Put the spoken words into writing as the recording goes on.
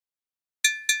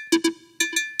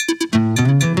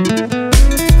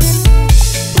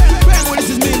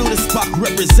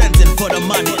representing for the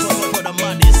money.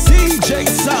 CJ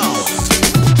Sound.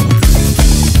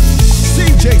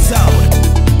 CJ Sound.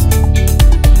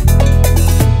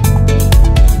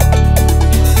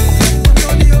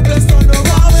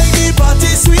 Party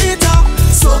sweeter,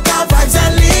 soca vibes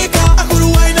and liquor. I could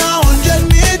wine 100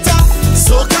 meters.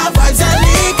 Soca vibes and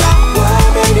liquor. Why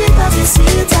make the party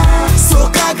sweeter?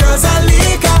 Soca girls and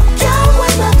liquor. Can't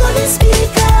wait back on the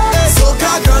speaker.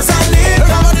 Soca girls and liquor.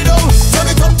 Everybody know, turn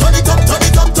it up, turn it up, turn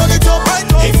it up, turn it up.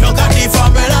 If you got the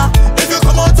formula, if you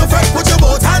come out to fresh, put your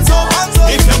both hands up.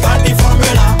 If you got the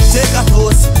formula, take a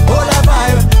toast, hold a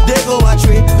vibe. They go a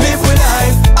tree, live with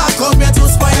life. I come here to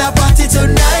spoil a party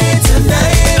tonight,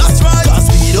 tonight. That's right. Cause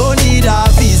we don't need a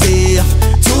visa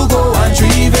to go and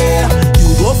drive. You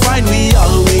go find we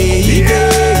always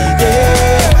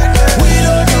there. We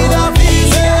don't need a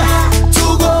visa to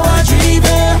go and drive.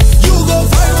 You go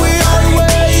find we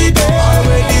always there.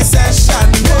 Already session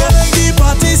there. The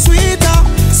party sweeter,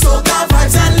 soca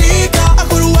vibes and liquor. I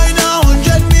could wine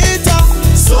 100 meters.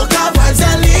 Soca vibes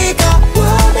and liquor.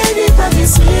 Why make the party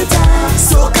sweeter?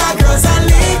 Soca girls and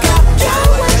liquor. Can't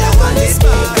wait up on the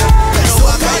speaker.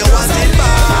 Soca you want it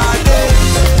bad.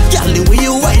 Girl, the way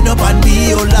you wind up and be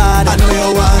your lad, I know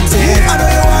you want it. I know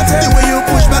you want it. The way you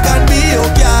push back and be your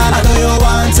girl, I know you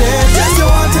want it. Yes, you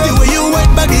want it. The way you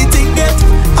went back the thing it,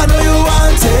 I know you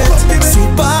want it.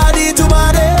 Sweet body to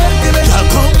body, girl,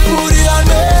 come put it on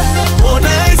me. Oh,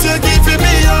 nice, you give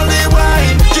me all the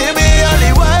wine. Give me all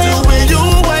the wine. The way you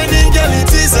whining, girl, it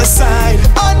is a sign.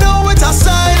 I know it's a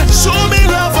sign. Show me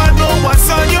love, I know what's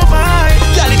on your mind.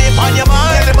 Girl, it ain't on your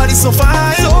mind. Everybody's so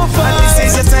fine, so fine. And this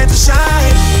is your time to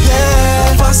shine.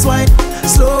 Yeah, fast wine,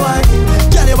 slow wine.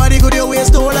 Girl, your body good, your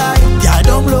waist don't lie. Yeah,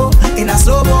 don't blow in a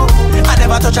slow mo. I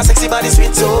never touch a sexy body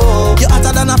sweet so. You're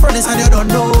hotter than a furnace and you don't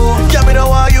know. Girl, me know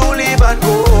why you leave and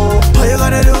go. How you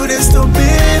gonna do this to me?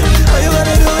 How you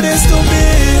gonna do this to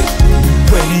me?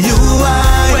 When you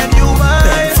whine,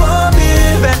 bend for me,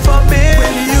 bend for me.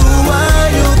 When you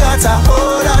whine, you got a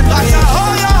hold on me.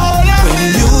 When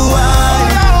you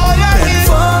whine, bend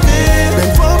for me,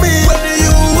 bend for me. When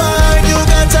you whine, you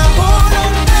got a hold on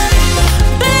me.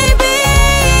 Baby,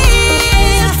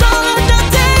 it's all or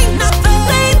nothing,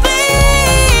 baby.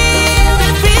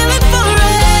 I'm feeling for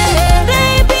it,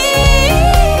 baby.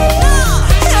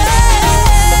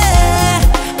 Yeah.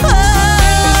 Oh,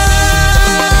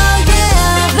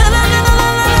 yeah. La la la la la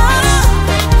la la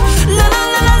la la la la la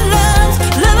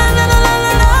la la la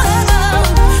la.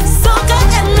 Soca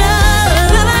and love.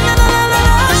 La la la la la la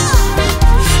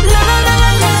la la la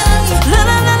la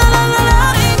la la la la la,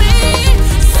 baby.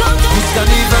 Soca. This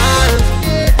carnival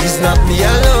is not me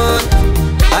alone.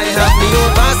 I have me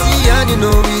oversee and you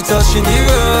know we touching the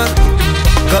road.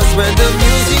 Cause when the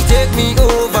music take me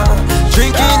over,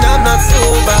 drinking I'm not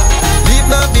sober. Leave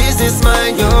my business,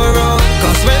 mind your own.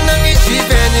 Cause when I reach the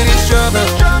venue it's trouble.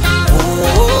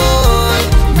 Oh,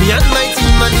 me and my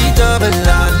team I need double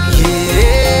on,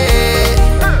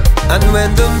 yeah. And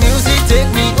when the music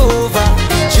take me over,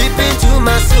 chip into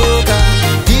my soca,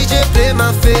 DJ play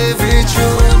my favorite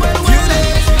tune.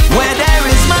 Where there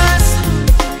is mass,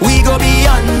 we go be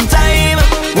on time.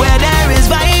 Where there is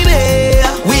vibe,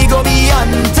 we go be on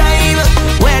time.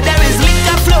 Where there is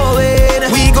liquor flowing,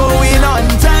 we go in on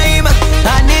time.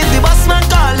 And if the boss man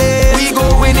calling, we go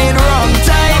in wrong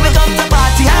time. We come to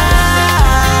party hard,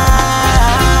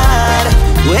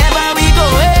 wherever we go.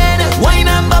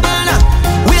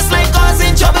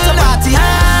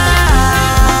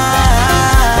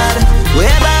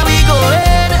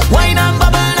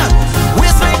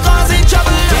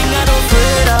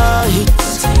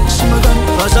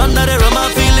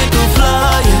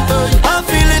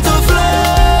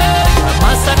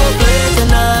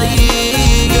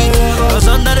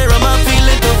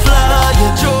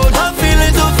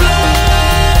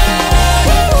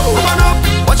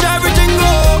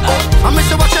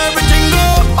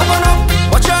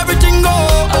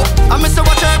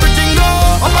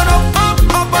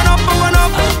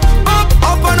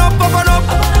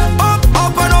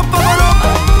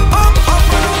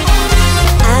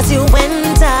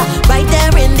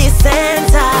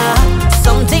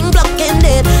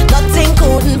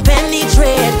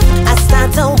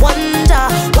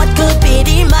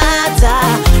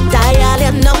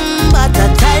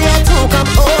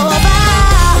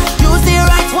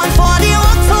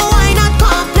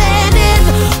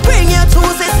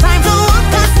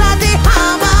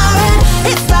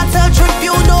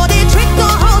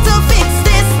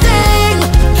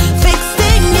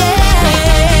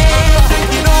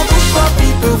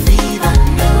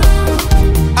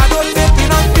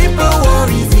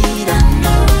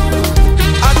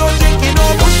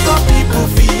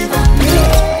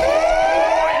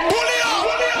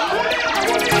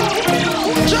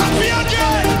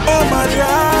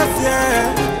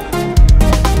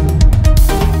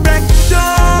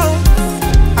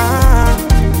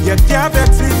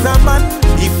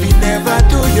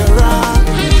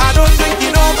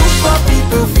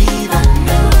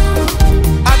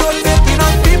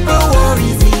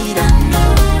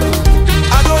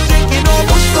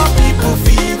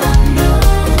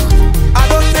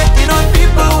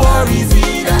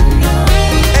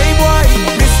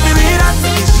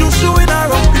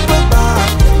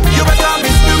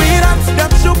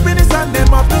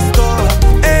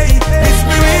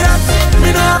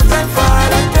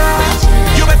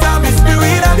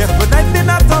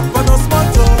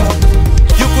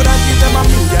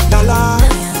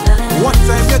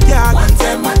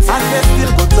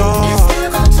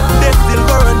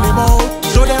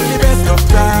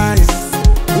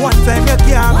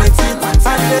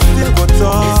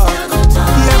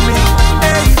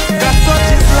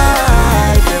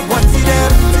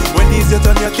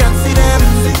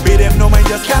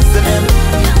 just cancel them.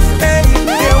 Hey,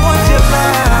 they want your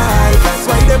life, that's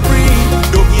why they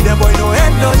breathe. Don't give them boy no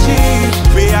energy.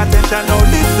 Pay attention, now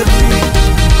listen to me.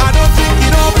 I don't think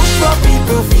it all push for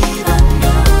people feed.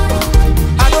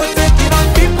 I don't think it on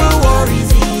people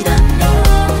worries either.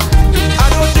 I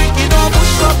don't think it all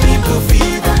push for people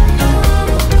feed.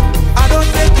 I don't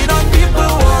think it on people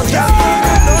worries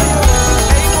either.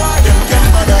 Hey boy, them can't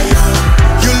bother you.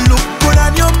 You look good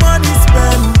and your money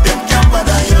spent. Them can't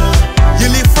bother you. You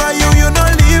live for you, you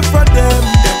don't live for them.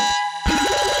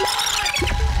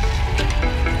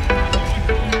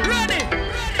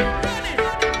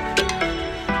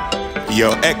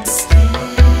 Your ex.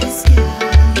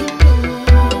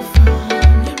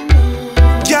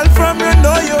 Girl from you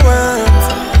know you worth.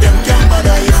 Them can't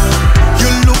bother you. You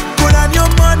look good and your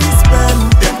money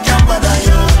spent. Them can't bother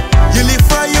you. You live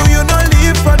for you, you don't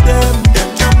live for them. Them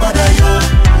can't bother you.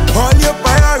 All your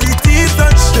priorities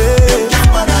don't share. Them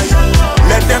can't bother you.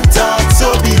 Let them talk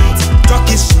so be it. Talk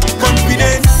is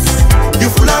confidence. You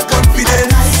full of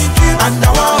confidence. And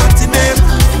now I'm hunting them.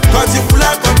 Cause you full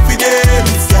of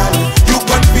confidence, girl. You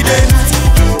confident.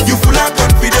 You full of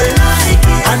confidence.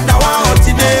 And now I'm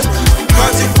hunting them.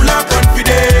 Cause you full of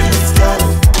confidence, girl.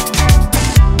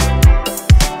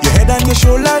 Your head and your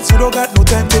shoulders, you don't got no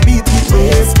time to beat it.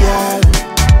 Waist, girl.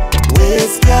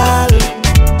 Waist, girl.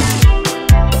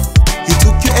 You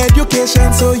took your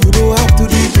education, so you don't have to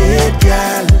debate,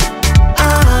 girl.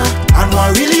 And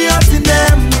what really hurting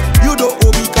them, you don't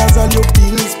owe because all your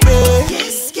bills pay.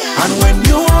 Yes, girl. And when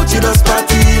you out, you just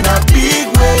party in a big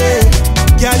way.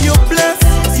 Girl, you bless.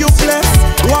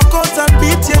 Walk out and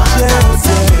beat your chest,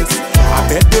 yes. I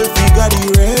bet they'll figure the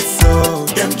rest, so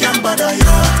them can't bother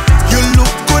you. You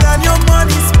look good and your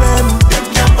money spent. Them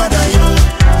can't bother you.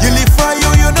 You live for you,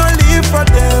 you don't live for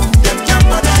them. Them can't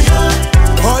bother you.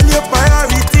 All your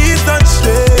priorities don't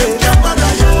share. Them can't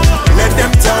bother you. Let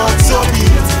them talk, so be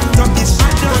it. Talk is shit.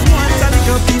 I just want a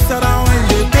little piece of that wine,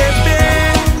 baby.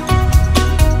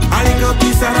 A little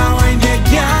piece of that wine,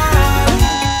 girl.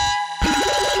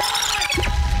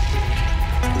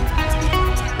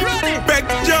 Beck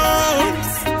Jones.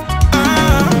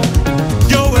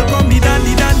 Yo, welcome the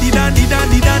dandy.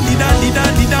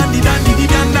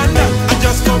 I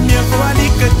just come here for a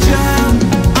little jam.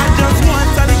 I just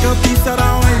want a little piece of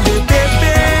that wine,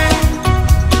 baby.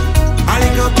 A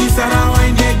little piece of that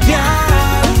wine,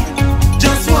 girl.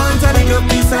 Just want a little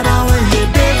piece of that wine,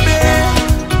 baby.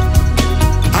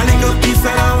 A little piece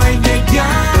of that wine,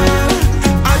 girl.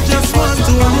 I just want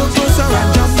to hold you closer and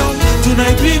jump down.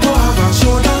 Tonight we go have a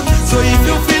showdown. So if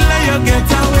you feel like you get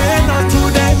away, not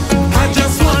today. I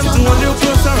just want to hold you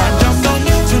closer and jump down.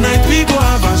 Tonight we go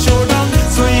have a showdown.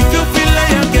 So if you feel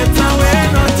like you get away,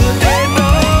 not today, no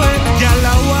way. Girl,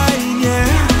 a wine, yeah.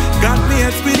 Got me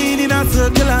head spinning in a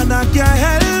circle and I can't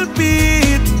help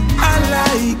it. I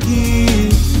like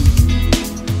it.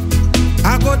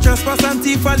 I go trespass and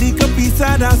thief a little piece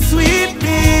of that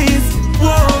sweetness.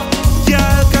 Whoa,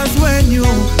 girl, cause when you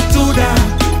do that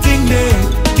thing there,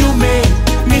 you make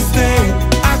mistake.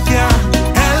 I can't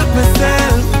help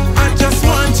myself. I just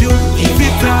want you, give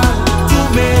it all to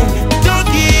me. Don't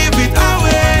give it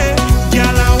away.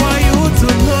 Girl, I want you to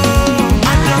know.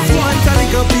 I just want a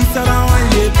little piece of that wine,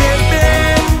 yeah,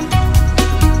 baby.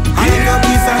 A little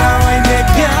piece of that wine, yeah,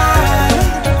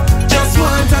 girl. Just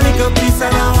want a little piece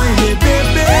of that wine, yeah,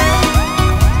 baby.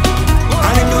 A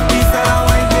little piece of that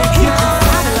wine, yeah, girl.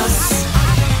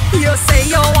 You say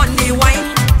you want the wine,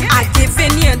 I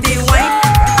giving you the wine.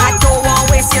 I don't want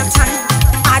waste your time,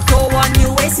 I don't want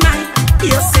you waste mine.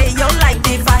 You say you like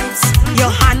the vibes, you're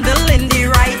handling the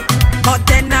right, but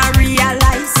then I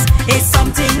realize it's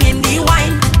something in the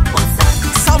wine,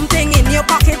 something in your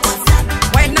pocket.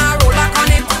 When I roll back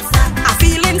on it, I'm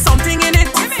feeling something in it.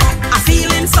 I'm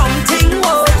feeling something,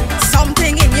 whoa,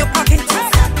 something in your pocket.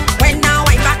 When I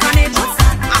wind back on it,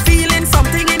 I'm feeling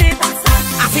something in it.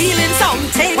 I'm feeling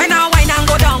something. When I wind and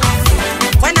go down,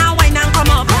 when I wind and come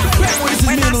up, This is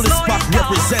when I Myney on the slow spot it down,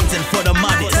 representing for the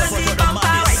money. I just see bumper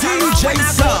right CJ when I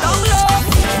go Sound. down low,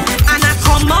 and I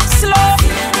come up slow.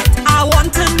 I want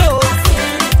to know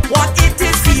what it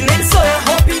is feeling so.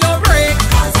 Hope you don't break.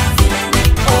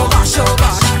 Oh gosh,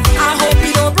 I hope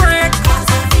you don't break.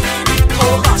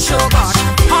 Oh gosh,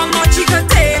 how much you could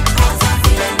take?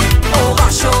 Oh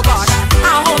gosh,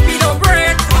 I hope you don't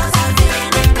break.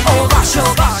 Oh gosh,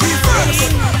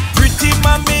 Pretty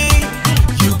mommy,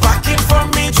 you backing for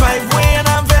me driveway and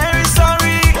I'm very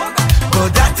sorry,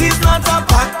 but that is not a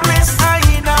back place. I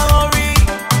in a hurry.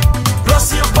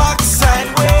 Plus you back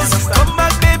sideways. Come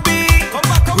back, baby.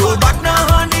 Roll back now,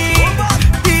 honey.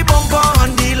 The bumper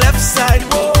on the left side,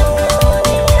 whoa,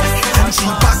 and she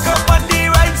back up on the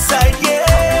right side,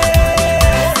 yeah.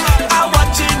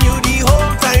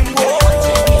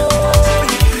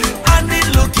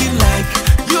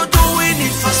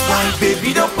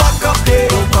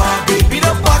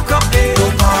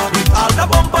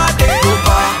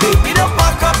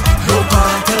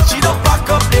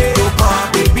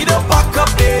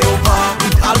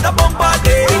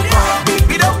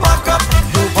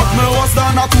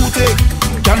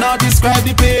 describe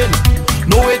the pain.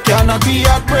 No, it cannot be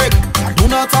heartbreak. Do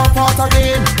not have heart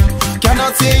again.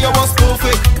 Cannot say you was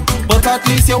perfect, but at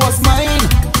least you was mine.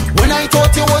 When I thought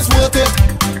you was worth it,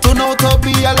 turn out to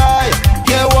be a lie.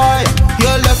 Yeah, why? You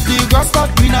left the grass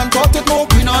that green and thought it more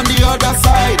green on the other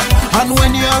side. And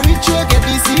when you reach, you get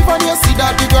deceived and you see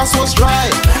that the grass was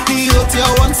dry. He hurt you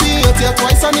once, he hurt you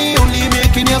twice, and he only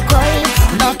making you cry.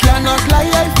 And I cannot lie,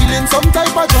 I'm feeling some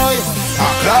type of joy.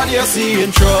 I'm glad you're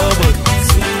seeing trouble.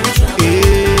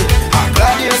 Yeah, I'm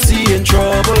glad you're seeing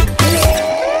trouble.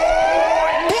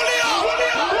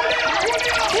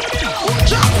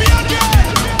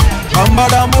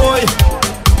 Bambadam boy,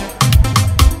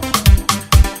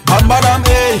 Bambadam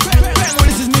hey.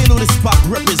 This is me, Luni Spark,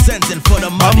 representing for the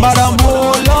money. Bambadam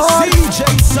boy, Lord. CJ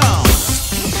Sound.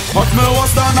 But me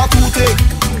was done a toothache.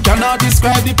 Cannot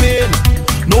describe the pain.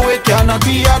 No, it cannot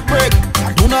be heartbreak.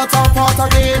 Do not have heart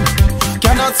again.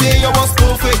 Cannot say you was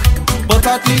perfect, but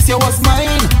at least you was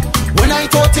mine. When I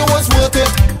thought you was worth it,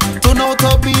 turn out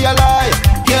to be a lie.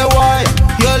 Yeah, why?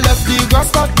 You left the grass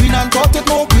that green and thought it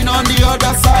more green on the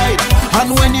other side.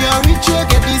 And when you reach, you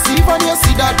get deceived and you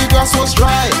see that the grass was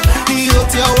dry. He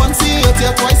hurt you once, he hurt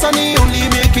you twice, and he only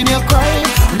making you cry.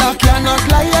 And I cannot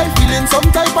lie, I'm feeling some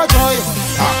type of joy.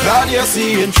 I'm glad you're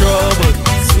seeing trouble.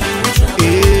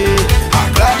 Yeah, I'm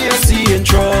glad you're seeing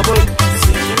trouble.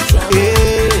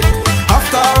 Yeah,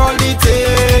 after all the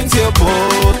things you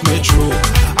put me through,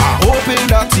 I'm hoping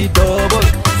that it double.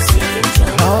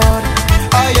 Lord,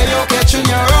 I hear you catching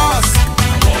your ass.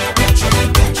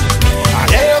 I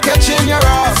hear you catching your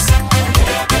ass.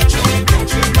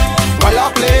 While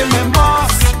I play my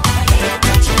mask,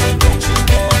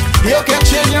 you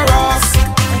catching your ass.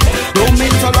 Don't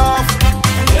mean to laugh,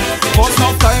 cause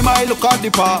no time I look at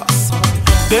the past.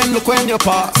 Then look when you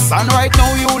pass, and right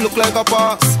now you look like a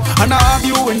pass. And I have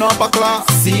you in upper class.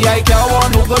 See, I can't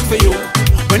want no good for you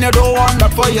when you don't want that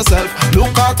for yourself.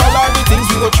 Look at all of the things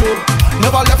we go through.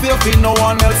 Never left you feel no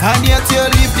one else. And yet you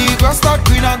leave the grass that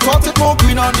green and thought it more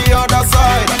green on the other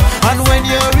side. And when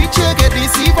you reach, you get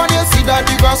deceived and you see that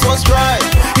the grass was dry.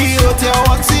 He hurt you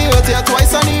once, he hurt you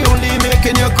twice, and he only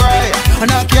making you cry. And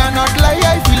I cannot lie,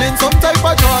 I'm feeling some type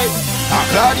of joy. I'm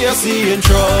glad you're seeing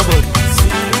trouble.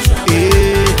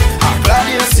 Yeah, I'm glad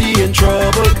you're seeing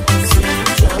trouble.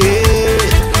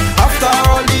 Yeah, after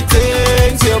all the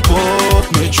things you put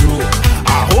me through,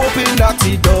 I'm hoping that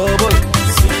it double.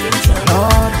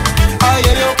 Lord, I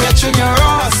hear you catching your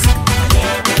ass.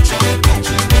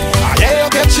 I hear you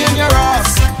catching your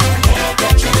ass.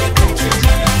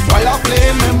 While I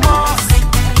play my mask,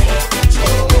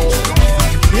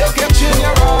 you're catching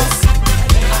your ass.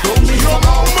 Don't be your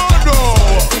mother.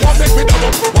 What make me dab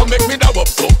up? What make me dab up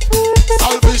so?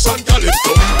 Salvage and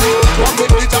calypso. What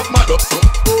make me tap mad up so?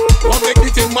 What make me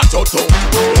think match out so?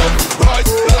 Left, right,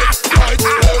 left, right,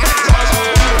 left, right.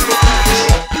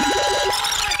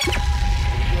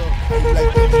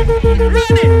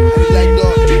 Like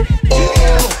dog.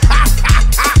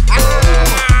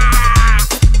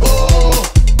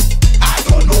 I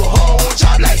don't know how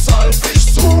job like Saltfish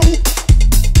too.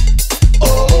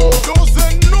 Don't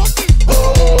say nothing.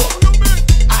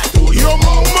 I do your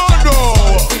mother.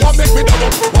 What make me dab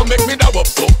up? What make me dab up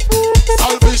so?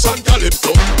 Salvage and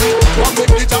calypso. What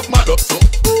make me tap mad up so?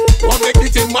 What make me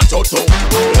think match out so?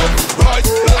 Left, right,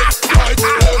 left, right,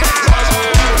 left, right.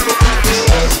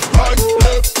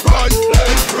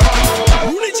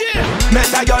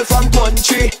 Met a girl from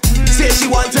country, say she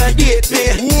want to date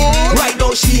me. Right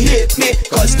now she hate me,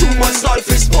 cause too much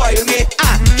saltfish spoil me.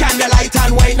 Candlelight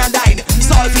and wine and dine.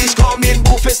 Saltfish come in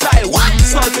buffet style. What?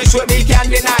 Saltfish with me can't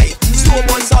deny. Stone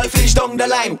one saltfish down the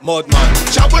line. Mudman.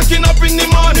 Chop waking up in the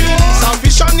morning.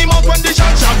 Saltfish on him out when the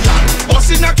shot shot.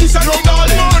 Busting a kiss and the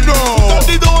darling. Put up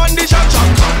the door and the shot shot.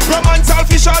 Rum and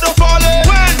saltfish are the falling.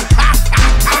 When?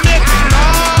 I make it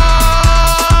now.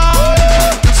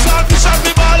 Saltfish at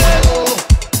me balling.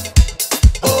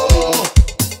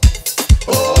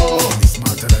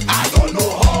 I don't know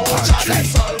how much I like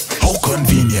saltfish. How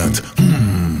convenient.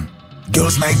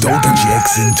 Girls night out and she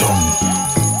ex in tongue.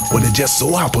 Well, it just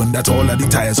so happened that all of the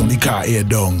tires on the car air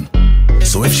down.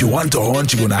 So if she want to horn,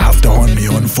 she gonna have to horn me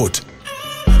on foot.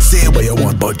 Say what you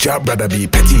want, but your brother be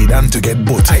petty than to get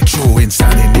both. I throw in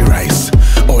sand in the rice.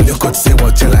 All you could say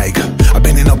what you like. I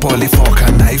bending up all the fork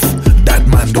and knife. That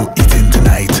man do eating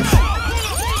tonight.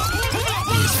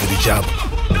 Ease for the job,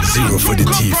 0 for the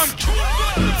teeth.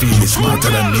 Feel smarter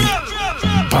than me.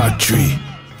 Part 3.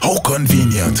 How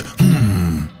convenient.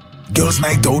 Girls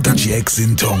night out and she ex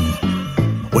in tongue.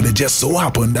 Well, it just so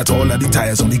happened that all of the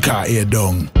tires on the car air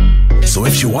down. So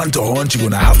if she want to horn, she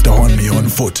gonna have to horn me on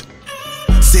foot.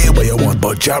 say what you want,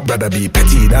 but job rather be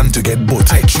petty than to get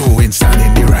both. I throw in sand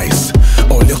in the rice.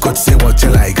 All you could say what you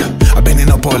like. I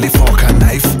bending up all the fork and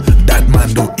knife. That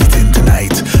man do eating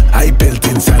tonight. I built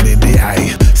in sand in the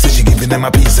eye. Say she giving them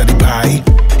a piece of the pie.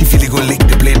 He feel he go lick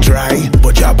the plate dry,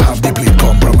 but job have the plate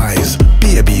compromise.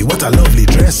 Baby, what a lovely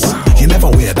dress. You never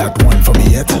wear that one for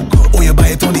me yet. Or you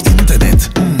buy it on the internet.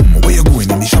 Where you going,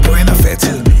 in the shop or in a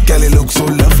fete? Girl, it looks so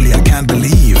lovely, I can't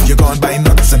believe. You gone buy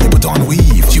nuts and they put on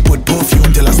weave. She put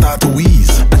perfume till I start to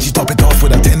wheeze, and she top it off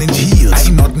with a 10-inch heels.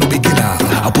 I not no beginner,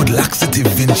 I put laxative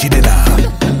in she dinner.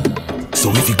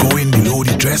 So if you go in below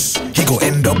the dress, he go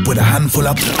end up with a handful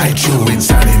of I throw in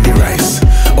sand in the rice.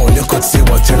 All you could say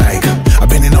what you like. I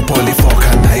bending up all the fork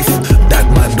and knife. That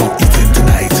man don't eat in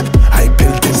tonight. I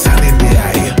built in sand in the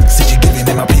eye. See she giving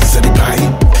him a piece of the pie.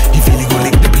 He feel he go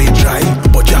lick the plate dry,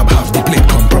 but job have the plate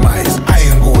compromise. I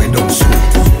ain't going down so.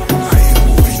 I ain't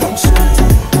going down so.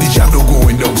 The job don't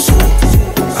going down so.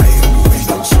 I ain't going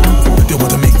down so. They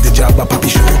want to make the job a Pappy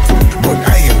show, but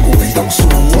I ain't going down so.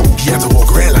 You have to work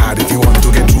real hard if you want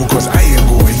to get through, cause I ain't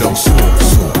going down so.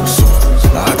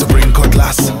 I had to bring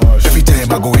cutlass every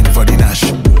time I go in for the nash.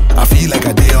 I feel like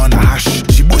a day on a hash.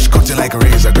 She bush cutting like a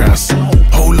razor grass.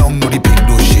 How long do the pig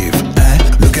do shave?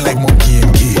 Looking like monkey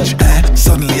in cage.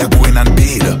 Suddenly I go in and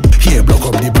bathe. Here block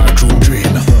up the bathroom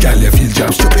drain. Girl, you feel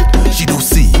job stupid. She do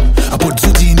see I put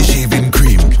zooty in the shaving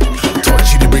cream. Thought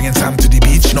she be bringing Sam to the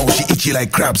beach. Now she itchy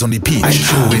like crabs on the peach. I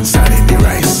throw in sand in the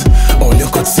rice. All you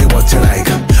could say what you like.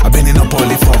 I bending up all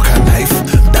the fork and knife.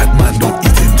 That man don't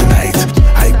eat in tonight.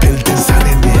 I built in sand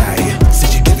in the eye. See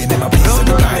she giving him a piece of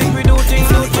the pie.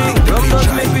 Rum does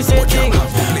make me say things.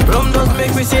 Rum does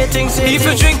make me say things. If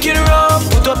you're drinking rum,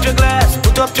 put up your glass.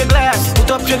 Put up your glass.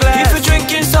 Put up your glass. If you're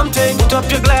drinking something, put up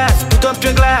your glass. Put up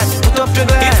your glass. Put up your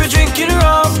glass. If you're drinking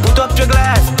rum, put up your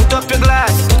glass. Put up your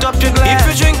glass. Put up your glass. If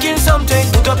you're drinking something,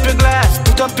 put up your glass.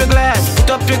 Put up your glass. Put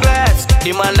up your glass.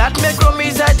 The man that make rum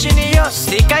is a genius.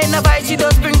 The kind of vibes he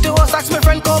does bring to us. Ask my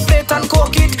friend co plate and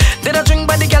coke it. Then I drink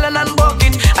by the gallon and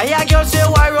bucket. I hear girls say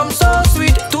why rum so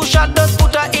sweet. 2 shots does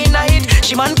put her in a hit.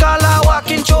 She man call her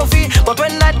walking trophy, but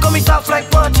when night come it off like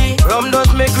party. Rum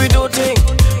does make we do thing.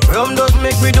 Rum does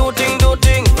make we do thing, do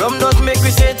thing. Rum does make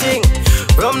we say thing.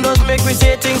 Rum does make we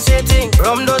say thing, say thing.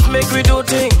 Rum does make we do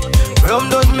thing. Rum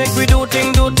does make we do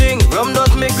thing, do thing. Rum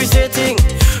does make we say thing.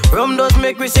 Rum does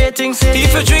make we say thing, say thing.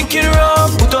 If you're drinking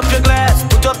rum, put up your glass.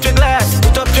 Put up your glass.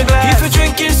 Put up your glass. If you're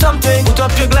drinking something, put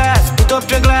up your glass. Put up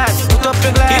your glass. Put up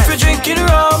your glass. If you're drinking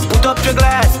rum, put up your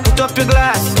glass. Put up your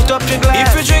glass. Put up your glass.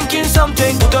 If you're drinking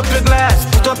something, put up your glass.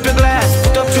 Put up your glass.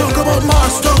 Put up your glass. Talk about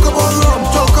mass, talk about rum,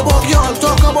 talk about y'all,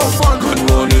 talk about fun. Good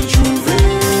morning, Groovy.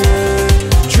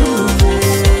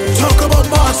 Talk about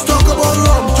mass, talk about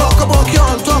rum, talk about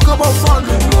y'all, talk about fun.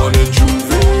 Good morning,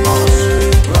 Groovy.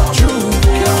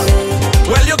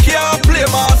 Well, you can't play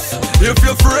mass if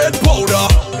you're afraid powder.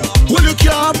 Well, you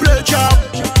can't play chop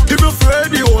if you're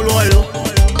afraid the whole oil.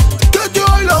 Get your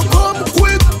oil and come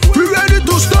quick. We ready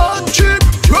to start cheap.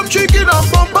 Rum chicken and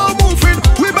bamba moving.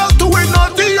 We back to win,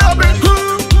 not the habit.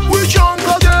 We jump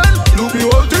again. Look, the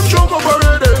whole team jump up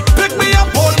already. Pick me up,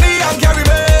 hold me and carry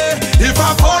me. If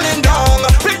I'm falling down,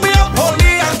 pick me up, hold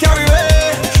me and carry me.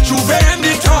 Shoot in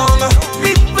the tongue.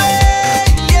 Big way,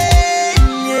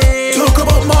 yeah. Talk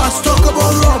about mass, talk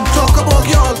about rum, talk about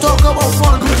y'all, talk about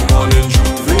fun. Good morning,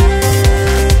 Groovy.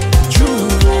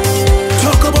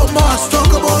 Talk about mass,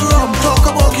 talk about rum, talk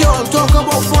about y'all, talk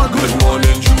about fun. Good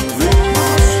morning, Groovy.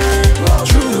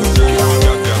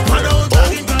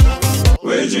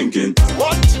 We're drinking.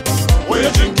 What?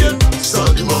 We're drinking.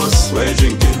 Start the mass. We're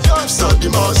drinking. Start the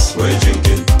mass. We're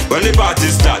drinking. When the party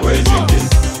start, we're drinking.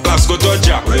 Glasgow to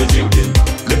Jack, we're drinking.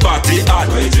 The party hard,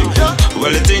 we're drinking.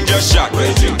 Well, the thing just shot,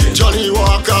 we're drinking. Johnny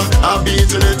Walker, I'm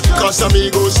beating it.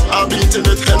 Casamigos, I'm beating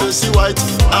it. Hennessy White,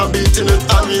 I'm beating it.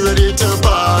 And we ready to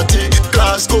party.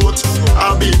 Glass coat,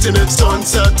 I'm beating it.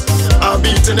 Sunset, I'm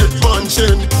beating it.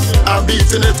 Punching, I'm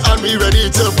beating it. And we ready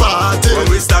to party. When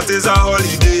we start is a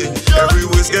holiday.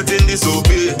 Everyone's getting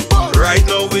disobeyed. Right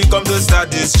now we come to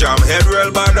start this jam. Head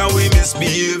real bad and we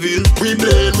misbehaving. We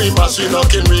playing, we mash, we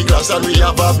knocking, we glass. And we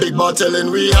have a big bottle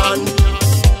in we hand.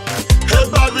 Head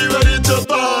bad, we ready to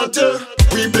party.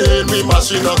 We playing, we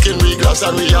mash, we knocking, we glass.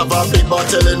 And we have a big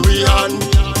bottle in we hand.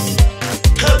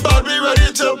 Head bad, we ready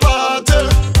to party.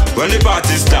 When the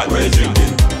party start, we're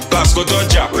drinking. Glasgow to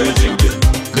Jack, we're drinking.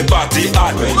 The party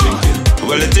hard, we're drinking.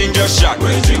 Well, the thing just shot,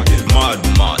 we're drinking. Mad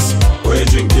mass, we're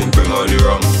drinking. Bring all the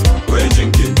rum, we're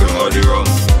drinking. Bring all the rum,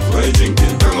 we're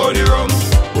drinking. Bring all the rum,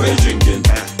 we're drinking.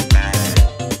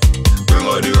 Bring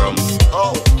all the rum,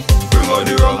 bring all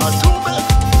the rum,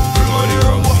 bring all the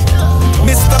rum.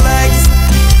 Mr. Legs.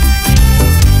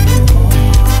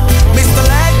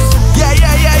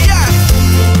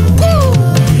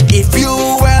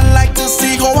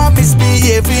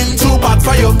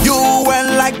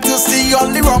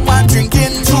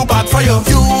 for you.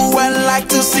 You will like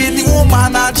to see the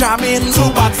woman a jamming. Too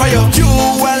bad for you. You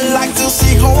will like to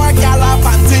see how a gal a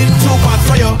panting. Too bad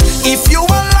for you. If you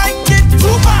will like it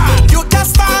too bad, you can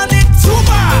stand it too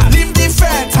bad. Leave the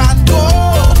fete and go.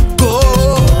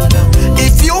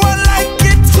 If you will like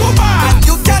it too bad,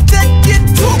 you can take it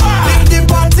too bad. Leave the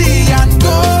party and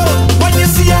go. When you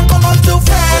see her come out to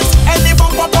fete, any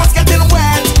bumper boss getting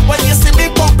wet. When you see me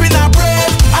pumping a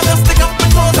brave, I just stick up my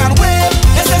toes and wave.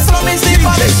 They say slow me see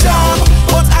for the song,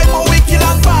 but I'm a wicked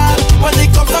and bad. When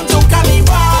it comes down to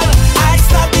Carnival, I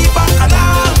start the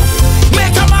bacchanal.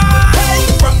 Make a man, hey,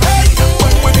 from hey,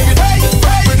 when we dig it, hey,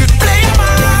 play a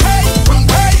man, hey, from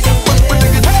hey, when we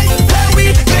dig it, hey, play we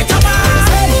make a man,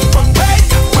 hey, from hey,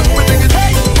 when we dig it,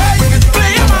 hey,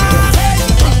 play a man, hey,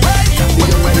 from hey, when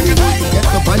we dig it, hey. Get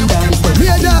up and dance, but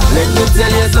let me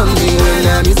tell you something. When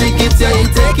the music hits you,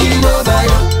 it's taking over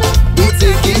you. It's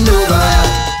taking over.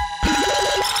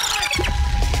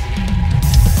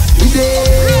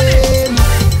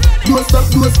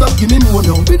 Don't stop, give me more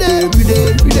now. Be there.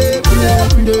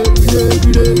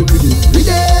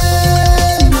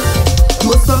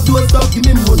 Don't stop, give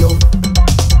me more now.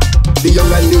 The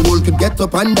young and the old could get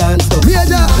up and dance now.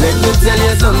 Let me tell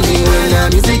you something. When the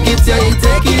music hits you, it's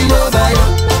taking over you.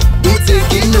 It's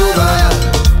taking over.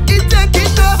 It's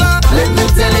taking over. Let me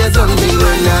tell you something.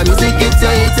 When the music hits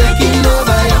you, it's taking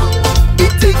over you.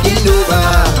 It's taking over.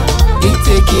 It's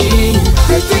taking.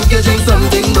 They think you drink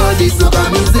something, but this soca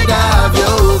music have you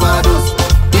overdose.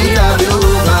 It have you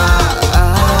over.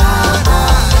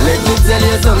 Let me tell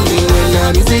you something. When the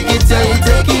music hits you, it's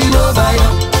taking over you.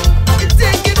 It's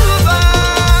taking over.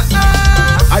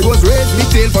 I was raised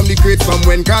with tail from the crates from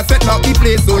when cassette knock the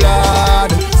place so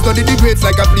loud. Study the grades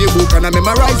like a playbook and I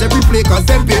memorize every play cause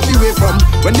them paved the way from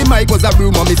when the mic was a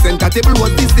broom on me center table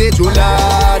was the stage, oh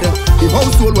lord. The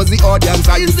household was the audience,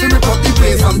 I used to rip up the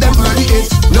place from them early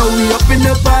age. Now we up in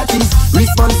the parties,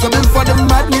 responsible for the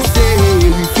madness,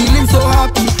 hey. We feeling so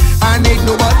happy and ain't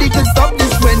nobody can stop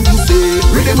this when you say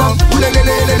rhythm up,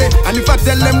 ulelelelele. And if I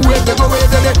tell them wave, they go wave,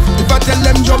 if I tell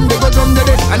them jump, they go jump,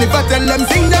 and if I tell them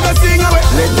sing, they go sing away.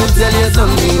 Let me tell you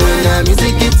something, when the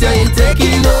music hits you, it's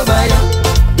taking over you.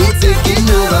 It's taking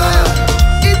over.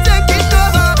 It's taking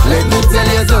over. Let me tell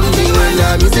you something. When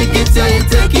the music hits you, it's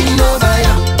taking over.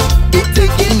 It's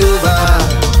taking over.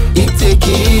 It's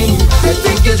taking. They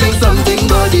think you drink something,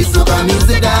 but this soca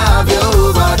music have you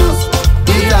overdose.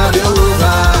 It have you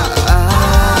over.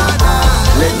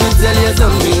 Let me tell you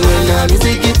something. When the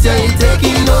music hits you, it's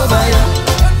taking over.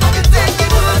 It's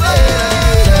taking over.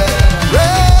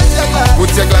 Put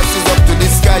your glasses up to the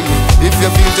sky. If you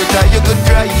feel to cry, you could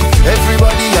cry.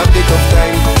 Everybody have a tough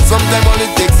time. Sometimes all it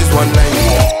takes is one line.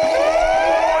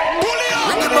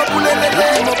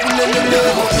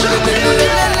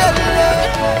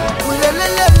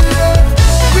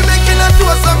 We making a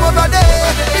tour song over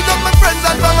there. Pick up my friends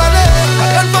and family.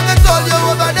 Don't forget all you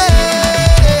over there.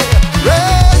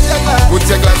 Put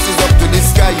your glasses up to the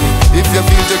sky. If you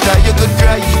feel to cry, you could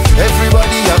cry.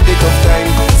 Everybody have a tough time.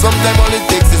 Sometimes all it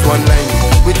takes is one line.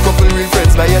 With couple real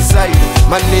friends by your side.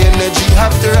 Myney energy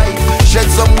have to ride. Shed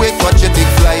some weight, watch you take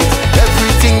flight.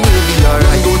 Everything will be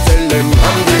alright. Go tell them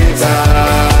I'm greater.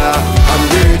 I'm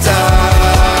greater.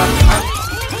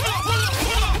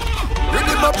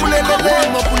 Rhythm up, ulelele,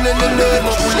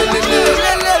 ulelele,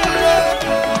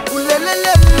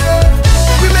 ulelele.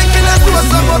 We making a tour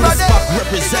song over there.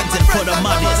 Representing for the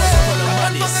money.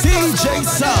 CJ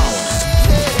Sound.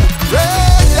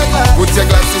 Put your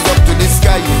glasses up to the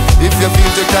sky. If you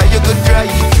feel to cry, you could cry.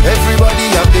 Everybody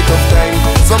have a tough time.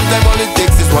 Sometimes all it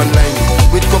takes is one line.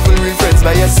 With couple real friends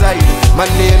by your side.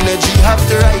 Myney energy have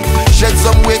to ride. Shed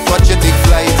some weight, watch you take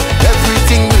flight.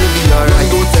 Everything will be alright.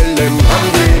 Go tell them I'm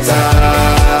greater.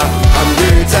 I'm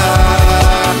greater.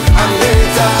 I'm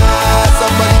greater.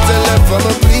 Somebody tell them for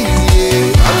me please,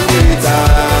 yeah. I'm greater.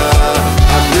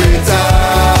 I'm greater.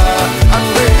 I'm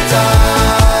greater.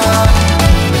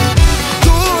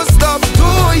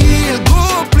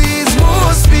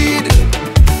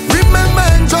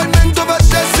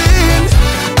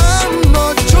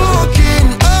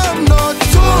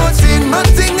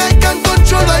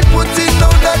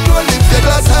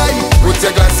 Put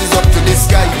your glasses up to the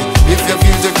sky. If you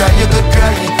feel to cry, you could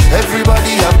cry.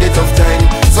 Everybody have a tough time.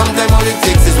 Sometimes all it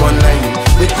takes is one line.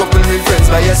 With couple real friends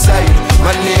by your side.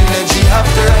 Myney energy have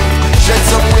to ride. Shed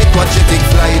some weight, watch you take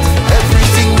flight.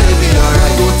 Everything will be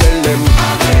alright. Go tell them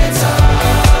I'm greater.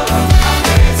 I'm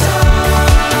greater.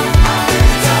 I'm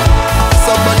greater.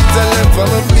 Somebody tell them for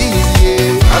me please,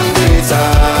 yeah. I'm greater.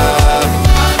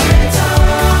 I'm greater.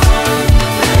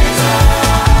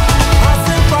 I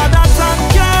say Father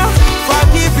thank you for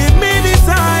giving me this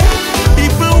time.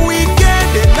 People wicked,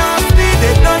 they nasty.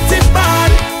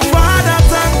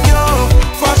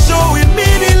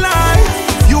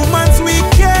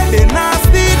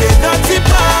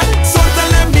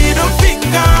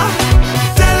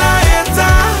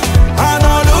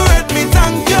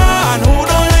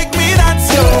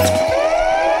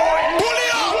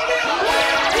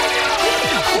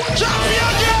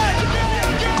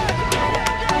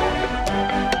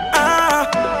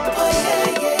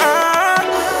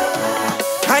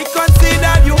 I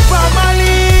consider you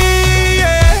family,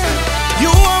 yeah. You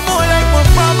are more like my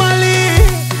family.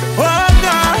 Oh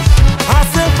gosh, I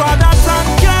say Father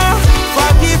thank you for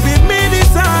giving me the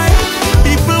time.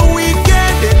 People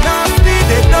wicked, they nasty,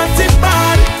 they dirty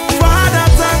bad. Father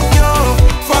thank you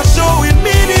for showing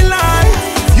me the light.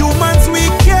 Humans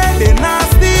wicked, they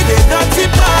nasty, they dirty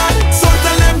bad. So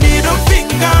tell them me the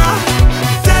finger,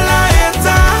 tell a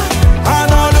hater,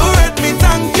 and all who hate me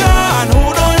thank you, and who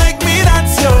don't like me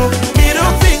that's you. Me the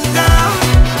finger,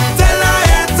 tell a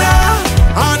hater,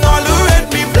 and all who hate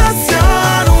me bless you,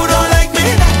 and who don't like me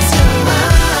that's you.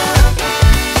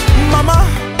 Mama,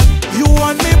 you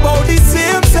want me about the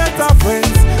same set of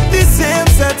friends, the same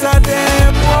set of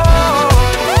them. Whoa.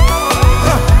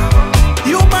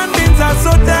 Human beings are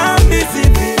so damn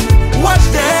deceiving. Watch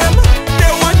them,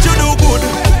 they want you to do good.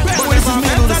 But this is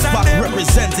Myney on the spot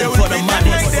representing for the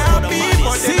madness.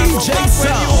 CJ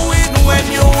Sound. When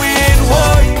you win,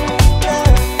 boy.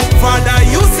 Father,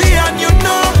 you see and you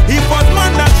know, if was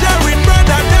man that sharing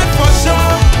brother, that for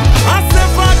sure. I say,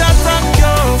 Father, thank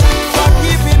you for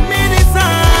giving me the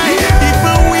sign.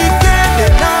 People wicked, they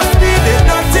nasty, they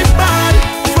dirty bad.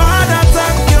 Father,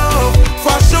 thank you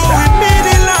for showing me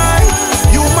the light.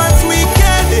 Humans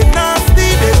wicked, they nasty,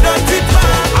 they dirty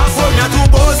bad. I saw me to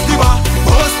boast the bar,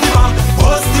 boast the bar,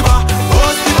 boast the bar,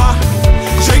 boast the bar.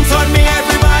 Drinks on me,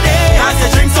 everybody. I say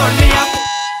drinks on me.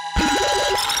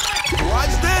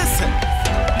 Watch this.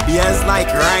 Beers like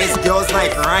rice, girls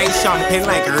like rice, champagne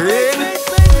like rain.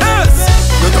 Yes.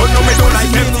 You don't know me, don't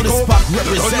like empty the cup. spot You don't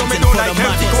know me, representing don't for like the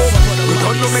empty madness. cup. You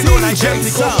don't know me, don't like CJ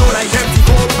empty cup, Sound. don't like empty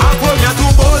cup. I come here to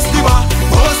boast the bar,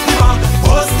 boast the bar,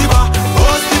 boast the bar,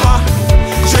 boast the bar.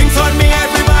 Drinks on me,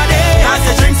 everybody. I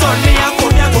say drinks on me. I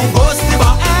come here to boast the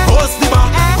bar, boast the bar,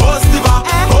 boast the bar,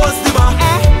 boast the bar.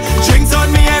 Drinks on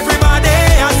me, everybody.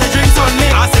 I say drinks on me.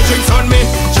 I say drinks on me,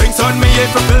 drinks on me. If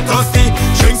you feel thirsty,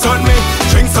 drinks on me,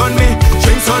 drinks on me,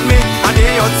 drinks on me. And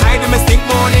they outside me stink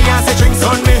morning. I say drinks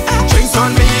on me, drinks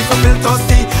on me. If you feel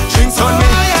thirsty, drinks on me,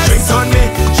 drinks on me,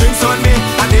 drinks on me.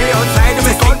 And they outside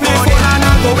me stink morning. And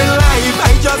I'm going live.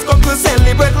 I just come to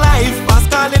celebrate life.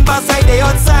 Pascal in Basside, they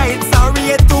outside.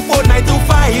 Sorry,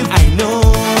 824-925. I know.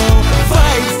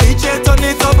 Vibes, DJ turn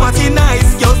it up, party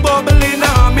nice. Girls bubbling,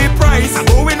 army price. I'm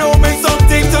going home and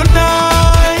something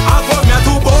tonight. I come here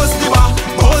to boast the bar,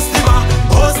 boast the bar,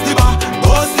 boast the bar,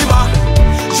 boast the bar.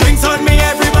 Drinks on me,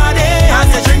 everybody. I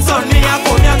say drinks on me. I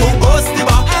come here to boast the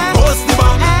bar, boast the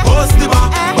bar, boast the bar,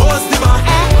 boast the bar.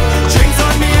 Drinks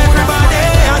on me, everybody.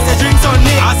 I say drinks on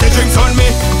me. I say drinks on me,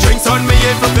 drinks on me.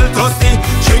 If you feel thirsty,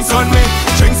 drinks on me,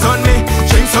 drinks on me,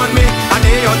 drinks on me. And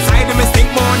they outside me stink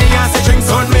morning. I say drinks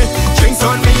on me, drinks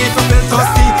on me. If you feel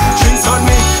thirsty, drinks on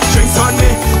me, drinks on me,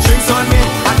 drinks on me.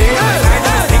 And they outside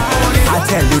me stink morning. I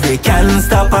tell you they can't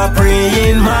stop a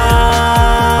praying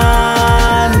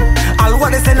man. All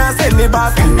what they send and send me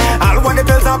back. All what they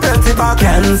build and build it back.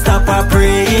 Can't stop a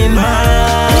praying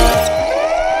man.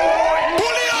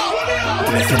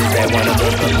 Blessed is that one of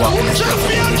those that walk in the streets of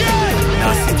the wicked.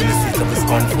 Now sit in the seats of his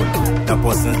comfort. The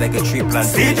person's like a tree plant.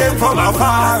 See them from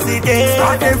afar, see them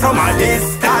starting from a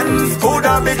distance.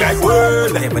 Coulda big like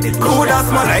world, coulda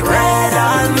small like red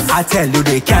ants. I tell you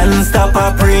they can't stop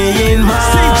a praying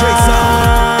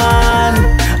man.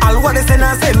 All what they send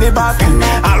and send me back.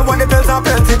 All what they build and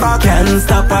build it back. Can't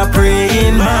stop a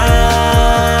praying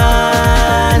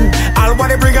man. All what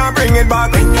they bring and bring it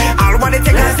back. All what they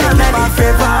take and send me back.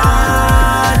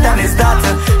 Favored, and it's that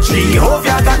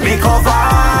Jehovah got me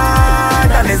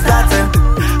covered, and it's that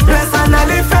blessed and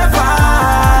highly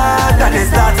favored, and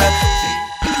it's that.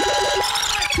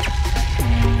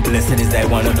 Blessed is that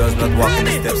one who does not walk in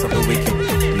the steps of the wicked.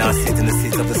 Now sit in the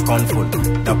seats of the scornful.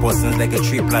 The person's like a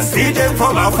tree plant. See them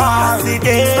from afar, see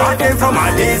them starting from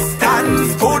a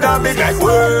distance. Coulda big like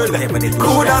world,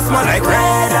 coulda small like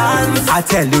red ants. I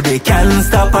tell you they can't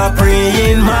stop a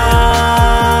praying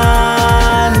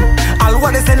man. All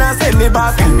what they send and send me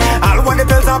back. All what they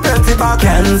build and build it back.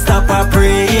 Can't stop a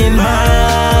praying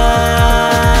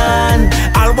man.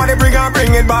 All what they bring and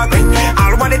bring it back.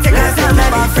 All what they take and send me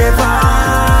back.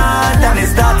 Favored, and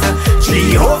it's that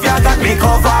Jehovah got me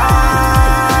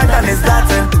covered, and it's that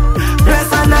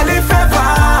blessed and highly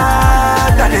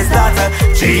favored, and it's that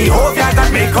Jehovah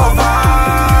got me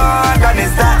covered, and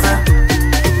it's that.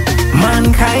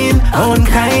 Mankind,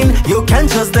 unkind, you can't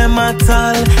trust them at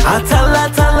all. At all,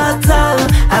 at all, at all.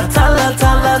 At all, at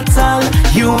all, at all.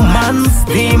 Humans,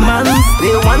 demons,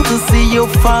 they want to see you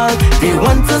fall. They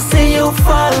want to see you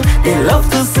fall. They love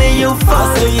to see you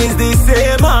fall. Say it's the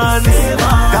same man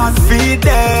that feed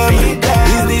them.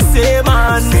 It's the same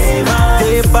man. They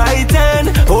bite and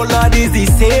oh Lord, is the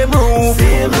same roof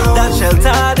that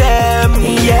shelter them.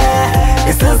 Yeah.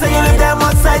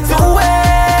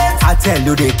 tell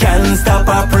you they can't stop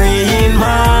a praying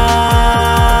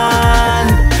man.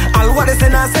 All what they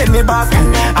send and send me back.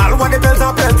 All what they belt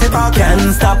are plenty back.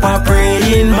 Can't stop a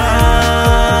praying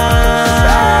man.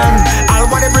 All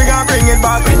what they bring and bring it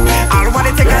back. All what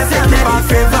they take and send me back.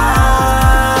 Favor,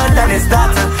 that is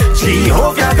that.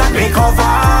 Jehovah got me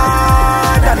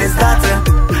covered. That is that.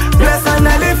 Bless and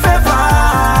highly favor.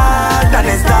 That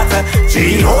is that.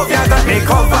 Jehovah got me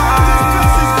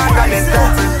covered. That is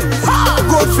that.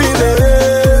 Good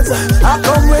feelings, I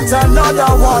come with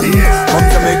another one. Come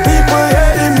to make people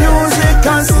hear the music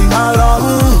and sing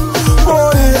along.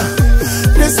 Boy,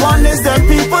 this one is the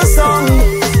people's song,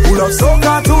 who love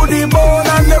soca to the bone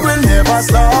and they will never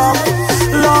stop.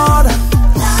 Lord,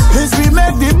 as we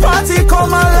make the party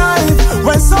come alive,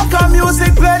 when soca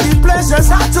music play, the pleasures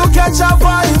have to catch our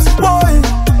vibes. Boy,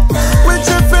 we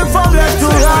tripping from left to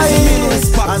right.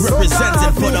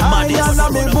 Representing for the money,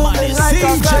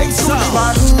 CJ Sound.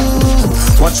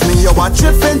 Watch me, you are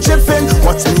tripping, tripping.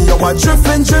 Watch me, you are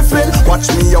tripping, tripping.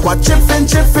 Watch me, you are tripping,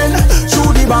 tripping.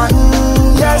 Shoot the band,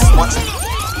 yes. Watch me.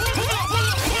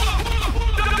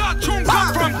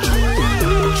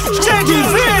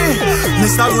 JDV,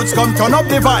 Mr. Roots come turn up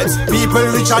the vibes. People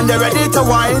rich and they ready to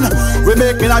wine. We're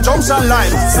making a junction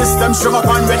line. System string up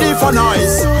and ready for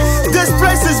noise. This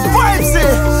place is vibesy.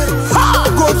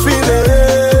 Good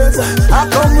feelings, I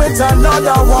come with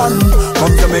another one.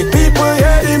 Come to make people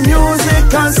hear the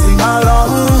music and sing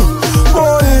along.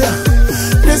 Boy,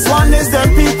 this one is the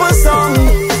people's song,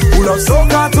 who love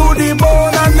soca to the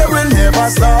bone and they will never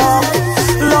stop.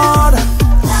 Lord,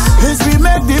 as we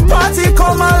make the party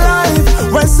come alive,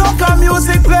 when soca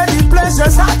music play, the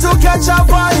pleasures have to catch our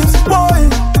vibes. Boy,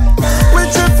 we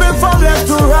tripping from left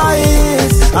to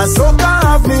right, and soca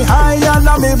have me high and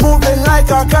I'm moving like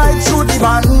a kite through the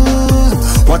band.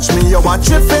 Watch me, you are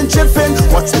tripping, tripping.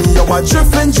 Watch me, you are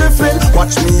tripping, tripping.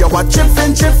 Watch me, you are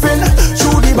tripping, tripping.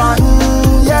 Through the band,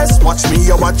 yes. Watch me,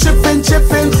 you are tripping,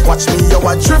 tripping. Watch me, you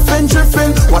are tripping,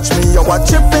 tripping. Watch me, you are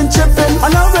tripping, tripping.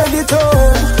 And I'm ready to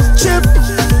chip,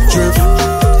 trip,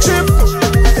 chip,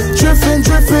 tripping,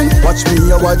 tripping. Watch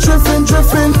me, you are tripping,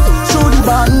 tripping. Through the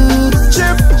band,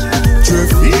 chip,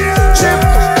 trip, chip,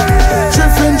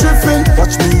 tripping, tripping.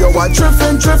 Watch me, you are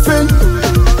tripping, tripping.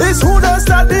 It's who does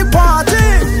start the party,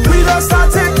 we don't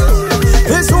start it.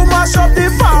 It's who mash up the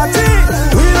party,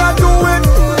 we don't do it.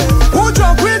 Who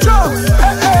drunk, we drunk,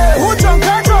 hey, hey. Who drunk,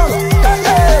 I drunk, hey,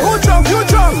 hey. Who drunk, you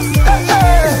drunk, hey,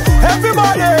 hey.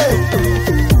 Everybody,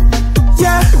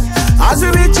 yeah. As we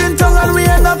reach in tongue and we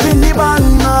end up in the band,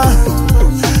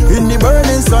 in the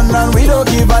burning sun and we don't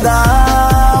give a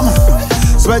damn.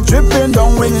 Sweat dripping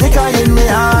down with liquor in me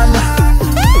hand,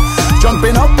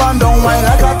 jumping up and down while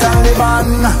like a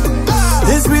Taliban.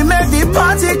 As we make the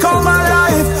party come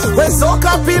alive, when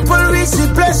soca people reach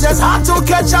the place, just hard to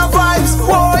catch our vibes.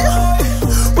 Boy,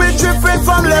 we tripping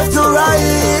from left to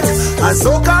right, and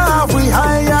soca have we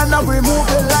high and now we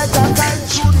moving like a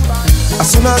kite.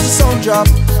 As soon as the sound drop,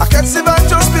 I can't see back,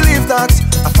 just believe that.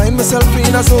 I find myself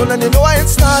in a zone and you know I ain't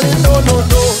stalling, no, no,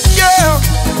 no. Yeah,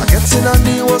 I get in on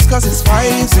the walls cause it's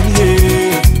vibes in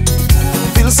here.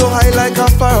 Feel so high like a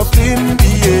fire up in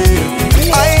the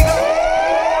air.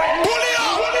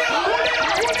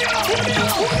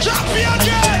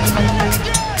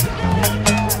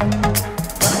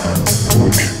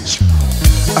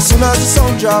 As soon as the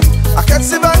sound drop, I can't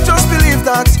sit back, just believe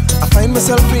that. I find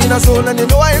myself in a zone and you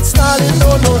know I ain't stalling,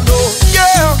 no, no, no.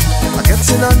 Yeah, I get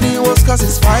in on the walls cause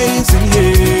it's vibes in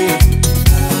here.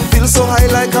 Feel so high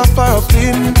like a fire up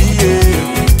in the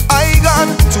air. I got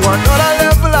to another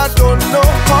level, I don't know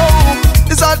how.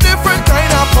 It's a different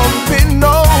kind of pumping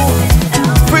now.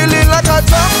 Feeling like a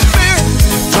jumping,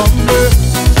 jumping.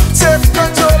 Take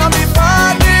control of me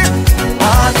body,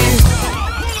 body.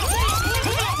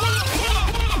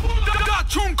 That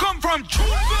tune come from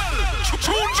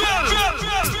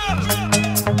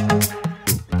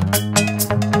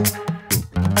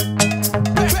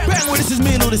This is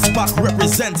Myney the Spock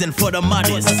representing for the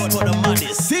money.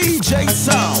 CJ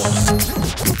Sound.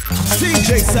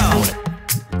 CJ Sound.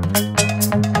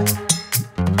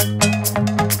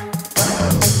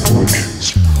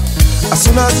 As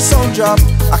soon as the sound drop,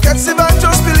 I can't sit back,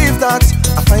 just believe that.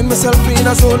 I find myself in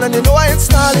a zone and you know I ain't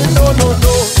stalling, no, no,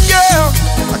 no. Yeah,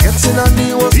 I get in on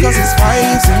the walls cause it's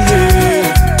vibes in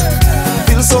here.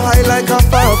 Feel so high like a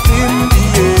fire up in the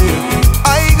air.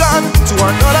 I got to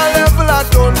another level, I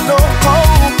don't know how.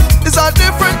 It's a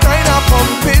different kind of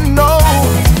pumping now.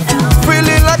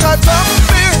 Feeling like a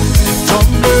jumping,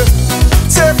 jumping.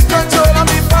 Take control of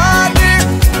me body,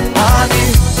 body.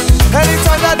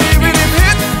 Anytime that the rhythm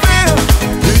hit me,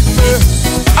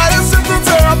 I listen to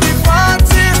tear up the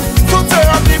party, to tear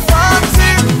up the party.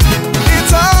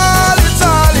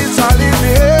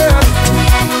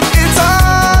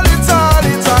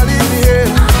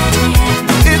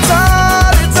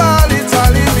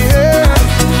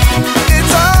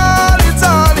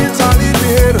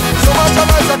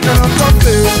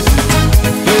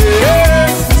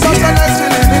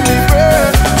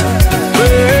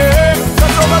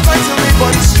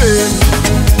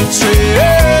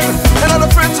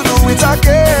 it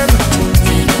again.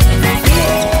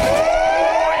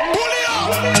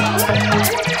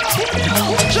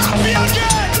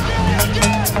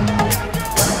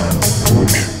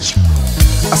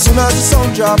 As soon as the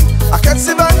sound drop, I can't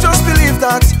sit back, just believe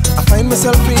that I find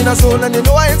myself in a zone and you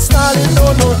know I ain't stalling,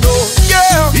 no, no, no.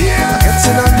 Yeah, I get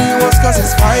in on the walls cause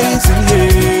it's vibes in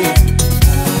here.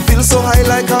 Feel so high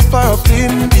like a fire up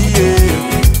in the air.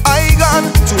 I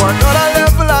gone to another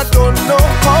level, I don't know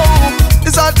how.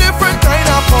 It's a different kind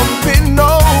of pumping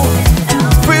now.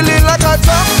 Feeling like a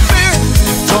jumping.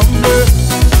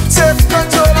 Take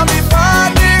control of me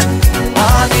body.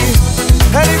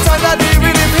 Anytime that the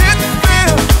rhythm hit me,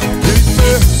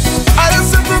 I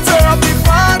just seem to tear up the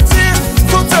party.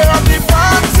 To tear up the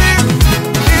party.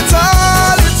 It's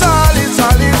all in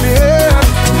the air.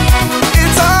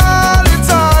 It's all in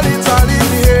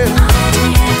the air.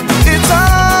 It's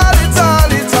all in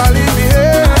the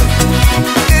air.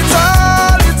 It's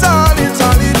all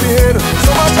in the air.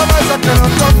 So much of I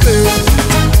cannot complain.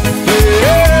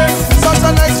 Such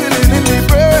a nice feeling in the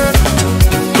brain.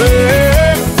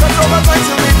 That's all my time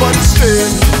to me, but it's strain.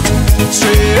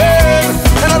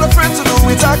 And I'm afraid to do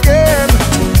it again.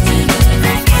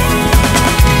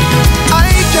 I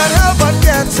can't help but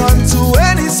get onto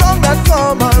any song that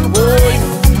come and boy.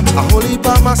 A whole heap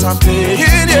of mass I'm playing,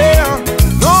 yeah.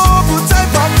 No good time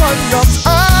for conduct,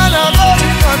 and I'm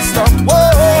going non-stop,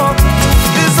 whoa.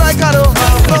 It's like I don't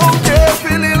have no care,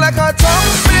 feeling like a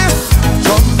jumping.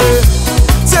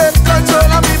 Take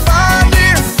control of me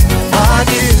body.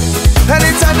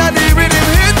 Anytime that the rhythm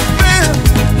hit me,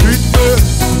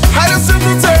 I just seem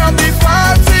to tear up the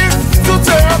party, to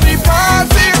tear up the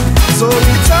party. So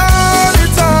it's all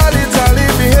in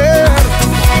the head.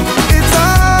 It's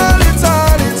all in the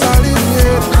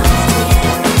head.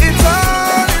 It's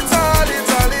all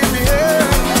in the head.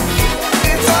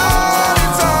 It's all in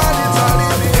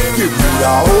the head. Give me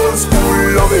the old school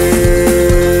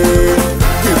loving.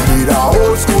 Give me the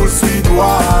old school sweet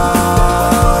wine.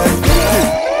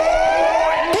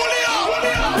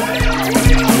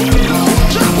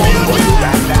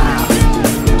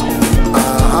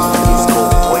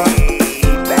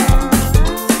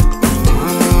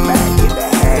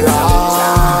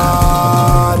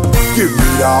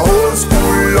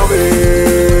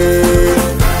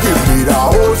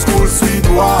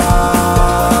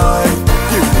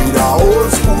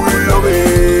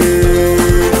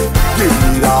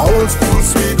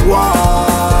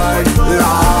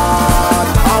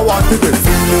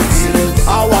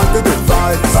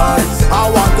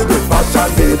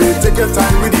 Baby, take your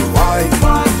time with the wine.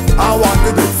 I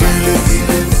wanted the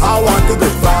feelings, I wanted the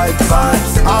vibes.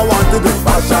 I wanted the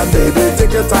passion, baby,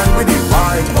 take your time with the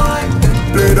wine.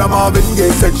 Play the Marvin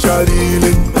Gaye sexual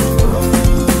healing.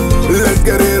 Let's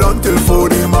get it on till 4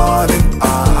 in the morning.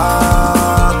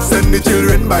 Send the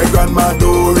children by grandma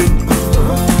Doreen.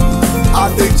 I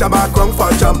take Chama Krong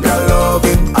for champion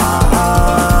loving.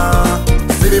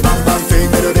 See the bang bang thing,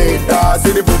 me do it.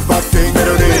 See the boom bang thing, me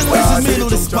do it.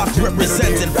 The spot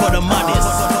representing for the monies.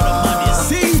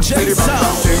 CJ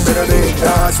Sound.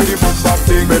 See the boom bang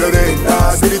thing, me do it.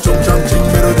 See the chung chung ching,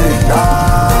 me do it.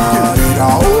 Give me the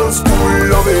old school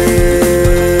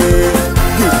loving.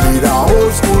 Give me the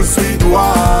old school sweet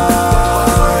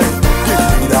wine. Give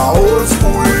me the old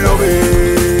school loving.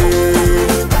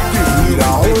 Give me the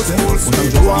old school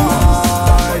sweet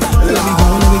wine. Let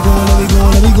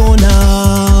me go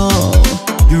now.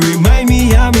 You remind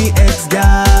me of me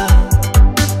ex-guy.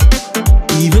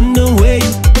 Even the way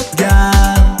you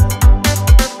gal,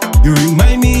 you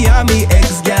remind me of me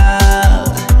ex-gal.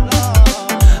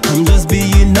 I'm just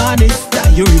being honest.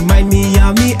 You remind me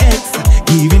of me ex,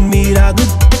 giving me that good.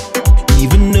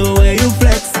 Even the way you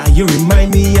flex, you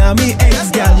remind me of me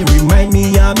ex-gal. You remind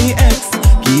me of me ex,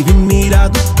 giving me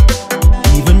that good.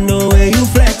 Even the way you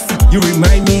flex, you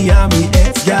remind me of me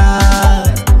ex-gal.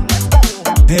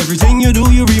 Everything you do,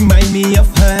 you remind me of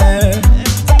her.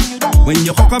 When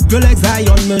you cock up your legs high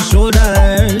on my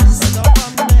shoulders,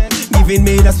 giving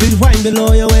me that sweet wine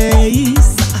below your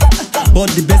waist. But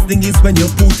the best thing is when you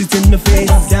put it in my face.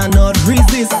 I cannot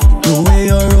resist the way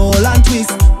you roll and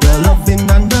twist. Your loving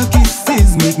and the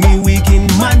kisses make me weak in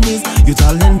my knees. You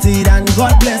talented and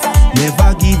God bless,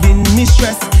 never giving me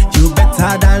stress. You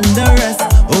better than the rest.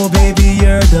 Oh baby,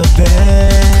 you're the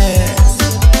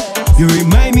best. You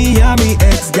remind me of me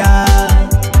ex-guy.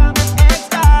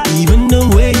 Even the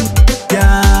way you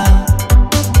gal,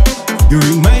 you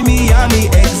remind me of me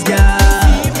ex-guy.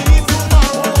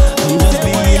 I'm just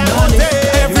being honest.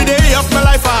 Every day of my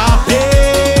life I play.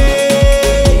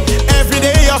 Every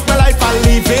day of my life I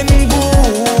living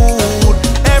good.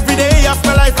 Every day of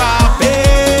my life I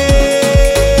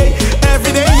pay.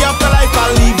 Every day of my life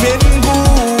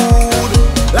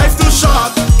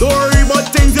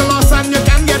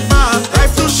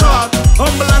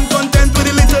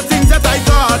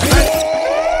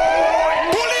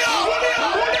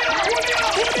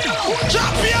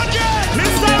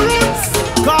Mr. Roots,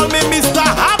 call me Mr.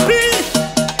 Happy.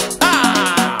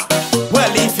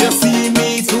 Well, if you see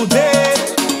me today,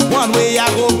 one way I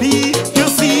go be, you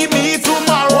see me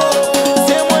tomorrow.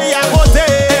 Same way I go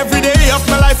day. Every day of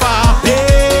my life I happy.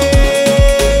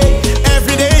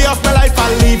 Every day of my life I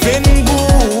living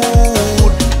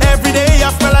good. Every day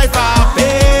of my life I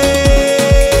happy.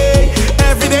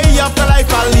 Every day of my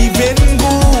life I living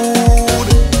good.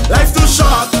 Life's too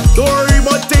short, don't worry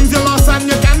about things you lost and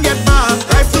you can get back.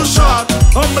 Life's too short,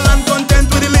 humble and content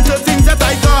with the little things that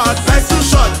I got. Life's too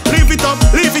short, live it up,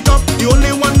 the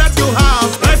only one that you have.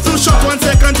 Life's too short, 1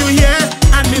 second you hear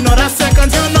and another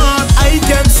second you're not. I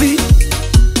can see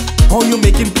how you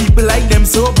making people like them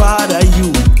so bad at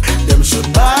you. Them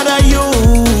should bother you.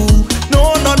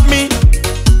 No, not me.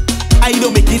 I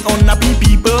don't make it unhappy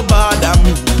people bother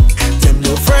me. Them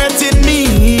no fretting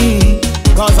me,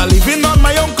 cause I living on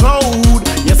my own cloud.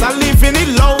 Yes, I living it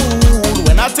loud.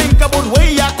 When I think about where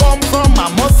I come from, I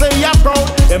must say I'm proud.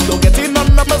 Them don't get in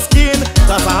under my skin,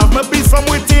 cause I have my peace from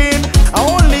within. I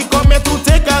only come here to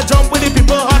take a jump with the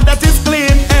people heart that is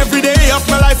clean. Every day of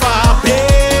my life I happy.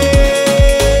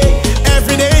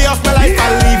 Every day of my life I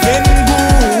living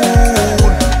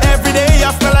good. Every day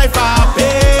of my life I happy.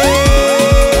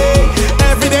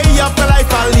 Every day of my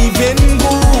life I living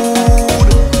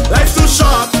good. Life's too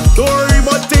short, don't worry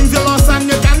about things you lost and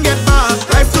you can get back.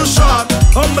 Life's too short,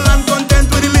 humble and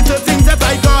content with the little things that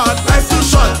I got. Life's too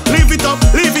short, live it up,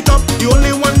 the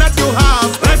only one that you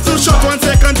have. Life's too short, 1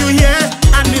 second you hear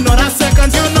and another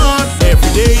second you not.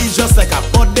 Every day is just like a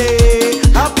birthday.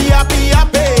 Happy, happy,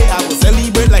 happy. I will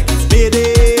celebrate like it's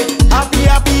payday. Happy,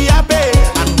 happy, happy.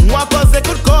 And what cause they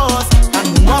could cause, and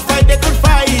what fight they could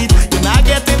fight. You're not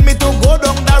getting me to go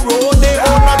down that road, they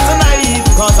will not tonight.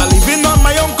 Cause I living on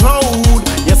my own cloud.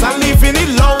 Yes, I living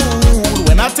it loud.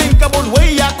 When I think about where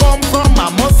I come from, I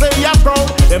must say I'm proud.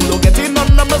 Them don't get in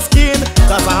under my skin,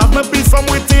 cause I have my peace from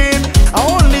within. I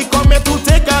only come here to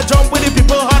take a jump with the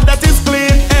people heart that is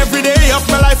clean. Every day of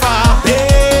my life I happy.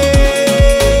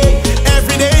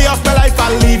 Every day of my life I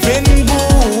living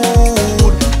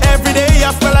good. Every day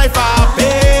of my life I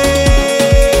happy.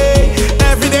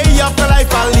 Every day of my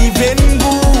life I living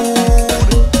good.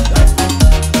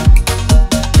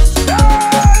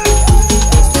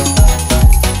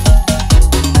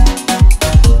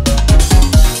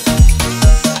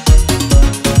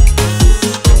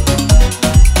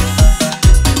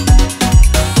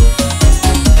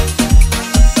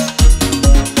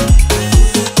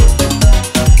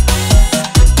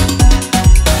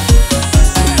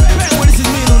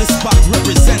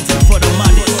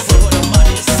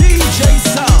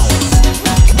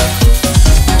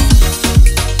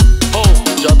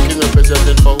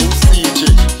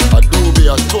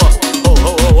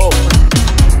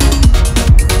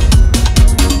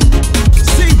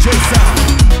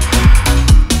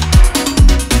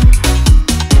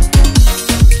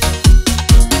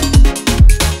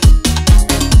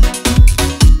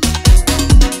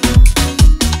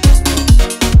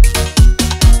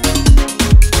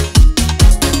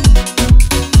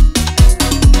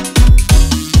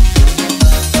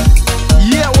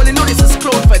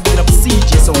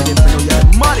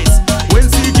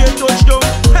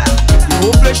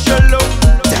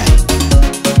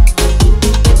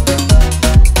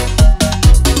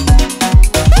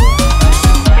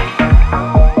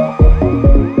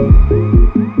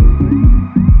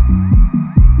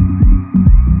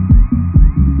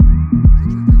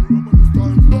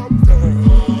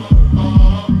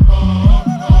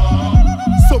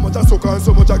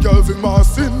 So much a girls in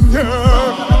Marcin,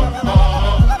 yeah.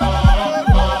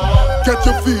 Get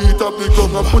your feet up the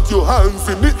ground and put your hands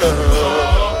in the air.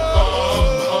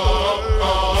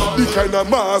 The kind of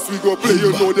mass we go play,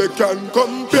 you know they can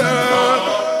compare.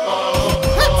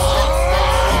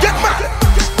 Get mad!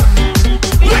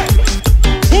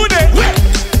 Who they?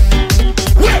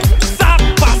 Stop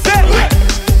passing!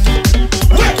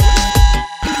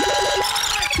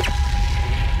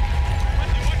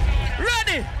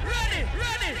 Ready!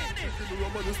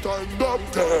 Stand up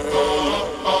there.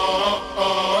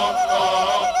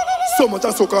 So much a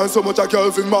soca and so much a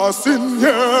girls in Marcin, yeah.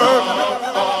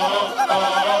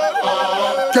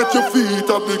 Get your feet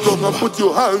up the ground and put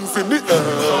your hands in the air.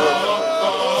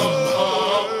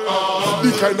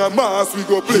 The kind of mass we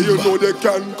go play, you know they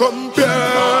can compare.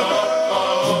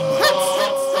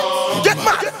 Get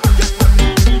mad!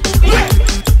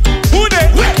 Who they?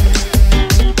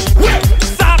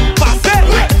 Stop passing!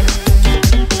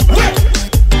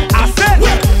 I said we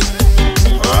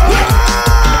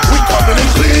coming in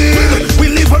clean. We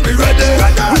live when we ready.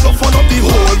 We gon' fun up the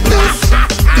whole place.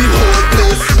 The whole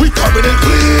place. We coming in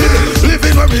clean.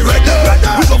 Living when we ready.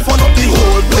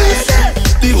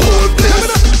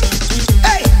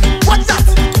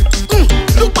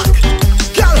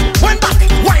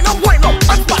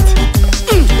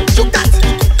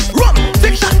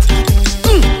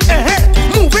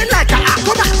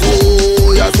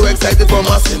 no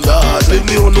massing that. Leave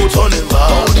me on no turning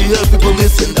back. All the hell people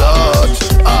missing that.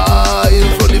 In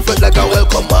front of it like a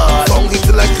welcome mat. Song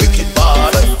hitting like cricket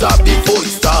bat. Let's stop before we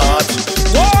start.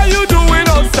 What you doing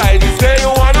outside? You say you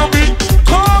wanna be?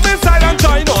 Come inside and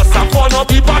join us. Have fun up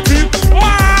the party.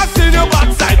 Mass in your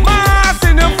backside, mass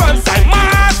in your front side,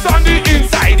 mass on the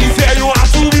inside. You say you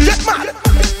have to be. Get mad.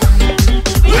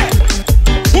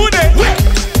 Who they?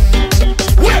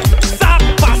 Stop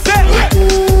passing.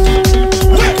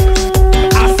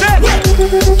 I said.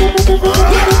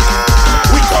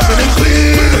 We coming in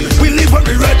clean. We live when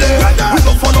we ready. We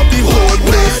go fun up the whole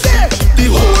place. The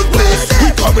whole place. We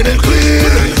coming in clean.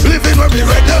 Living when we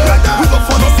ready. We go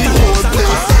fun up the whole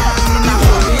place.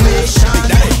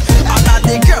 All of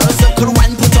the girls that could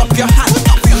wine, put up your hand.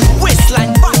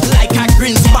 Waistline back like a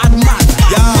Green's bad man.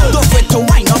 Don't wait to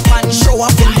wind up and show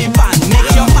up in the band.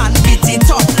 Make your man beat it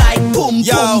up like boom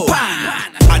boom bang.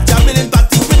 I'm jamming in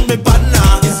party with me partner.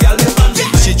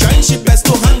 She trying she best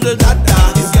to handle that.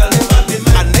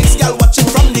 And next girl watching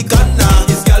from the corner.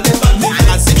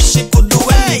 As if she could do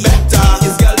any better.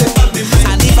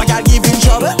 And if I got give in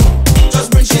trouble,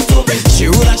 Just bring shit to me. she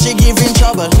would and she give in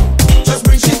trouble. Just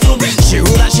bring shit to me. She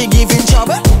would and she give in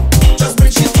trouble. Just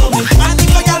bring shit to me. And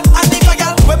if I got,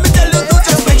 when me tell you no,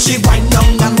 just make she wind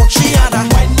down and walk she had her.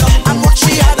 And walk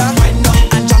she had her.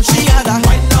 And jump she had her.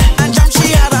 And jump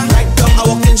she had her. I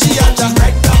walk in, she had her.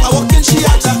 I walk in, she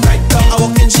had her. I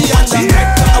walk in, she had her.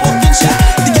 I walk in, she had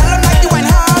her. The girl like the wine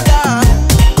harder.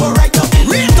 Go right up in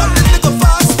there. Turn it little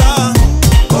faster.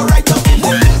 Go right up in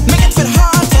there. Make it fit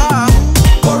harder.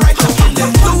 Go right up in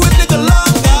there. Do it little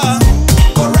longer.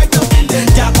 Go right up in there.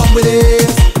 Yeah, come with it.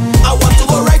 I want to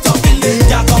go right up in there.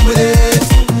 Yeah, come with it.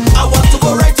 I want to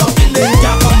go right up in there.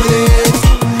 Yeah, come with it.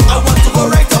 I want to go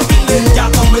right up in there. Yeah,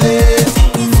 come with it.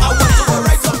 I want to go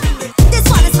right up in there. This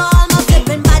one is for all my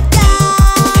flippin' bad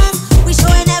guys. We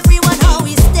showing everyone how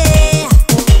we stay.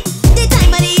 The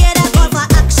time of the year that call for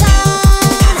action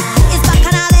is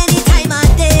bacchanal any time of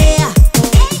day.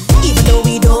 Even though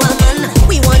we do a man,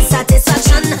 we want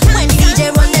satisfaction. When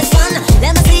DJ run this one,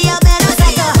 let me see your better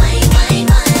side.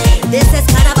 This is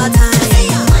Carnival time.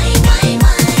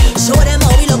 Show them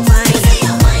how we look fine.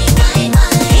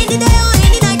 In the day or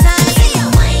in the night time.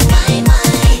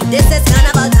 This is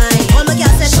Carnival time. All my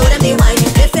girls say show them the wine.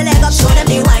 Lift your leg up, show them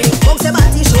the wine. Bounce your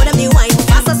body, show them the wine.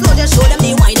 Fast or slow, just show them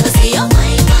the wine. Let me see ya.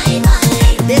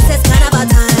 This is Carnival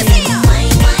time.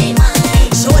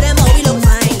 Show them how we look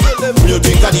fine. You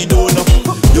think I the donor?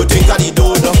 You think I the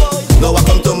donor? Now I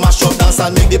come to mash up dance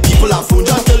and make the people have fun.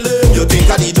 You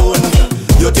think I the donor?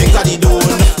 You think I the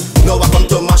donor? Now I come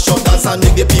to mash up dance and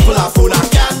make the people have fun. I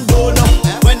can donor.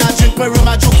 When I drink my rum,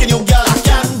 I joking you girl. I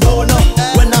can donor.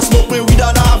 When I smoke my weed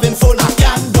and I'm having fun, I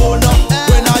can donor.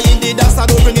 When I in the dance, I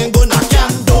don't bring in gun. I can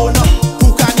donor.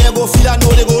 Who can you go feel? I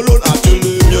know they go alone. I tell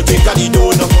you. You think I the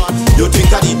donor? You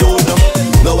think I the donor?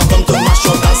 Now I come to mash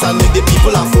up dance and make the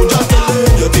people have fun.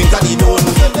 You think I the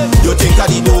donor? You think I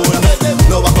the donor?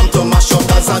 Now I come to mash up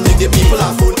dance and make the people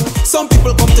have fun. Some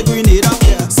people come to Grenada,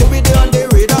 say we there on the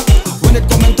radar. When it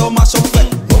come into mash up fed,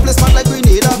 no place man like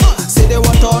Grenada. Say they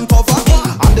want to uncover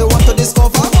and they want to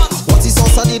discover what's the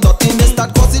source of the dirtiness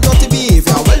that cause the dirty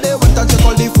behavior. Well, they went and check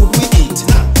all the food we eat.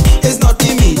 It's not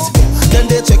the meat. Then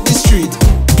they check the street.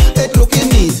 It looking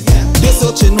neat. They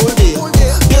searching all day.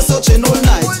 They searching all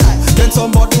night. Then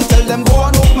somebody tell them go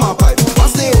and open my pipe.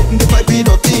 As they open the pipe, be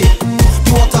dirty.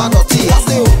 The water dirty. As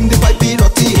they open the pipe, be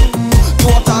dirty. The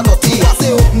water dirty. As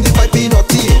they open the pipe, be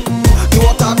dirty. The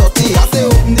water dirty. As they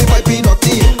open the pipe, be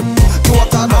dirty. The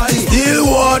water dirty. Still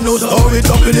want no store it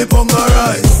up in the ponga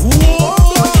rice.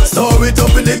 Store it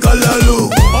up in the kalaloo.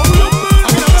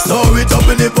 Store it up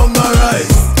in the ponga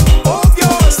rice.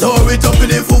 Store it up in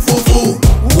the fufu.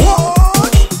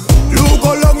 Look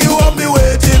how long you have me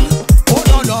waiting.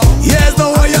 Yes,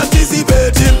 now I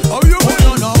anticipating.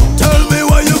 Tell me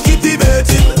why you keep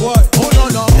debating.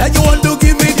 Like you want to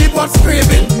give me the pot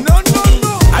screaming.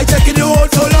 I checking you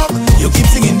out so long. You keep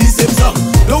singing the same song.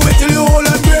 Don't wait till you hold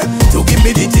and pray to give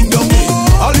me the thing down me.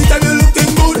 All the time you looking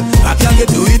good, I can't get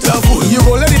to eat a food. You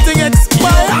won't let the thing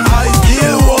expire. I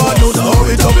still want to store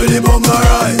it up in the bunga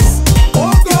rice.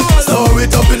 Store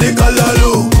it up in the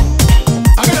kalaloo.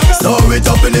 Store it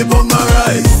up in the bunga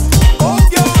rice.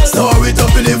 Store it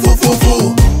up in the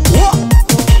fufu.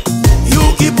 You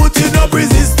keep putting up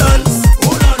resistance.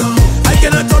 I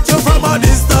cannot touch you from a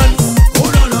distance.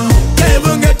 Can't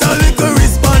even get a little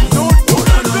response.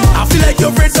 I feel like you're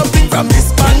afraid something from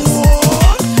this pants.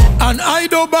 And I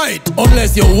don't bite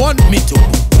unless you want me to.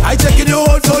 I checking you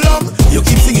out so long, you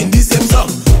keep singing the same song.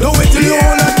 Don't wait till you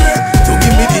hold and pray to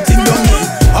give me the thing down me.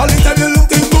 All the time you're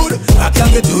looking good, I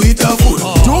can't get to eat a food.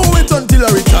 Do it until I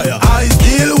retire. I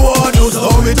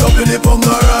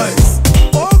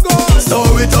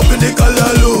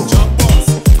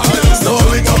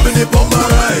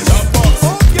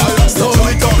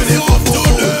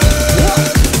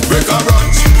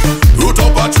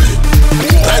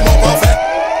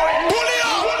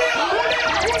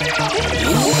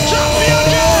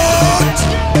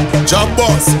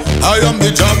I am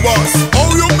the job boss.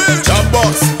 Oh, you mean? Job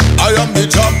boss. I am the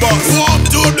job boss. Walk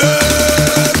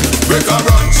today. Break a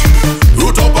branch,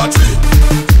 root up a tree,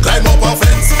 climb up a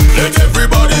fence, let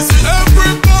everybody see.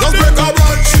 Everybody. Just break a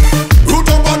branch, root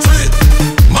up a tree,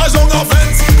 mash on a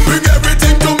fence, bring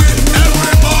everything to me.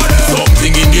 Everybody.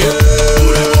 Something in the air.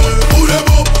 Put them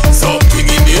up. Something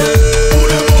in the air.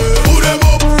 Put them up. Put them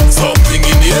up. Something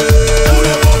in the air. Put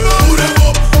them up. Put them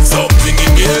up. Something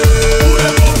in the air. Put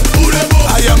them up. Put them up.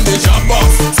 I am the job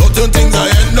boss. Certain things I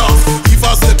end off. If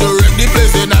I say to wreck the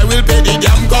place, then I will pay the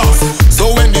damn cost.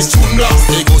 So when this tune blast,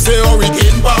 they go say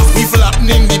hurricane pass. We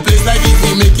flattening the place like if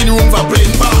we making room for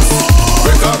plane pass.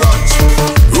 Break a branch,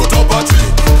 root up a tree,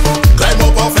 climb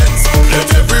up a fence, let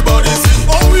everybody see.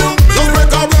 Oh, you mean? Just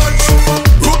break a branch,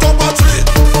 root up a tree,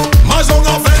 mash on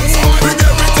a fence, bring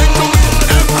everything to me.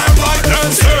 Everybody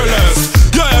dance fearless.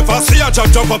 You ever see a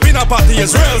jump up in a party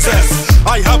is real zest.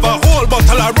 I have a whole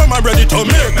bottle of rum, I'm ready to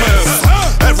make mess.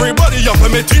 Everybody up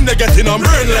in my team, they getting on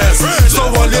brainless. So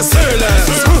all you say less.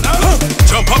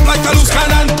 Jump up like a loose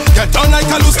cannon, get down like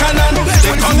a loose cannon.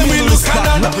 They calling me loose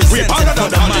cannon, we better than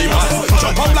Carnival.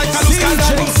 Jump up like a loose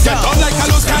cannon, get down like a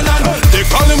loose cannon. They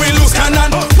calling me loose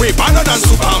cannon, we better than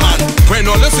Superman.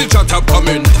 When all the switch up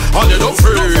coming, all they don't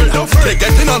afraid. They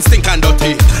getting on stink and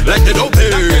dirty, like they don't pay.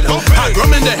 I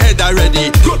grum in the head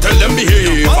already, go tell them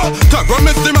behave. Talk rum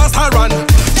is the master run,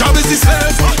 job is the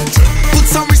slave. Put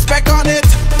some respect on it.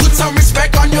 Put some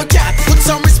respect on your cat. Put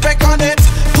some respect on it.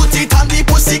 Put it on the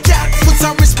pussy cat. Put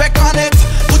some respect on it.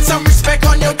 Put some respect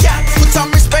on your cat. Put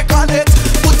some respect on it.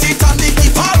 Put it on the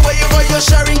hip. All where you go, you're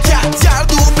sharing cat. Y'all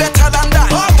do better than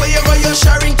that. All where you go, you're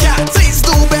sharing cat. Please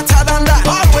do better than that.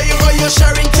 All where you go, you're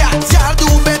sharing cat. Y'all do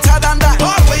better than that.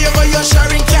 All where you go, you're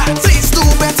sharing cat. Please do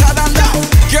better than that.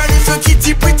 Girl, if your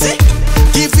kitty pretty,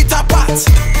 give it a pat.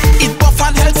 It buff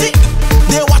and healthy.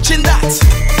 They're watching that.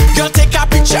 Girl, take a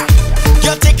picture.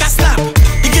 Girl, take a snap.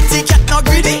 You get the cat not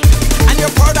greedy, and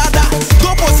you're proud of that.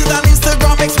 Go post it on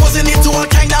Instagram, exposing it to all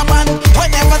kind of man.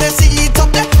 Whenever they see it up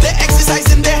there, they exercise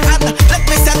in their hand. Let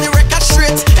me set the record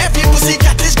straight. Every pussy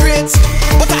cat is great,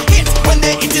 but I hate when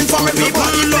they eating from a people.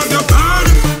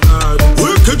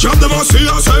 Wicked job, them all see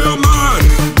us say you're mad.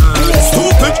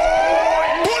 Stupid.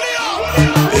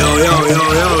 Yo, yo, yo,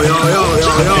 yo, yo, yo, yo,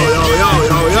 yo, yo, yo,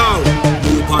 yo, yo.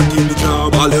 You party the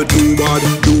job, all you do bad,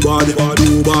 do bad, do bad,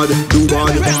 do bad, do bad,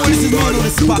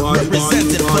 do bad.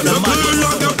 Represented for the money.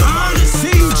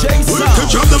 Wicked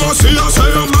job, them all see us say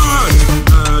you're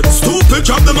mad. Stupid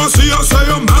job, them all see us say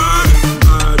you're mad.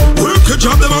 Wicked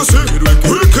job, them all see.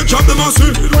 Wicked job, them all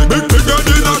see. Big bigger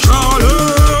than a Charlie.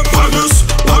 Baddest,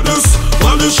 baddest,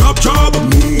 baddest shop job.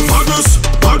 Baddest,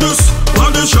 baddest,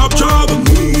 baddest shop job.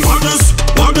 Baddest,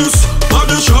 baddest,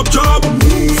 baddest shop job.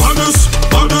 Baddest,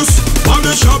 baddest,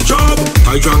 baddest shop job.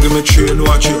 I drank in my chain,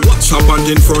 watch it. Stop and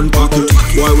in front pocket.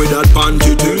 Why with that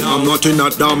panty thing? I'm not in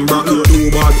that damn bracket.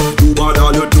 Do bad,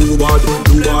 all you do bad.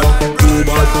 Do bad, do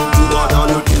bad, do bad, all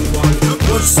you do bad.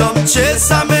 Put some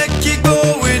chase and make it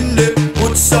go in there.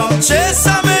 Put some chase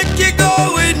and make it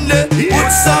go in there.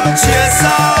 Put some chase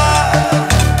and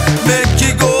make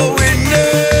it go in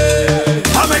there.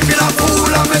 I'm making a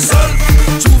fool of myself.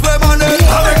 Trouve money,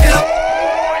 I'm making a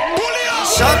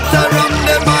shot around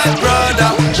them, my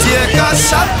brother. Take a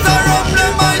shot around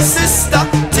them, my sister.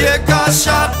 Take a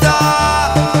shot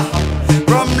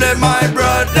from them, my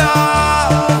brother.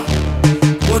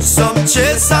 Put some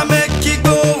chase and make it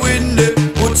go in there.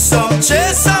 Put some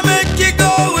chase and make it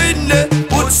go in there.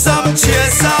 Put some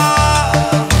chase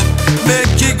and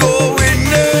make it go in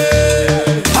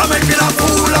there. I'm making a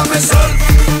fool of myself.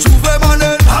 Trouve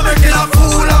money, I'm making a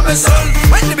fool of myself.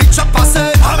 When the big chopper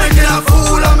said, I'm making a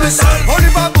fool of myself.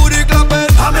 Only my booty clapping,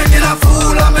 I'm making a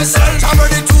fool of myself. I'm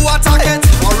ready to attack it.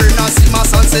 Or in a see my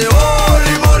son say,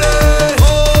 holy moly.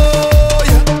 Oh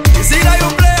yeah. You see that you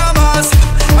play a mask,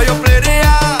 or you play the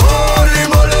holy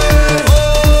moly.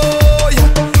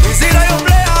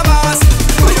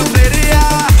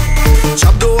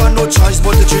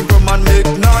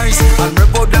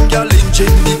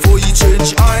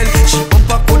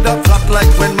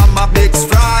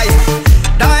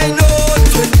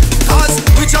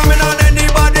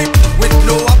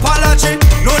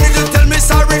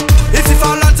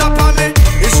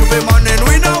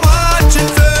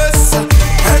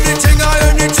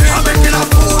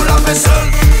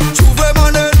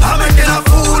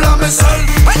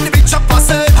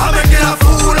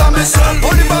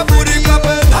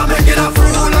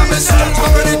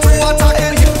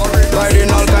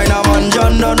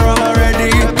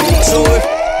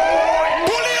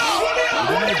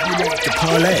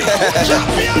 parlay.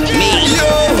 Me,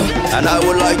 and I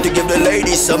would like to give the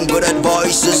ladies some good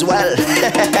advice as well.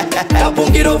 That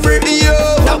won't get over it,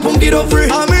 that won't get over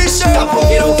it. I miss you, that won't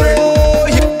get over it.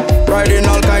 Riding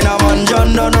all kind of man,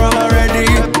 John done wrong already.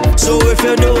 So if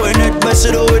you're doing it, best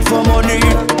to do it for money.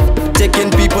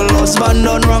 Taking people husband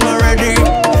done wrong already.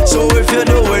 So if you're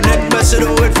doing it, best to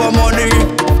do it for money.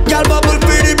 Y'all bubble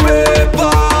for the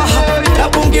paper.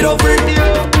 That won't get over it,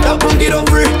 that won't get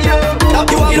over it. That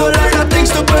won't get over it, that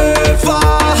things to pay for.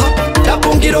 That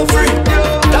won't get over it,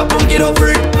 that won't get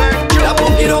over it. That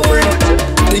won't get over it.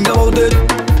 Think about it,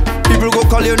 people go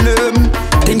call your name.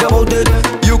 Think about it,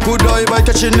 you could die by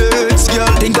catching it, girl.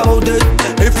 Think about it,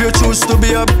 if you choose to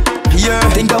be a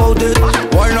think about it.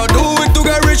 Why not do it to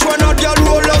get rich? Why not get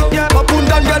roll out? Up and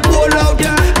down, get roll out.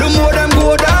 The more them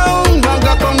go down,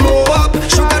 Bangka can go up.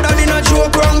 Sugar daddy not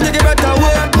joke wrong, take it better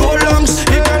work. No lungs,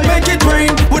 you can make it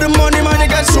rain. With the money, man, it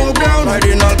gets so down.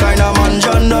 Riding all kind of man,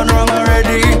 John done wrong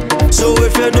already. So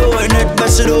if you're doing it,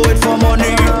 best to do it for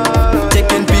money.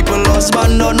 Taking people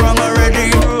husband done wrong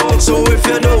already. So if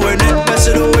you're doing it, best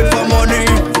to do it for money.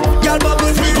 Y'all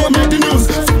bubble free, go make the news.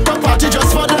 A party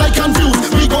just for that I confused.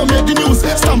 We go make the news.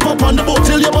 Stamp up on the boat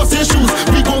till you bust your shoes.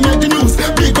 We go make the news.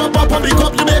 Big up Papa, big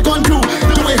up the bacon crew.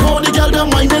 The way how the girl them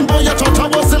minding, boy, you thought I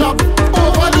wasn't up.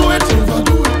 Overdo it,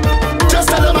 overdo it. Just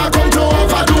tell them I come to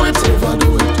overdo it,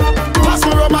 overdo it. Pass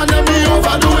me rum and let me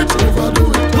overdo it, overdo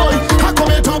it. Boy, I come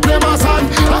here to play my son.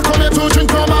 I come here to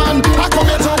drink rum and I come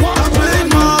here to what? Playing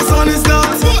my son is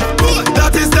that.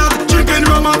 That is that. Drinking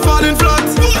rum and falling flat.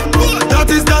 That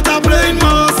is that. I'm playing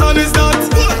my son is that.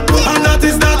 And that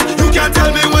is that. You can't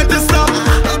tell me when to stop.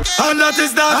 And that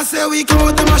is that. I say we come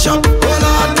out to mash up. Oh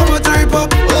Lord, come out to rip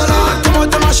up. Oh Lord, come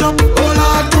out to mash up. Oh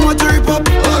Lord, come out to rip up.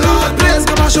 Oh Lord, please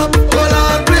go mash up. Oh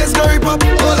Lord, please go rip up.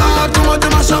 Oh Lord, come out to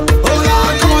mash up. Oh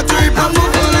Lord, come out to rip up.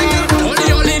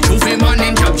 Only trophy man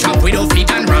in chop chop with our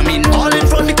feet and ramming. All in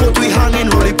front the coat we hanging.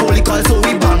 Roly poly call so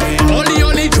we banging.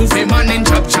 Only trophy man in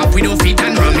chop chop with our feet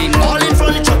and ramming. All in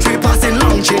front the church we passing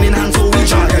long chain in hand so we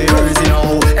jagging. Crazy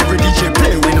now, every DJ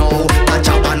play we know. A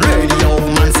job and radio,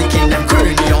 man seeking them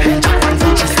cranium. Japan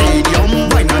Fuji Stadium,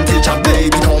 wine until your baby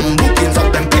come. Bookings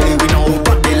up them pay we know,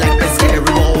 but they like the scary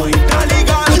boy. Dali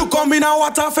girl, you come in a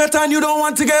water fet and you don't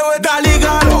want to get with Dali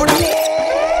girl.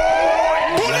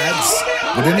 Lads,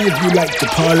 would any of you like to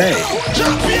parlay?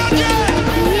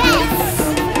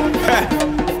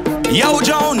 Yo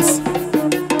Jones,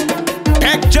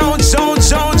 Peck Jones.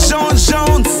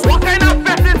 What kind of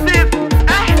bet is this?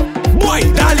 Boy,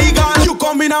 Dali girl, you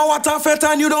come in a water fet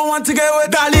and you don't want to get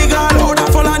with Dali girl.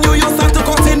 Powder fall on you, you start to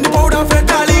cut in the powder fet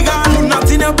Dali girl. You not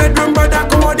in your bedroom, brother,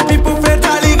 come on the people fet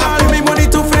Dali girl. Give me money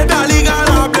to fet Dali girl.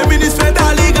 I'm blaming this fet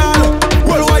Dali girl.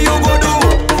 Well, what you go do?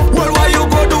 Well, what you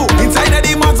go do? Inside of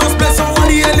the master's place, so what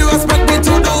the hell you expect me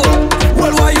to do?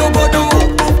 Well, what you go do?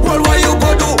 Well, what you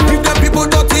go do? If them people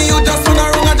dirty, you just turn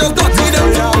around and just dirty them.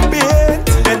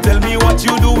 Then tell me what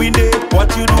you doing there,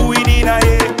 what you doing in a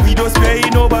here. We don't spare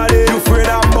nobody. You afraid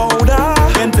about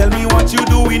that? Then tell me what you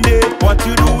doing there, what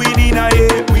you doing in a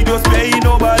here. We don't spare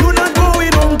nobody. You not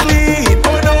going home clean.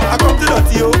 Oh no, I come to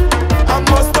dirty you. I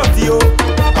must dirty you.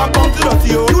 I come to dirty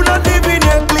you. You not living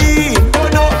here clean. Oh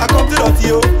no, I come to dirty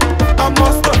you. I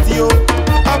must dirty you.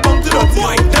 I come to dirty you.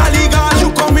 Boy, Dali girl, you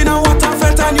come in a water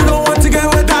fet and you don't want to get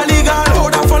with Dali girl.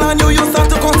 Powder fall on you, you start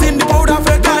to cut in the powder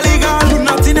fet Dali girl. You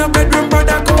not in your bedroom,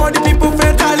 brother, come on the people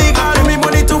fet Dali girl. Give me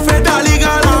money to fet Dali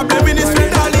girl. I'm blaming this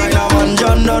fet Dali girl. Man,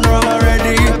 John done wrong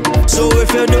already. So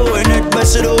if you're doing it,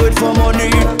 best to do it for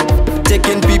money.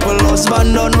 Taking people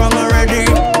husband done wrong already.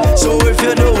 So if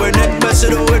you're doing it, best to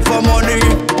do it for money.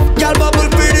 Y'all bubble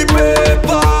for the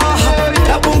paper.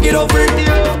 That won't get over it.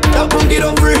 That won't get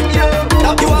over it.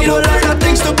 That won't get over it. That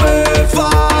things to pay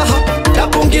for.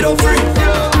 That won't get over it.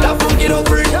 That won't get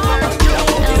over it.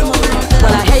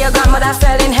 Well, I hear your grandmother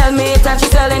selling helmets and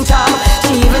she's selling charm.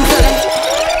 She even selling.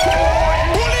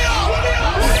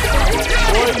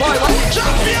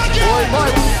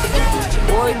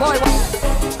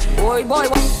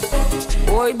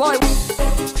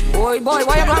 Boy,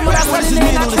 why your grandmother selling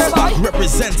that boy?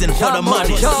 Representing for the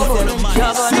money.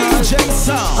 CJ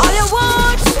Sound.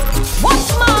 Hollywood, what's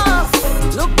more?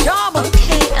 Look job.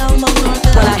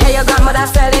 Well, I hear your grandmother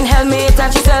selling helmets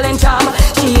and she's selling charm.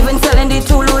 She even selling the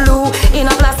Tululu in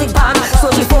a plastic bag.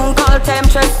 So she phone call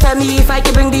temptress, tell me if I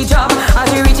can bring the job. As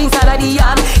we reach inside of the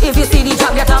yard, if you see the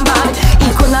job get on bad.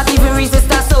 He could not even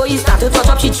resist her, so he started to touch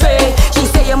up she tray. She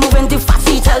say you're moving too fast,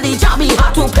 she tell the job he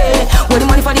had to pay. What the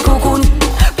money for the cocoon?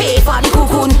 Pay for the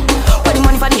cocoon. What the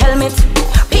money for the helmet?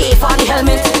 Pay for the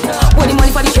helmet. What the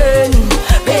money for the chain?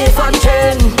 Pay for the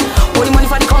chain. What the money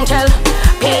for the conch shell?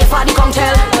 Pay for the conch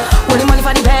shell. What the money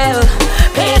for the bell?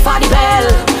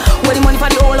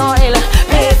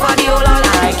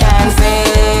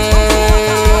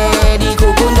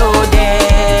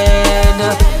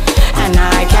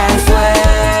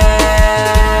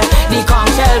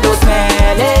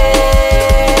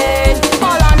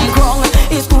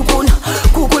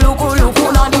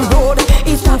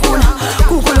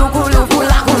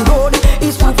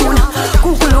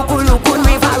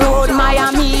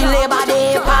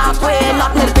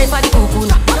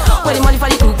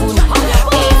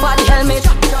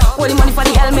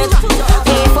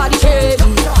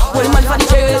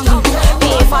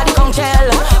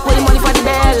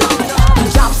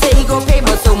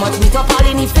 meet up all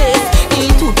in the face. He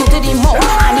too to the mouth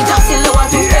and he just still want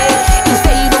to pay. He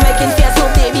say he don't make him fear, so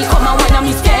baby come and wine on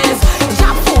me scales.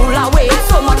 Jab full away,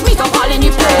 so much meet up all in the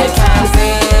place. I can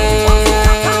say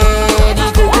the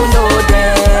cuckoo no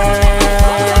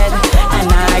dead, and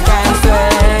I can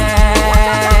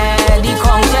smell the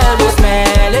conch shell do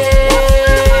smelling.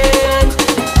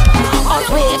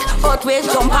 Hot wake,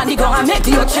 jump on the ground and make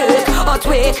the hot shake. Hot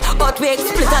wake,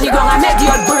 split on the ground and make the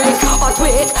hot break.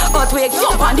 Hot wake,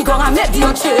 jump on the ground and make the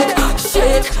hot shake.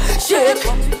 Shake.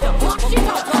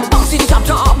 Bounce with the chop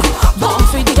chop,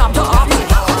 bounce with the chop chop,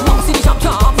 bounce with the chop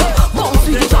chop, bounce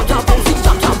with the chop chop, bounce with the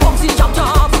chop chop, bounce with the chop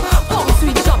chop, bounce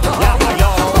with the chop chop,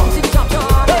 bounce with the chop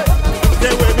chop.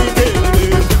 They will be dead.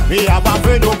 We have a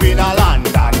friend up in a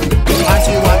London, and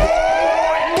she want.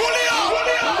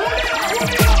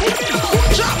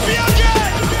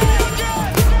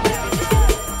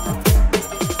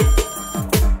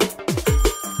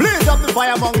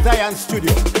 Fire among Zion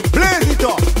Studio. Blaze it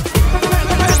up.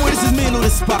 This is me, the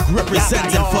Spock,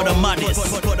 representing for the maddest.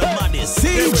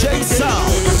 CJ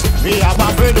Sound. We have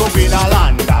a friend up in a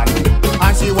London,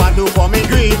 and she want to come and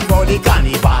greet for the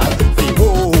carnival. She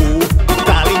go,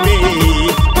 calling me.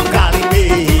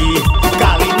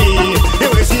 The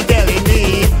way she telling me,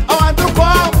 I want to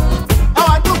come.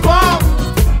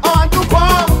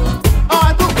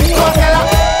 Tell her.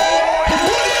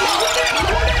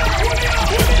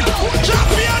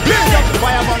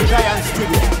 Fire among Zion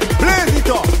Studio. Blaze it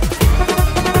up.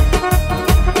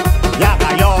 Yaga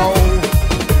yo.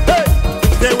 Hey,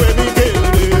 they will be dead.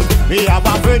 We have a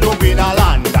friend up in a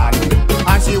London,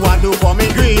 and she want to come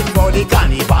and greet for the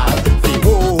carnival. She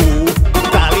go,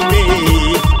 calling me.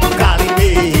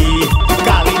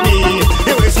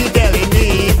 The way she telling me,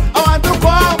 I want to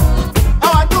come.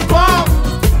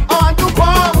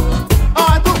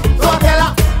 So tell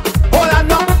her, hold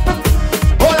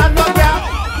on now, girl.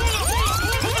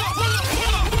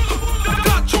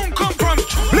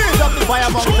 Blaze up the fire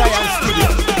among Zion Studio.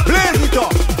 Blaze it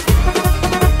up.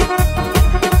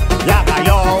 Yaga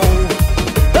yo.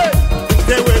 Hey,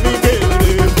 they will be dead.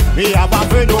 We have a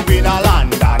friend up in a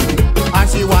London, and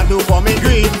she want to come and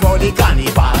greet for the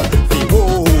carnival. She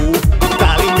go,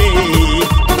 calling me.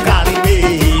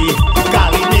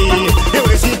 The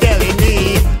way she telling me,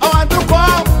 I want to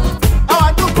come.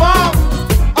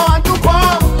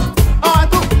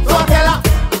 So tell her,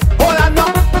 hold on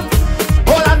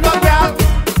now, girl.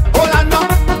 Hold on now.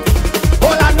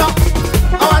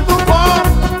 I want to come.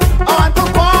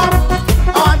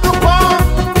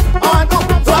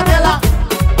 So tell her,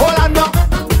 hold on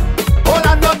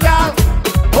now, girl.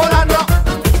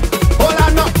 Hold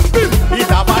on now. It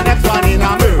have a next one in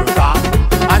America,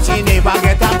 and she never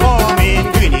get a come in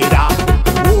Grenada.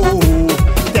 Ooh,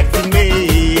 texting me.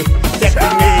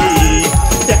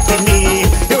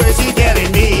 The way she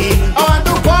telling me, I want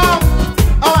to come.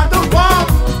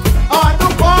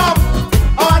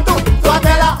 So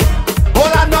tell her,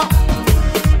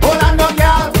 hold on now,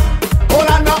 girl. Hold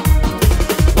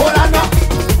on now.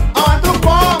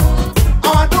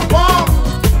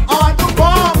 I want to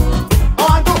come.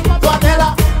 So tell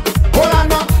her,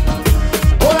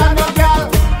 hold on now, girl.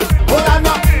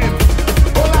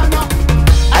 Hold on now.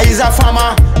 I is a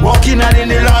farmer walking out in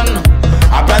the lawn.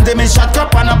 I planted me shot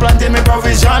cup and I planted me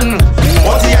provision.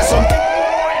 But he has some.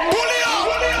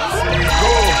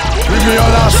 Give me your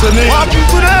last name. Walking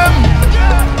to them.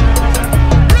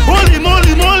 Hold him.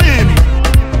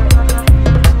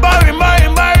 Bury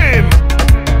him.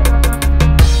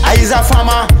 I is a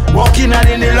farmer walking out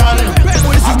in the lawn.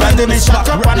 I planted me shot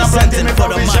up and I planted me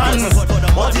provision.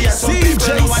 But he has some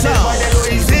people who want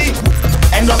it easy.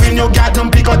 End up in your garden,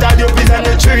 pick out all your peas and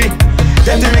the tree.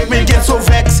 Them they make me get so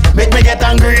vexed, make me get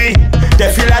angry.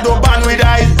 They feel I don't ban with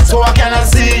eyes, so I cannot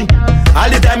see. All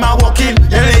the time I walk in,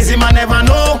 the lazy man never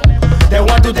know. They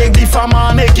want to take the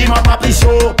farmer, make him a Pappy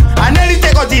show. And then he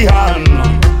take out the hand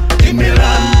in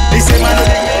Milan. They say man no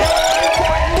take me.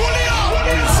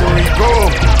 So we go.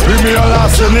 Give me your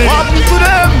last name. What happened to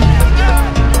them?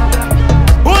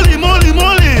 Hold him.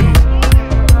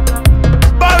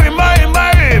 Bury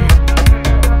him.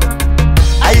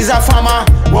 I is a farmer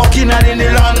walking out in the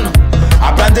lawn.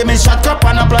 I planted me shot cup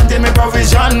and I planted me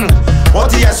provision.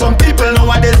 But here some people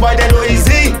nowadays why they do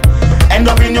easy. End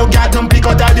up in your garden, pick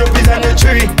out all your peas and the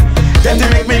tree. Them they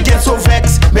make me get so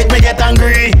vexed, make me get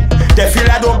angry. They feel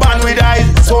I don't ban with eyes,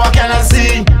 so I cannot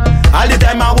see. All the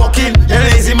time I walk in, the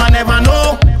lazy man never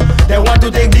know. They want to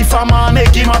take the farmer,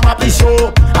 make him a Pappy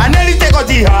show. And then he take out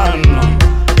the hand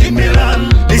in Milan.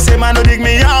 They say man no dig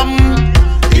me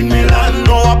in Milan.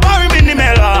 No, I bury me in the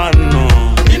melon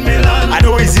in Milan. I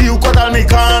know it's you cut all me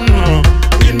can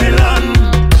in Milan.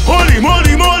 Hold him,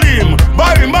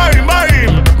 bury him.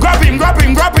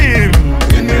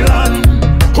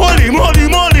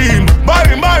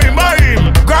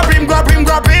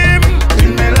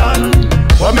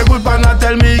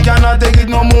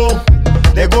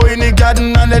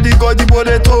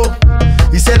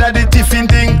 He said that the tiffin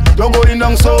thing don't go in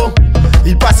down so.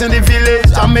 He pass in the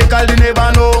village and make all the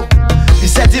neighbor know. He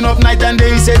setting up night and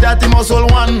day, he said that he must all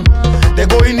one. They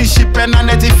go in the ship and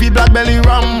net if he black belly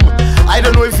ram. I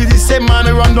don't know if it's the same man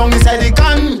who run down inside the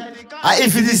can.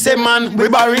 If it's the same man, we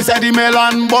bar inside the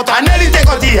melon. But I nearly take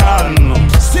out the hand.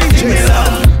 In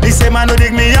Milan, the same man who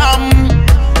dig me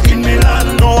in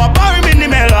Milan. No, I bury him in the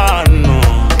melon.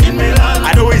 In Milan,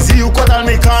 I know he see you cut on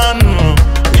me can.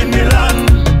 In Milan,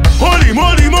 hold him,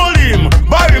 hold him, hold him.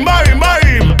 Bury him, bury him, bury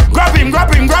him. Grab him,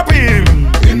 grab him, grab him.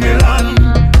 In Milan,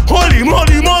 hold him, hold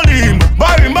him, hold him.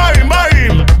 Bury him, bury him, bury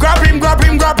him. Grab him, grab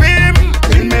him, grab him.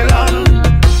 In Milan,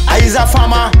 I is a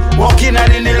farmer walking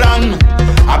out in the land.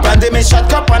 I planted me shot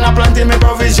cup and I planted me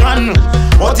provision.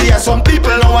 But here some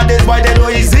people nowadays why they do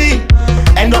easy.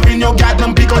 End up in your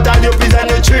garden, pick out all your peas and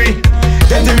your tree.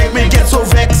 Then they make me get so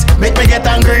vexed, make me get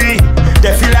angry.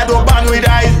 They feel I don't bang with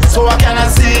eyes, so I cannot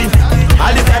see.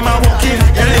 All the time I'm walking,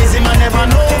 the lazy man never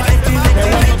know. They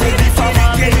want to take the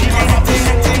farmer.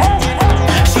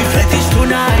 She fetish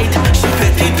tonight, she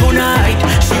fetish tonight,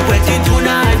 she wetting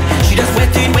tonight, she just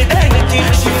wetting with everything.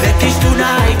 She fetish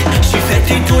tonight, she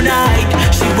fetish tonight,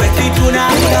 she wetting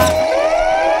tonight.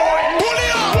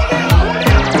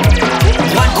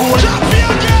 One goal,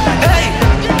 hey,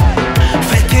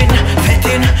 fetting,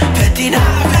 fetting, fetting,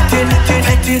 fetting,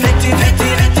 fetting, fetting,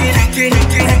 fetting, fetting.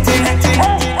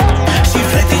 She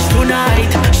fetish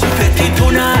tonight, she fetish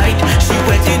tonight, she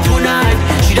wetting tonight,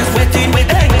 she just wetting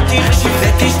with everything. She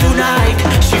fetish tonight,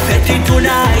 she fetting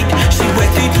tonight, she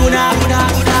wetting tonight.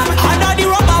 Under the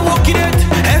rubber walking it,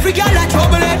 every girl that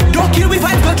trouble it. Don't kill me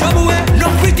vibes, got trouble it. No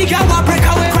pretty girl want break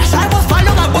away. Crash I was fall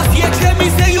long and bust the X. Let me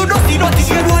say you don't see nothing.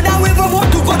 You know that we ever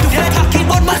want to go to flight. Talking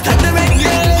about my start the red.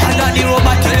 Under the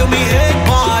rubber tell you me hate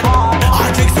man.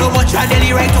 I drink so much I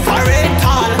nearly right to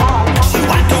parental. She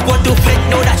want to go to flight,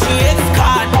 know that she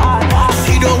ex-con.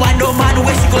 She don't want no man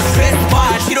where she go straight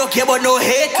bad. She don't care about no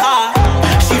hater.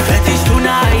 She fetish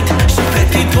tonight, she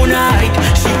fetish tonight,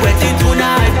 she wetting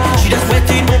tonight, she just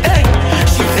wetting, hey.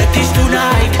 She fetish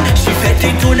tonight, she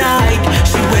fetish tonight,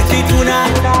 she wetting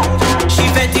tonight. She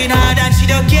fetting hard and she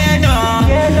don't care no.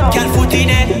 Girl foot in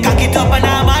it, cock it up and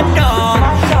I'm mad no.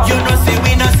 You know say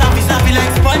we no sappy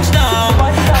like sponge no.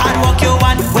 Hard work you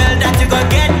want, well that you gon'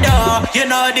 get no. You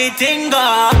know the thing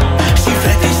go. She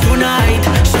fetish tonight,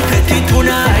 she fetish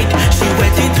tonight, she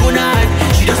wetting tonight,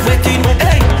 she just wetting,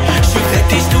 hey. She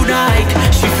fetish tonight,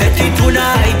 she fetish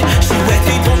tonight, she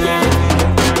wetting tonight.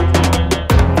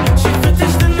 She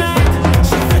fetish tonight,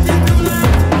 she fetish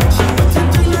tonight, she wetting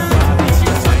tonight.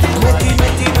 Wetting,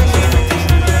 wetting, wetting.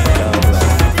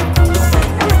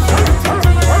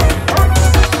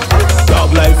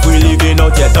 Dog life we living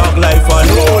out here, dog life and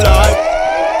no life.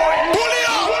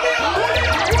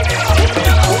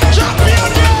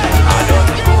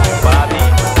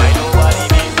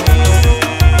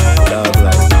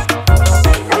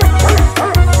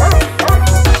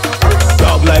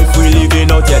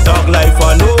 Dog life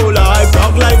and no life,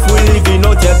 dog life we living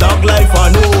out here, dog life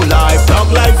and no life,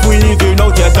 dog life we living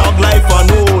out here, dog life and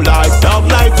no life, dog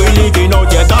life we living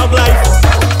out here, dog life.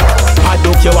 I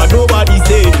don't care what nobody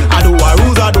say, I do a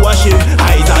rules, I do a shame.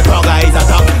 I is a dog, I is a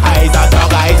dog, I is a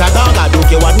dog, I is a dog. I don't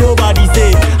care what nobody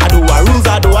say, I do a rules,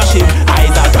 I do a shame. I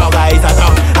is a dog, I is a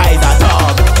dog, I is a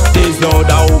dog. There's no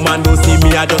that woman don't see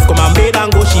me, I just come and bed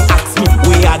and go. She asks me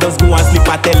where I just go and sleep.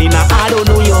 I telling her I don't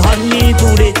know you hunt me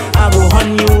today, I go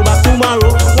hunt you back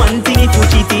tomorrow. One thing if you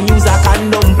cheating, use a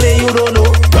condom play, you don't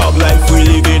know. Dog life we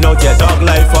living out here, dog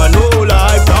life and no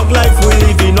life. Dog life we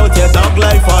living out here, dog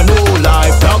life and no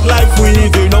life. Dog life we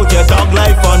living out here, dog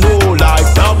life and no life.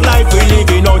 Dog life we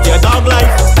living out here, dog life.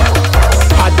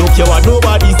 I don't care what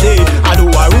nobody say, I do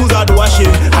a rules, I do a shame.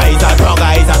 I is a dog,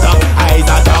 I is a dog, I is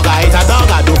a dog, I is a dog.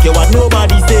 I don't care what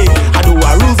nobody say, I do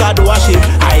a rules, I do a shame.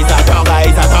 I is a dog, I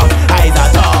is a dog, I is a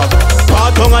dog.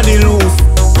 Part tongue on the loose,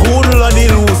 poodle on the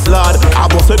loose, lad. I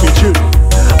must be chill.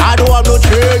 I don't have no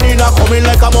training, I come in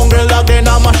like a mongrel dog, then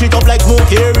I mash it up like smoke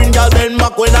hearing. Girl bend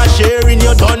back when I sharing,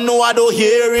 you don't know I don't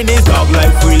hearing. It's dog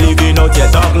life we living out here,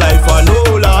 dog life and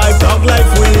no life. Dog life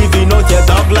we living out here,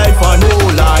 dog life and no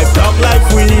life. Dog life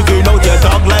we living out here,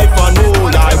 dog life and no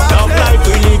life. Dog life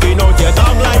we living out here,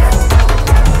 dog life.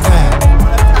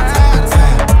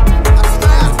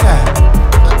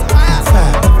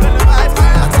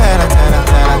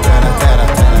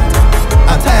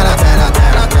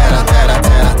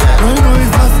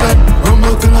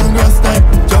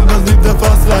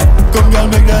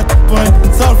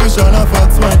 Saltfish on a fat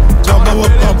swine, jump a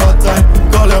walk on part time.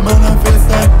 Call your man on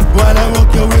FaceTime while I walk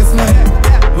your waistline.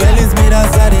 Well, it's me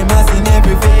that's the mass in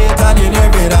every fate and in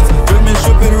every dance. With me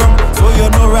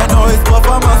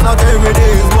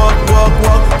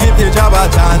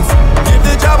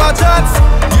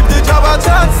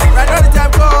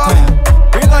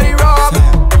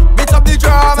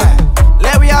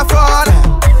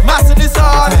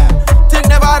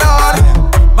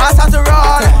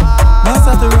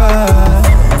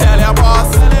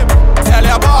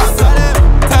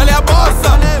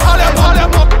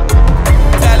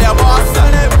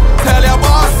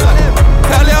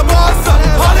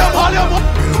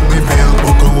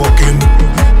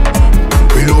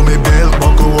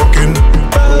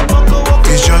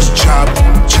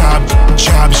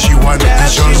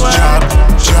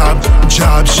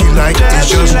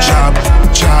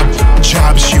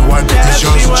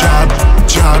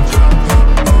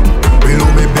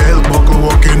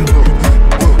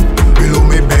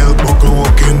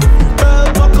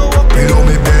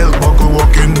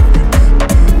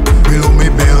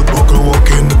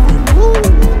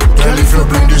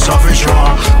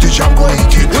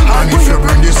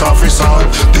salt,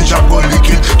 the job go lick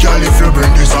it. Girl, if you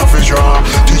bring this off a draw,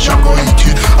 the job go eat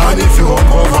it. And if you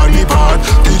uncover the part,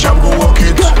 the job go walk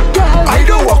it. I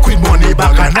don't walk with money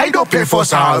back and I don't pay for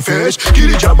Saltfish. Give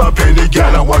the job a penny,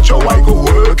 girl, and watch your wife go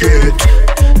work it.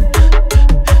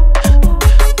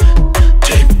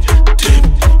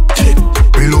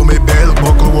 Below me belt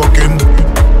buckle walking.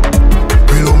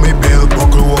 Below me belt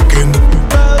buckle walking.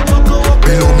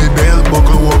 Below me belt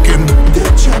buckle walking.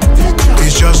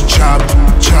 It's just job,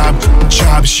 job,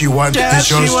 job she want. It's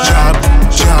just job,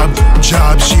 job,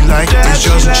 job she like. It's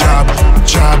just job,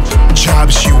 job,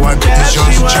 job she want. It's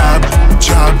just job,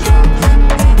 job.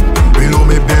 Below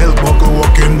me belt buckle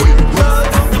walking.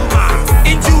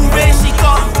 In Juve she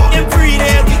come, in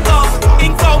Brunei we come,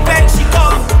 in Compeng she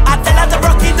come. I tell her to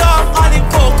rock it down, all in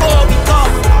Coco we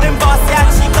come. In Boston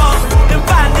she come, in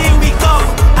Bandy we come.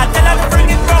 I tell her to bring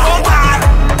it from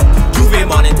Juve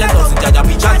morning 10,000 judge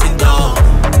be chanting down.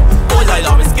 All I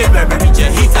love is skin where we reach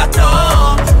your heat at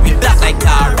all. We black like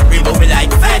tar, we move it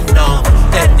like Venom.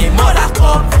 Then the mother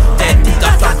come, then the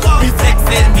doctor come. We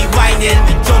flexing, we whining,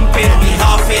 we jumping, we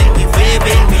hopping, we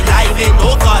waving, we living.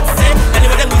 Oh God send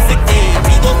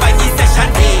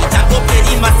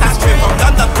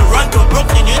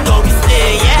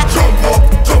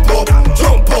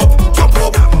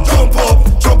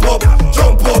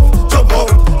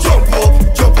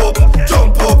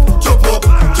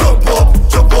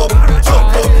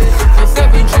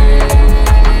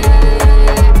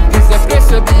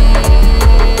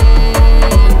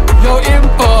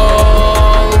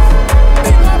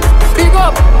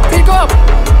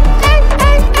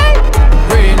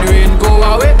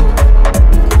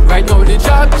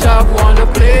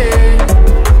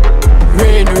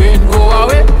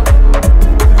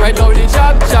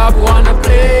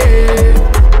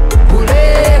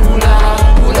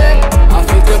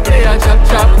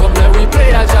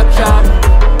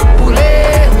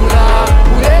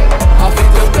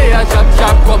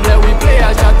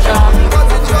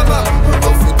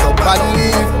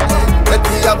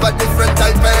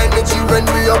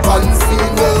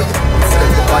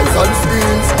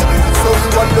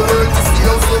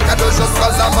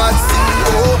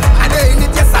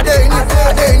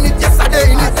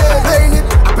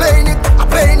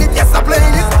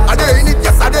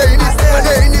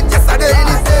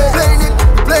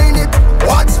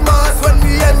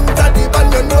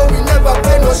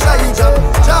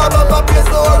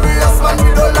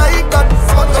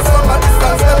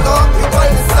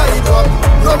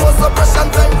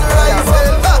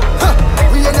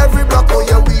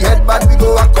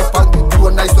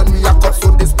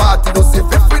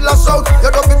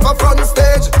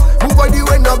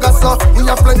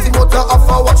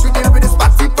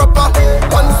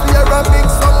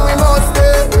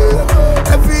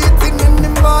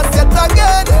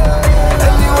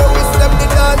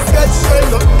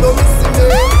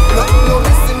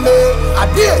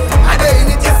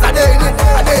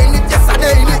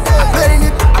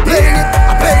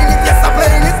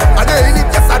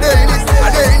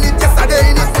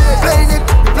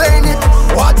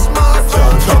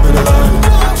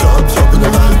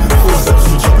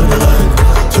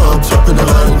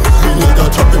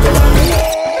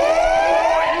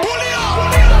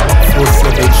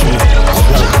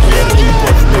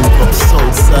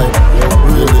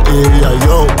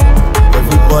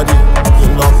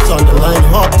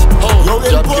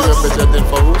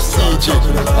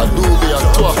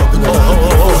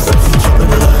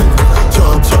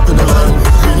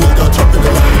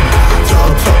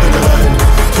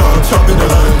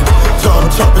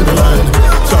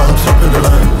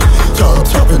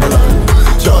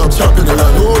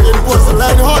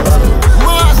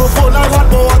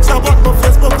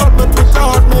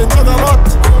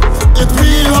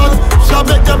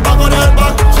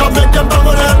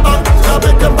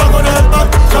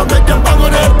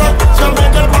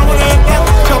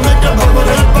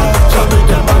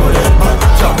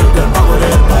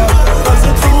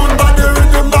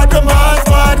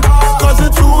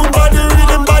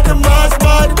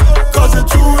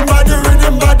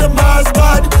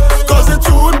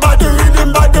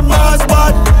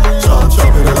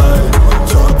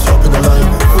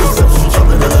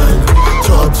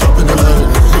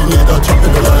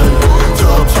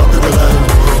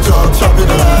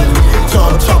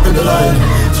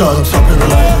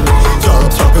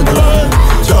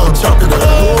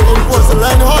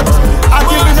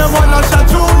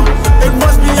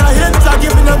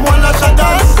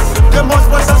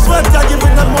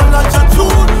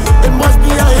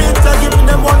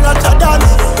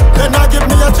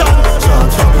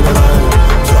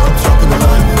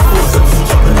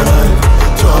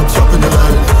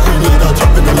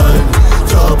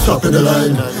chopping the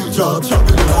line. Job,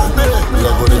 chopping the line.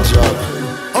 Leg on the job.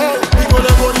 Oh, we go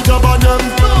leg on the job on them.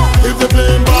 If they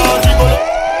playing bad, we go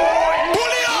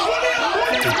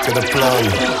stick to the plan.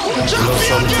 You know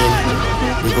something?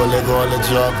 We go leg on the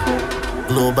job.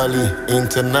 Globally,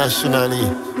 internationally.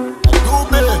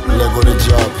 Leg on the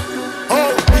job.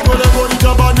 Oh, we go leg on the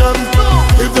job on them.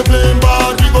 If they playing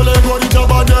bad, we go leg on the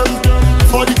job on them.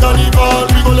 For the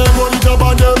carnival, we go leg on the job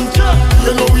on them.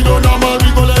 You know we don't normal,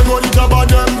 we go leg on the job on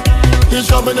them. In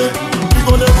Chamonix, we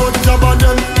go leg on the job on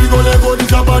them. We go leg on the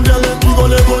job on them. We go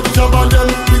leg on the job on them.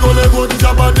 We go leg on the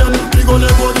job on them. We go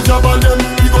leg on the job on them.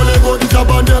 We go leg on the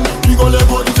job on them. We go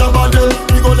leg on the job on them.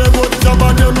 We go leg on the job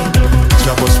on them.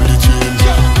 Jab us with the change,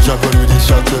 jab run with the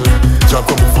shuttle. Jab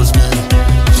coming for speed,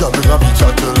 jab bring up the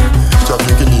chattel. Jab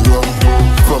drinking the rum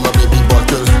from a baby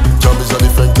bottle. Jab is a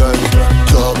different kind,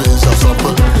 jab is a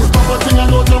sample. Stop a thing and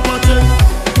not a thing.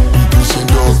 We pushing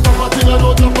down, stop a thing and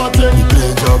not a thing. We play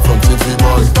jab from Tiffy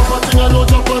Boy. Stop a thing and not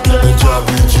a thing. And jab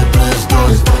reach your place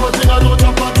done. Stop a thing and not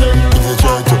a thing. If they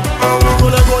try to we go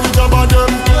leg on the job on them.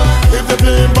 If they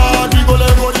playing bad, we go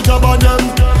leg on the job on them.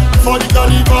 For the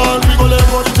carnival, we go leg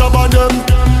on the job on them.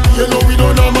 You know we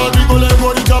don't normal, we go leg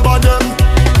on the job on them.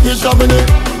 In Chamonix,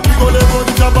 we go leg on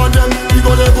the job on them. We go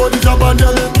leg on the job on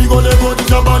them. We go leg on the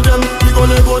job on them. We go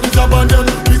leg on the job on them.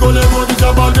 We go leg on the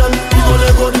job on them. We go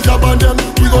leg on the job on them.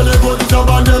 We go leg on the job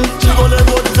on them. We go leg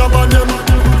on the job on them.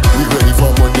 We ready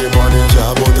for Monday morning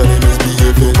job out and they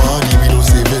misbehaving. Body we don't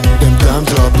saving. Them damn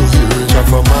job to hear it. Job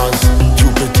from Mars,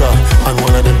 Jupiter, and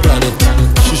one of them planet.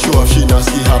 She show off she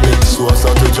nasty habit, so I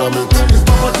start to jam it.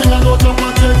 Stop a thing and not a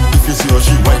thing. If you see her,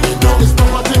 she winding down. Stop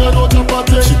a thing and not a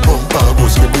thing. She pump her, go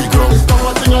slippery ground. Stop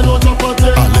a thing and not a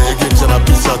thing. Her leggings and a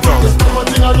piece of tongue. Stop a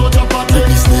thing and not a thing.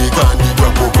 With the snake and the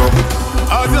grapple gum.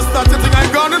 I just started thing I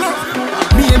gone enough.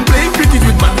 Me and playing cricket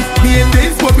with man. Me and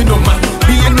dance pop with no man.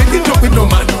 Me and making joke with no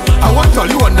man. I want all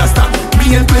you understand.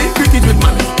 Me and playing cricket with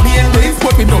man. Me and dance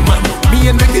pop with no man. Me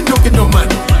and making joke with no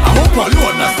man. I hope all you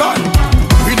understand.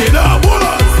 We need our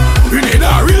bowlers. We need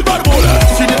our real bad bowlers.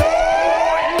 She need.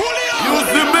 You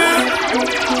see me?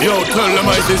 Yo, tell them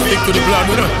I say stick to the plan,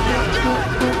 you know.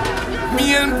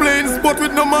 Me and playing sport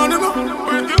with no man, you know.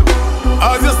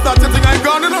 I just started thing I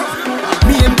gone enough.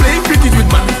 Me and playing cricket with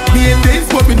man. Me and dance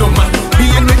pop with no man. Me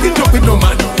and making joke with no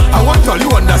man. I want all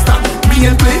you understand. Me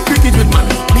and playing cricket with man.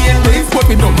 Me and dance pop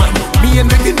with no man. Me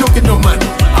and making joke with no man.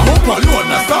 I hope all you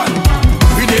understand.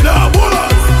 We need our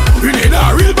bowlers. We need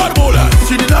our real bad bowlers.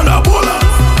 She need all our bowlers.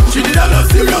 She need all our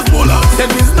serious bowlers.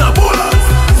 Selfies not bowlers.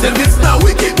 Selfies not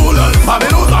wicked bowlers.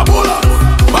 Babelos are bowlers.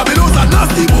 Babelos are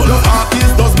nasty bowlers.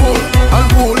 Artists does bowl and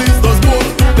police does bowl.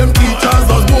 Them teachers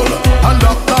does bowl and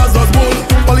doctors does bowl.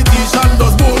 Politician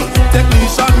does bowl.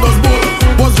 Technician does bowl.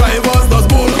 Bus drivers does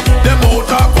bowl. Them out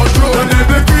of control. And if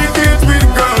they cricket with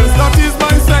girls, that is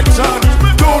my section.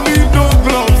 Don't need no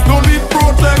gloves, don't need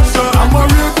protection. I'm a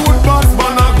real good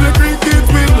batsman, I play cricket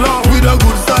with love. With a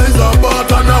good size of bat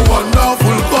and a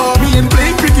wonderful cup. Me and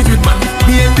playing cricket with man.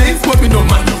 Me and dance pop with no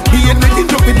man. Me and making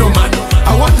joke with no man.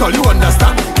 I want all you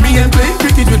understand. Me and playing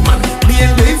cricket with man. Me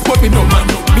and dance pop with no man.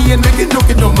 Me and making joke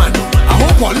with no man. I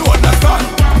hope all you understand.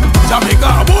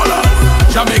 Jamaica bowlers.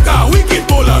 Jamaica wicked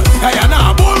bowlers.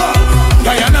 Guyana bowlers.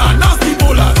 Guyana nasty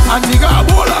bowlers. Antigua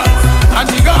bowlers.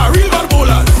 Antigua real bad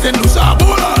bowlers. St. Lucia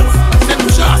bowlers. St.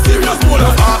 Lucia serious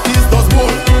bowlers. Artists does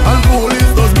bowl and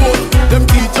police does bowl. Them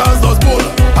teachers does bowl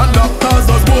and doctors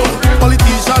does bowl.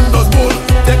 Politician does bowl.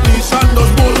 Technician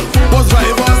does bowl. Bus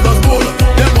drivers does bowl.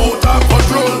 Them out of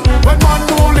control. When man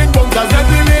bowling bums, I said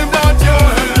believe that you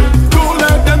don't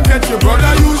let them get you,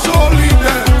 brother, you surely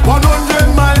dead.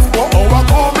 100 miles per hour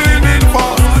coming in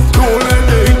fast. Don't let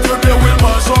they hit you, they will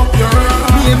mash up your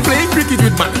head. Me and playing cricket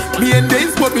with man. Me and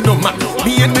dance pop with no man.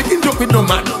 Me and making joke with no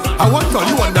man. I want all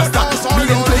you understand. Me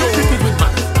and playing cricket with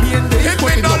man. Me and dance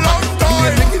pop with no man. Me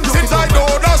and making joke with no man. Since I know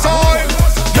that's all,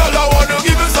 girl, I wanna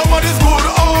give you some of this good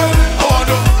oil. I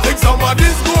wanna take some of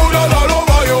this good all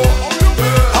over you.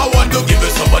 I want to give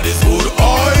you some of this good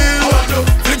oil. I wanna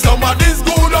flick some of this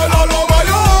good all over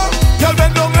you. Girl,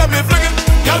 bend down, let me fling it.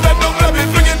 Girl, bend down, let me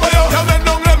fling it for you. Girl, bend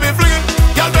down, let me fling it.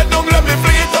 Girl, bend down, let me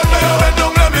fling it under you. Bend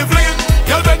down, let me fling it.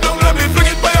 Girl, bend down, let me fling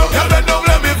it for you. Girl, bend down,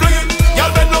 let me fling it.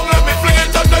 Girl, bend down, let me fling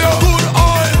it under you. Good oil.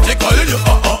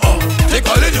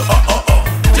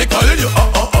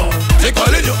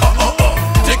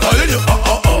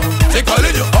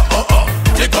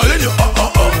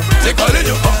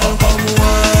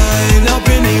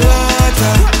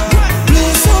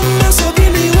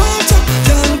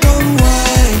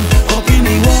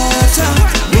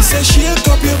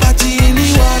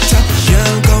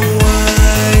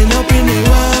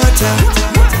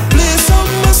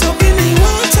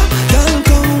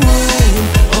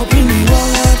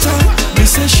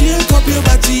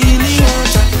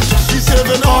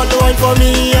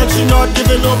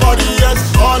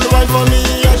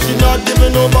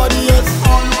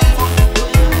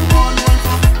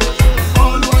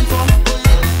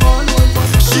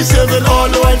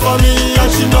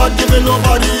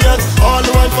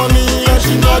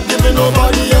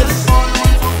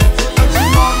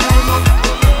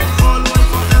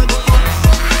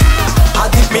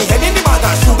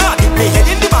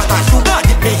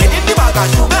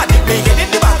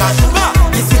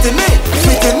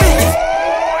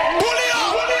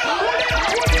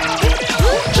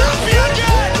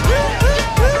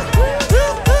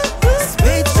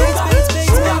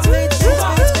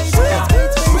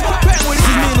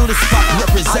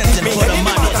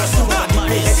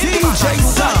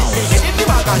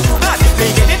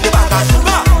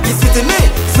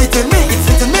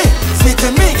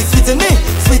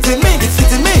 sweeten me, it's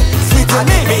sweeten me, sweeten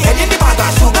me. Me head in the bag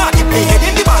of sugar, dip me head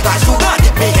in the bag of sugar,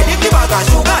 dip me head in the bag of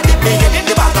sugar, dip me head in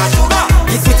the bag of sugar.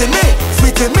 It's sweeten me,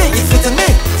 sweeten me, it's sweeten me,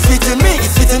 sweeten me,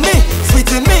 it's sweeten me,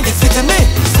 sweeten me, it's sweeten me,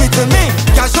 sweeten me.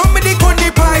 Ya show me the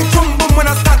coney pie, chum boom when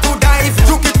I start to dive.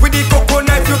 Juke it with the cocoa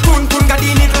knife, you tun got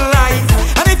the needle life.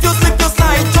 And if you slip, you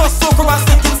slide, just so come and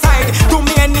stick inside. Do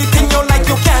me anything you like,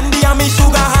 you candy and me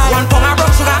sugar high. 1 pound of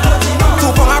brown sugar,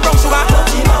 2 pound of brown sugar,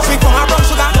 3 pound of brown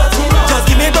sugar. Just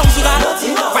give me brown sugar.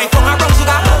 5 pound of brown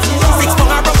sugar, 6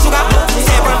 pound of brown sugar,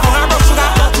 7 pound of brown sugar.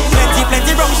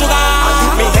 Plenty brown sugar.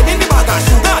 Dip me head in the bag of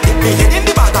sugar, dip me head in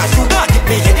the bag of sugar, dip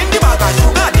me head in the bag of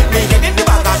sugar, dip me head in the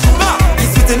bag of sugar.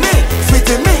 It's sweeten me,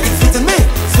 sweeten me, it's sweeten me,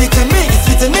 sweeten me, it's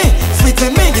sweeten me,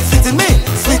 sweeten me, it's sweeten me,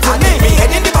 sweeten me. Me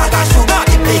head in the bag of sugar,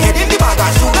 dip me head in the bag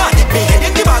of sugar, dip me head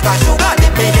in the bag of sugar,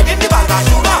 dip me head in the bag of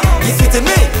sugar. It's sweeten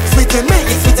me, sweeten me,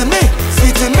 it's sweeten me,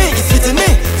 sweeten me, it's sweeten me,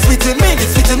 sweeten me,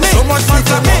 it's sweeten me. So much fun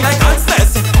to me like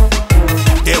answers.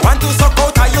 They want to suck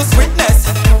out of your sweetness.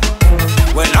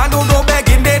 Well, I don't know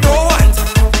begging, they don't want.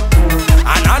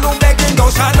 And I know begging,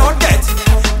 thou shall not get.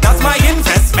 That's my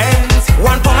investment.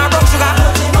 1 pound of brown sugar,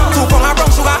 2 pound of brown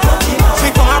sugar,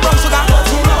 3 pound of brown sugar.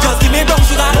 Just give me brown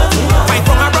sugar. 5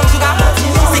 pound of brown sugar,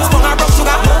 6 pound of brown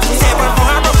sugar, 7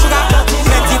 pound of brown sugar.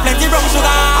 Plenty brown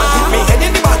sugar. Dip me head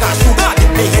in the bag of sugar,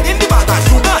 dip me head in the bag of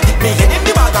sugar, dip me head in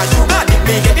the bag of sugar, dip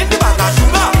me head in the bag of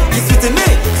sugar. It's sweeten me,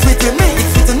 sweeten me,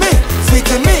 it's sweeten me,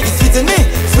 sweeten me, it's sweeten me,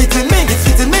 sweeten me, it's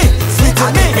sweeten me,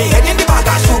 sweeten me. Me head in the bag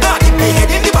of sugar, dip me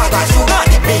head in the bag of sugar,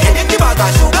 dip me head in the bag of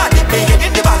sugar, dip me head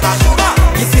in the bag of sugar.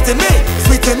 It's sweeten me,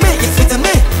 sweeten me, it's sweeten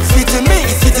me, sweeten me,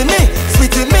 it's sweeten me,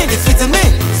 sweeten me, it's sweeten me,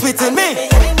 sweeten me.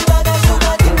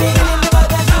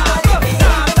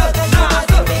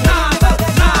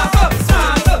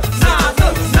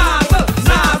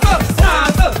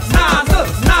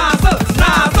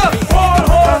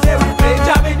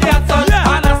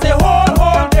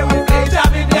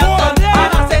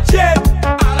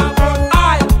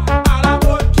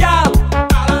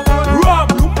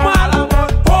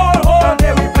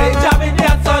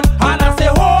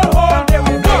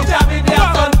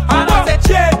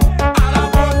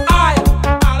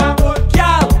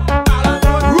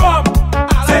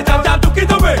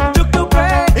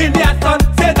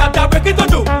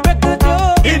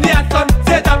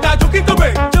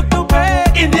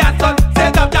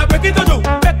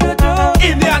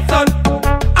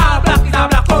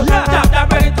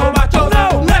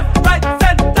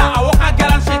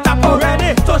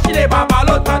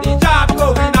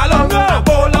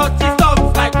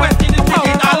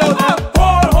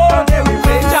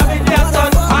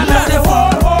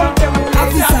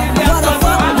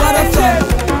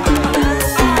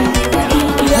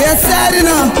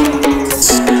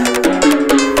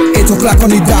 On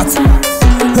the dot,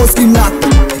 post him knock.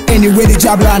 Anyway the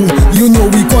job land, you know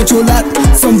we control that.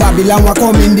 Some Babylon will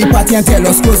come in the party and tell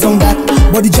us close on that.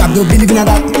 But the job don't believe in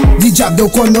that. The job don't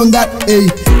condone that. Hey,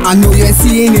 I know you're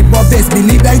seeing it, but best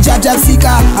believe that job seeker.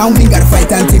 And we gotta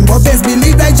fight and think, but best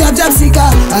believe that job seeker.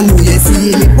 I know you're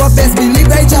seeing it, but best believe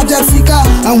that job seeker.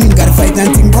 And we gotta fight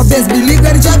and think, but best believe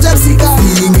that job seeker.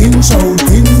 Singing,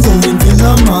 shouting, going till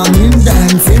the morning,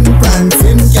 dancing,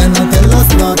 prancing, cannot tell us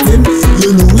nothing.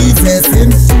 You know we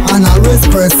facing and always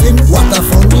pressing. What a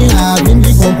fun we having,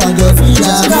 the compa just we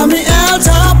having. She call me El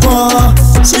Chapo,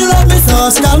 she love me so.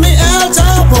 She call me El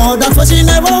Chapo, that's why she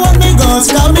never want me go.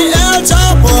 She call me El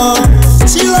Chapo,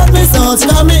 she love me so. She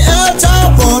call me El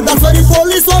Chapo, that's why the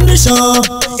police on the show.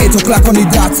 8 o'clock on the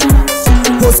dot,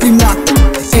 post him knock.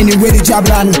 Anyway the job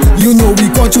land, you know we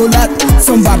control that.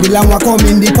 Some Babylon will come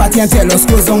in the party and tell us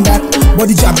close on that. But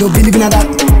the job don't believe in that.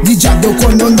 The job don't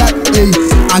condone that. Hey,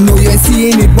 I know you're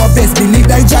seeing it, but best believe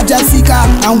that job seeker.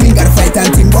 And we gotta fight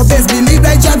and think, but best believe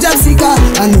that job seeker.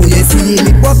 I know you're seeing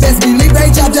it, but best believe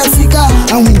that job seeker.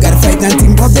 And we gotta fight and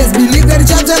think, but best believe that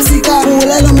job seeker. Oh,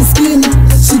 I love my skin,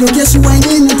 she don't care, she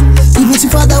whining. Even she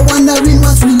father wondering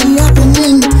what's really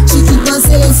happening. She keep on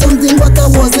saying something but I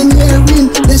wasn't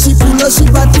hearing. Then she pull her she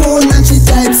bad phone and she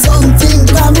type something.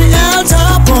 Call me El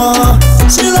Chapo,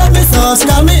 she love me so. She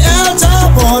call me El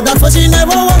Chapo, that's why she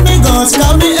never want me go. She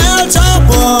call me El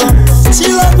Chapo,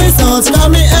 she love me so. She call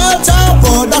me El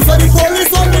Chapo, that's why the police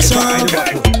on the show.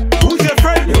 Who's your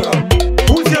friend?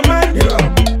 Who's your man?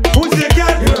 Who's your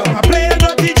girl? I play a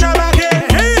dirty job again.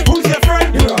 Who's your friend?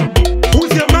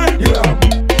 Who's your man?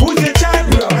 Who's your child?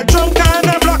 I drunk and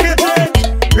I block it.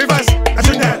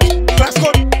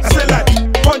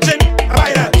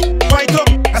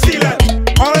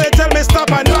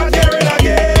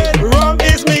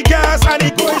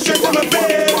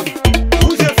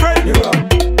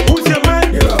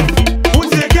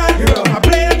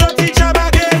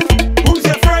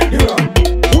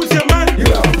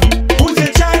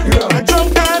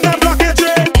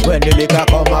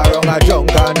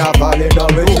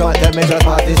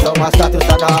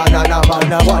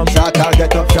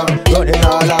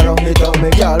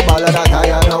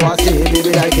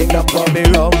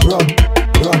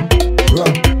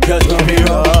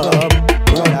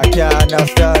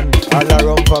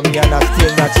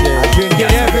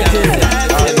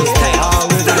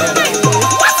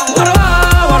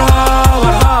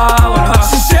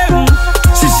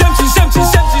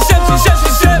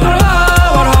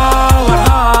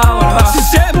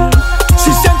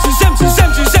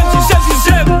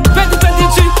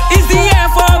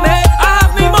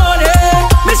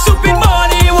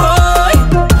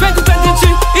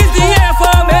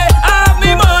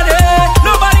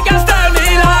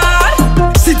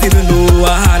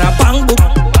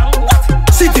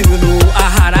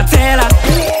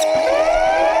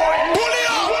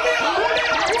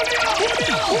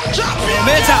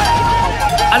 Major.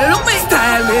 And look me.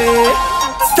 Style me.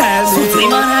 Style me.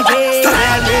 Style me.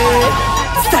 Style me.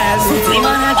 Style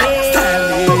me. Style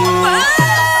me.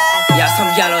 Yeah,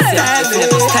 some y'all out here just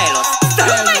never style us.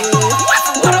 Style me.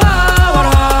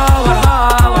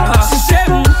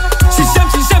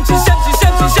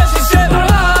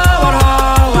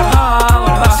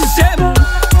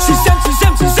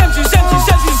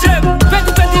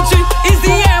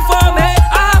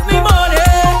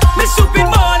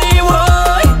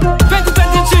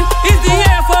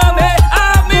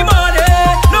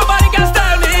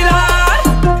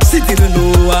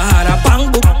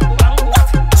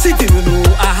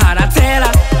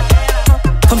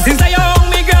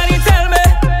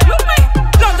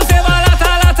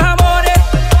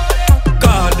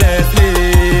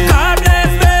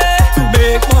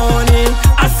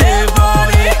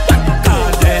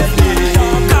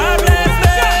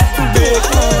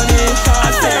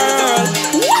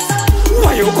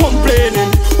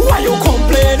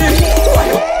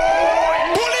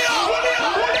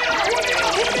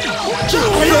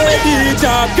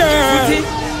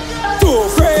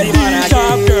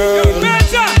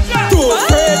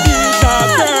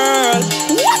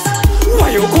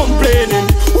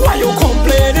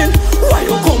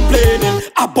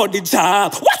 The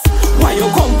job. What? Why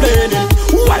you complaining?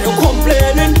 Why you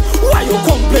complaining? Why you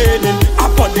complaining?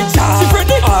 About the job. She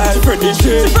Freddy, she Freddy,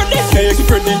 she Freddy, she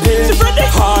Freddy, she Freddy,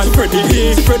 hard, she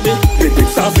Freddy, she Freddy, big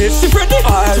Starfish, she Freddy,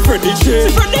 she Freddy,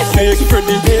 she Freddy, she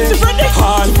Freddy, she Freddy,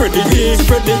 hard, she Freddy, she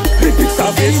Freddy, big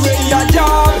Starfish. Anyway your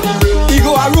job, he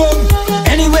go a room.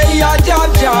 Anyway your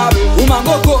job, woman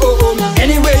go home.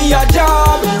 Anyway your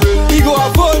job, he go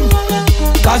a fun.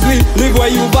 Cause we live where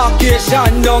you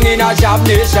vacation, down in a job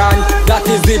nation. That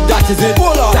is it, that is it.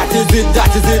 That is it,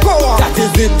 that is it. That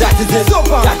is it, that is it.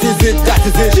 That is it, that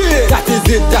is it. That is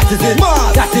it, that is it.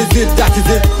 That is it, that is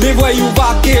it. Live where you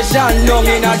vacation, down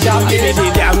in a job nation. Give me the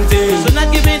damn thing. So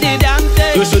not give me the damn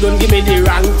thing. You shouldn't give me the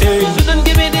wrong thing. Shouldn't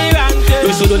give me the wrong thing.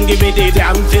 You shouldn't give me the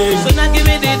damn thing. So not give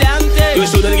me the damn thing. You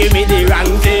shouldn't give me the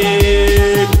wrong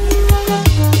thing.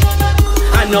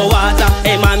 I know water,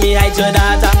 hey mommy, hide your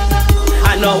daughter.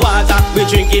 I know water, we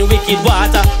drinking wicked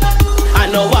water. I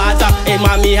know water, hey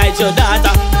mommy, hide your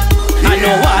daughter. I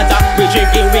know water, we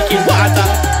drinking wicked water.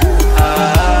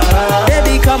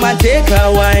 Baby, come and take a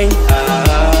wine.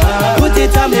 Put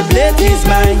it on me plate, is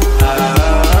mine.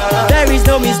 There is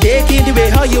no mistake in the way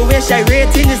how you wish I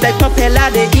rating is like propeller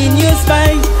in your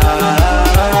spine.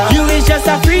 You is just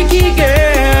a freaky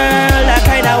girl, a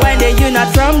kind of wine that you're not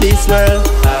from this world.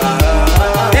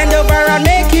 Bend over and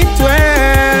make it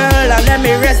twirl, and let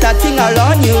me rest that thing all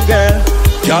on you, girl.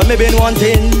 Girl, me been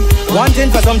wanting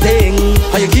for something.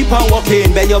 How you keep on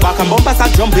walking, bend your back and bumper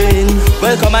start jumping.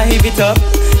 Well, come and heave it up,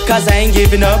 cause I ain't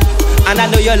giving up. And I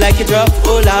know you like it rough,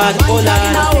 oh lord, oh lord.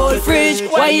 In a whole fridge,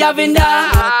 what you having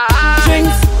there?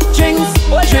 Drinks, drinks,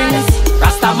 drinks.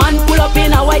 Rasta man pull up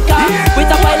in a white car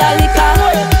with a pile of liquor.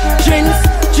 Drinks,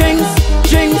 drinks,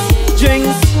 drinks,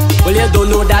 drinks. Well, you don't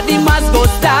know that the must go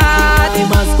start. The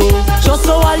must go. Just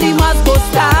so all the must go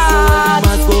start.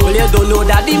 Well, you don't know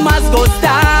that the must go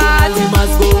start. The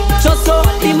must go. Just so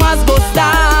the must go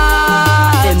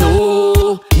start. Say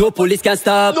no police can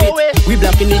stop it. We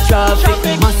blocking the traffic.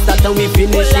 Must start and we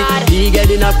finish it. We get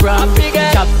in a prom.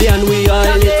 Chop and we all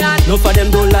it. No for them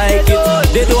don't like it.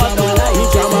 They don't have to like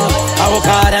it. I work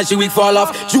hard and she will fall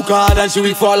off. Juke hard and she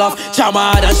will fall off. Jam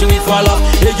hard and she will fall off.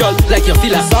 Hey girl, like you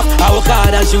feel a soft. I work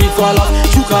hard and she will fall off.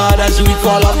 Juke hard and she will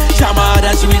fall off. Jam hard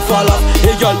and she will fall off.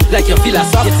 Hey girl, like you feel a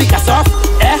soft. You think I soft?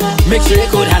 Eh? Make sure you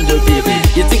could handle, baby.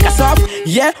 You think I soft?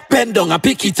 Yeah, bend down and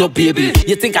pick it up, baby.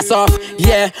 You think I soft?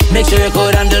 Yeah, make sure you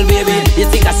could handle, baby. You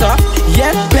think I soft?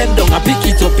 Yeah, bend down and pick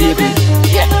it up, baby.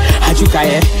 Yeah, I juke her,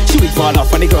 eh? She will fall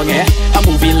off on the ground, eh? I'm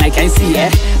moving like I see, eh?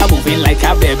 I'm moving like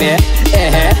a baby,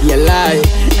 eh? You lie,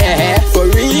 eh? For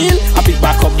real? I pick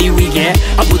back up the wig, eh?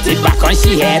 I put it back on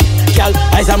she head. Girl,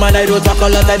 I a man, I don't talk a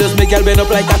lot. I just make girl bend up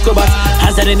like acrobat.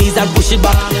 Hands on the knees and push it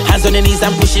back. Hands on the knees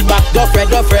and push it back. Don't fret,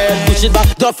 push it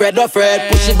back. Don't fret,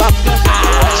 push it back.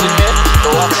 Watching me,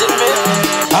 watching me.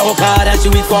 I work hard and she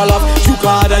will fall off. Juke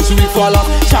hard and she will fall off.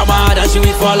 Jam hard and she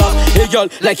will fall off. Hey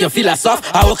girl, like you feel a soft.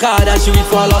 I work hard and she will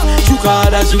fall off. Juke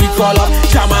hard and she will fall off.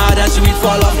 Jam hard and she will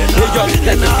fall off. Hey girl,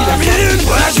 like you feel a soft.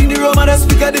 When I drink the rum, I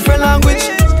speak a different language.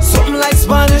 Something like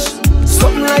Spanish,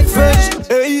 something like French.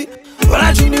 Hey, when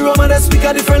I drink the rum, I speak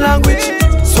a different language.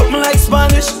 Something like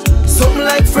Spanish, something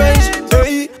like French.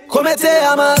 Hey, come te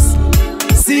amas?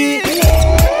 Si.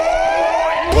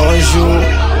 Bonjour.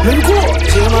 Let me go.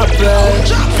 Je m'appelle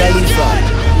Khalifa.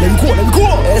 Let me go.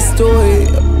 Estoy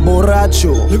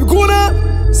borracho. Let me go now.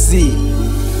 Si.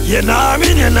 You know what I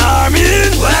mean, you know what I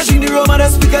mean. When I drink the rum, I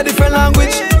speak a different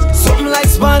language. Something like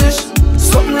Spanish,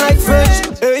 something like French.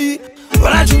 Hey.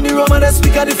 When I drink the rum, I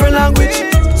speak a different language.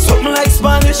 Something like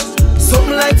Spanish,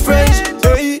 something like French.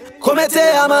 Hey. Come te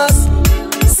llamas?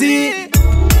 Si.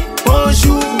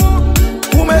 Bonjour.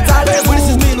 Como te llamas? This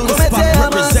is me, Luni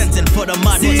Spot, representing for the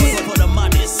money. For the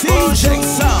money. CJ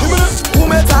Sound.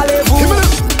 Como te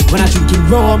llamas? When I drink in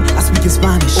rum, I speak in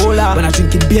Spanish. Hola. When I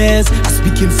drink in beers, I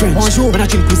speak in French. Bonjour. When I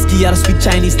drink whiskey, I speak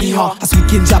Chinese. Ni hao. I speak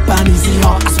in Japanese. Ni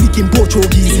hao. I speak in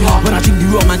Portuguese. Ni hao. When I drink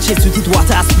the rum and chase with it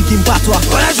water, I speak in patois.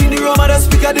 When I drink the rum, I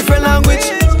speak a different language.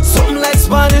 Something like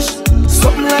Spanish,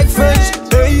 something like French.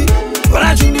 Hey. When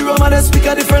I drink the rum, I speak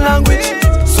a different language.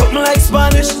 Something like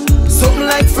Spanish,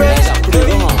 something like French.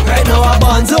 Right now I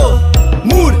bonzo,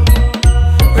 mood.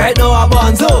 Right now I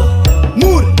bonzo,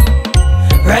 mood.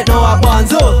 Right now I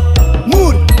bonzo,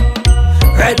 mood.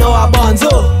 Right now I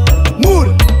bonzo, mood.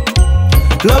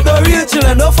 Love the real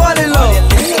chillin', don't fall in love.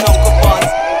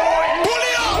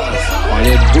 All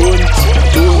you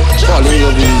don't fall in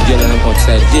love with girl and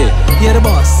outside there. You're the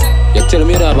boss. You tell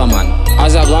me that, man.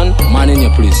 As a gun, man in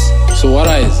your place. So what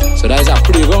is? So that is a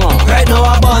pretty gun. Right now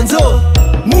I bonzo,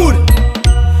 mood.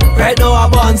 Right now I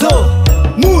bonzo,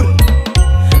 mood.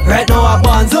 Right now I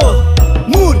bonzo,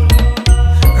 mood.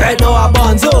 Right now I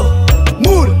bonzo,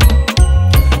 mood.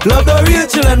 Love the real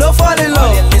chillin', don't fall in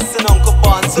love. Listen, Uncle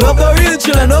Bonzo. Love the real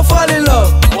chillin', don't fall in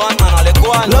love. One man, all the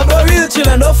one. Love the real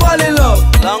chillin', don't fall in love.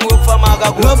 Long rope for Maga.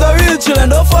 Love the real chillin',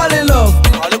 don't fall in love.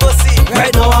 All the go see.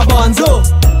 Right now I bonzo,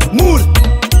 mood.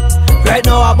 Right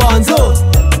now I bonzo,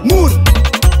 mood.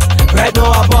 Right now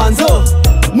I bonzo,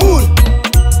 mood.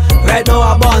 Right now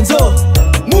I bonzo,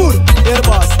 mood. You're the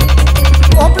boss.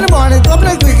 Open the morning, open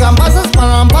it quick, I'm pass it,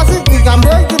 I'm pass it quick, I'm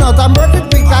breaking out, I'm breaking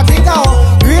quick, I think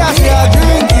we are here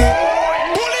drinking.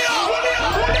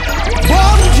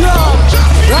 Bomb job,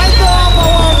 right now I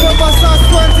want to pass us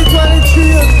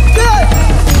 2023. Yeah.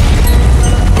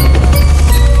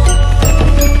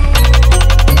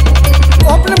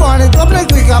 Open the morning, open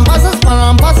it quick, I'm pass it,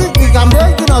 I'm pass it quick, I'm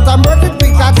breaking out, I'm breaking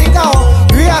quick, I think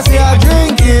we are here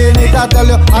drinking. It I tell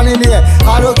you, and in the air,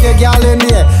 I don't care, girl in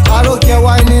the air, I don't care,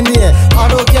 wine in the air, I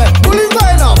don't care. Bully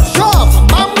going up, sharp,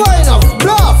 I'm going up,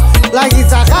 bluff, like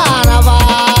it's a carnival.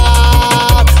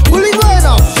 Bully going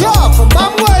up, sharp,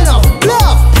 I'm going up,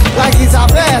 bluff, like it's a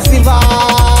festival.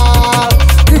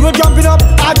 People jumping up,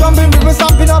 I jumping, people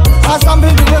stamping up, I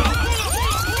stamping, people.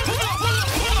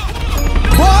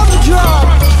 Bomb drop,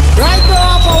 right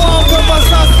now I want to pass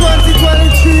us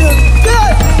 2023.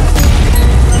 Yeah.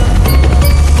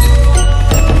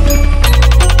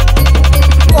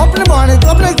 Open the morning,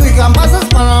 open it quick, I'm pass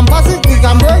it, I'm passing quick,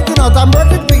 I'm breaking out, I'm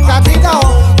breaking quick, I think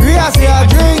we are here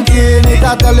drinking. It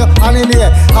I tell you, and in the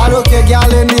air, I don't care,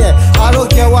 girl in the air, I don't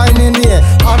care, wine in the air,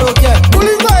 I don't care.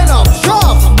 Bully going up,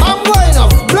 sharp, I'm going up,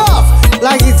 bluff,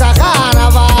 like it's a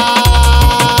carnival.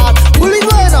 Bully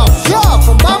going up, sharp,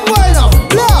 I'm going up,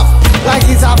 bluff, like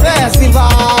it's a festival.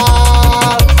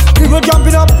 People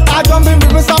jumping up, I jumping,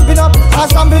 people stamping up, I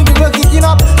stamping, people kicking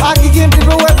up, I kicking,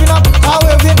 people waving up, I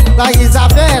waving, like it's a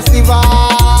festival.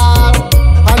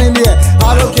 And in the air,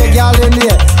 I don't care, girl in the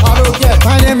air, I don't care.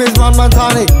 My name is Man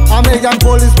Tonic, I make them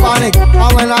police panic.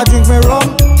 And when I drink me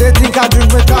rum, they think I drink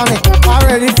me tonic. I'm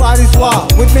ready for this war,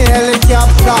 with me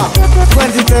helicopter.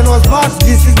 2010 was March,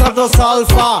 this is not no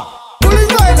sulfur. Bully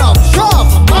going up, sharp,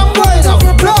 I'm going up,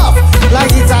 bluff, like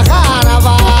it's a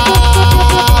carnival.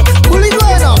 Bully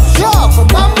going up, sharp,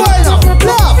 I'm going up,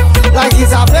 bluff, like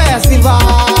it's a festival.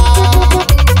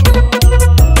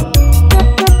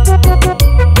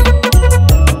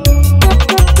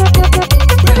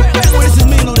 This is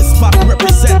me, Luni Spot,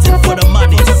 representing for the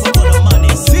money.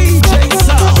 CJ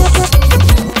Sound.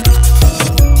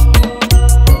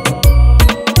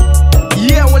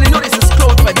 Yeah, well, you know this is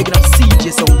Cloud by big enough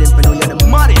CJ Sound, then you know you're the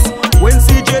maddest.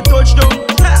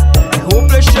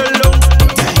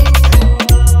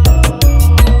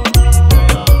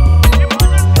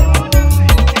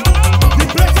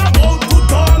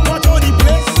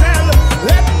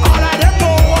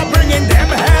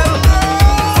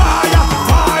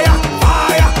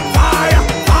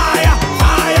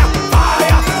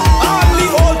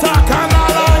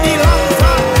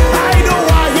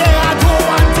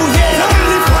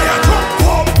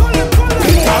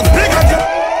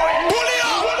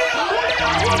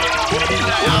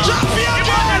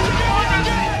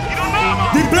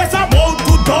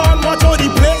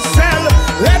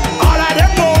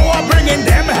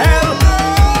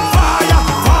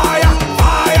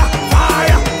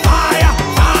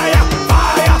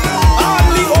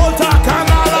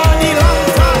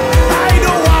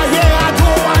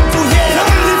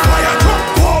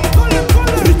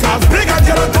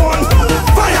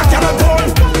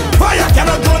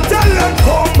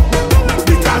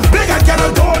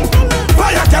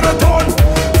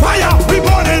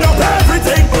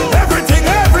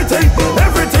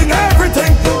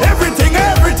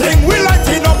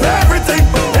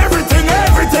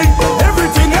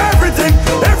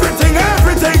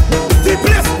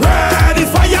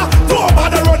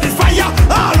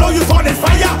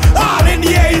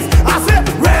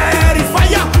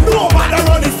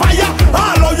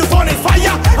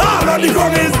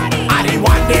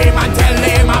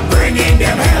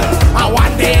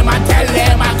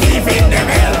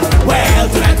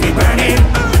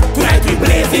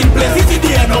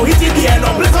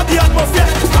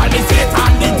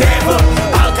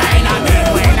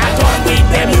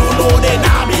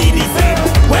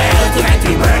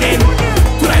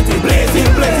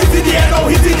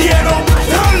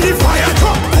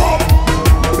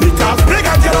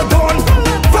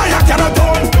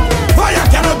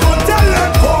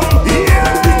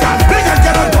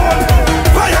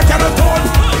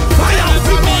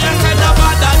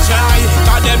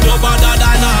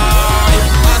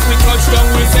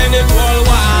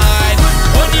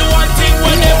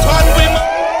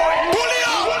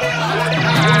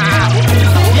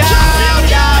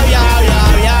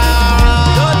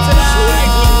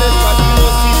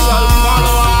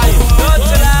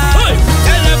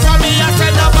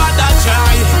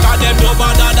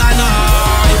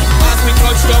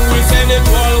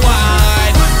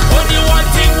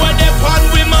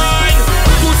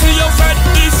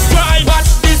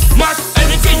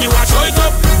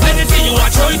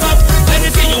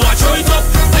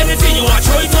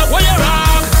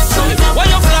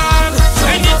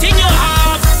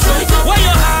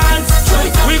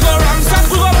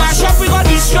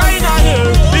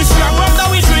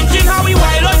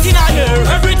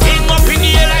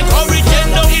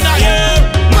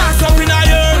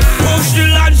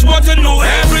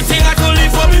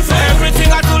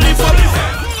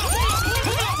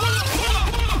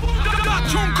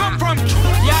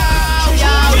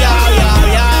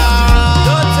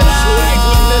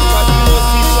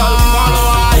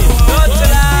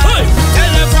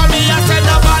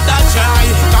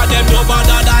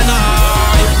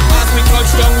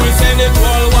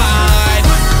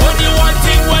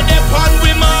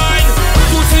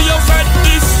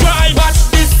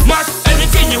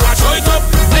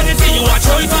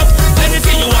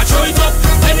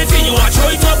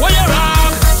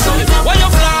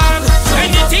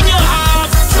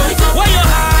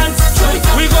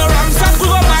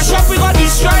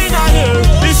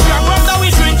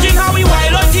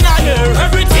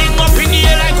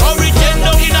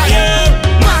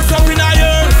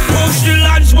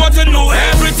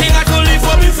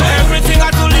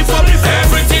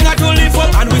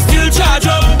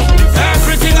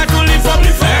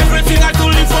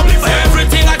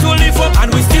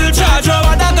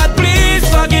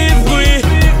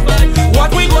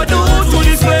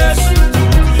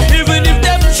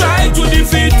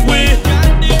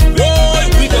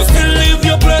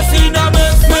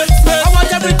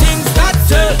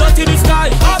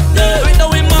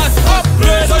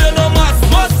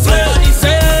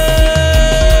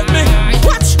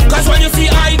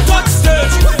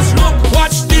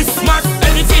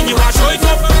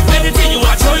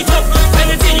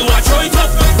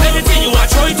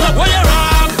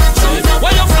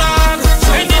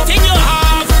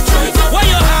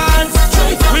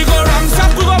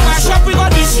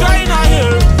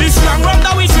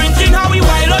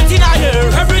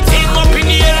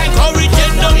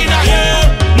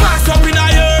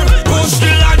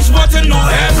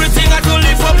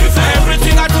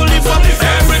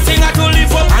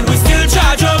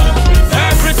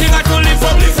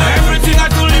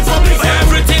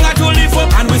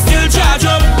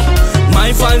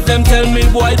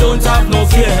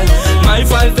 My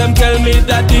fans them tell me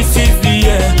that this is the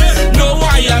end. No,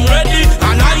 I am ready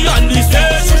and I on the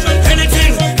stage.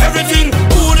 Anything, everything,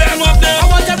 pull them up there. I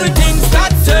want everything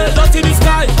start sail, not in the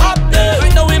sky, up there.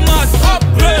 Right now we must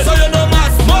upgrade, so you know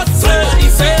must say. He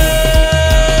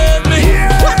save me.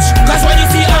 Watch, cause when you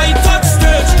see I touch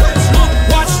stage,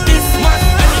 watch this man.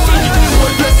 Anything you do,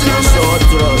 one blessing on short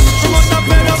thrust. You must have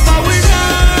been up how we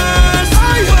dance.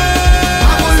 I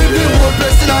will leave the whole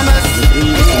blessing on us.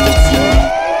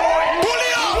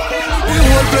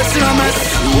 Blessing a mess.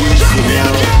 I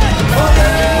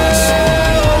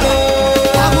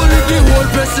will leave the whole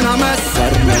blessing a mess.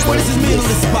 What is this mean on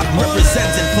the spot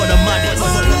representing for the money?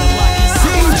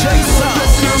 CJ Sound.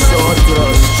 Short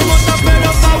thrust. You must have been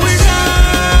up how we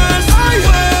dance. I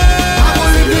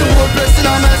will leave the whole blessing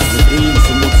a mess.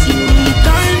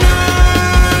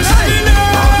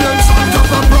 Problems on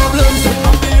top of problems.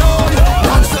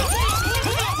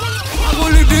 I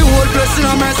will leave the whole blessing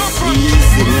a mess.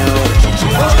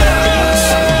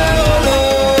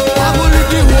 I will leave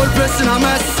the whole blessing a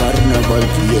mess. Carnival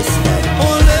fiesta.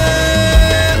 Ole,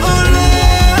 ole.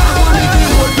 I will leave the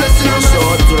whole blessing a mess.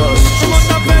 Short thrust. You must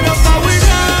have been up how we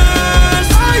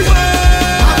dance. I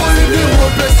will leave the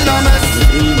whole blessing a mess.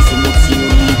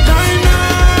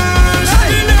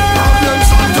 Problems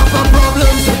on top of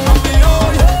problems.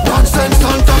 Nonsense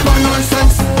on top of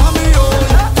nonsense.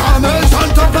 Damage on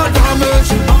top of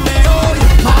damage.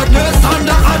 Madness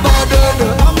under a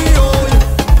burden.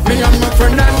 Me and my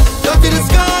friend them, up to the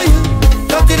sky,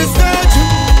 up to the stage.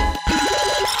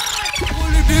 We'll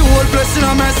leave the whole blessing a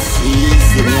mess.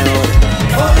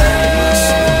 Ole,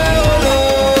 ole.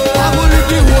 I will leave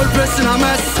the whole blessing a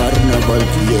mess. Carnival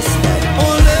fiesta.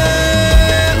 Ole,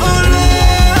 ole.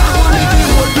 I will leave the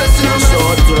whole blessing a mess.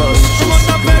 Short thrust. You must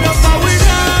have been up how we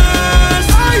dance.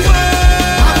 I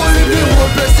will leave the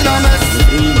whole blessing a mess.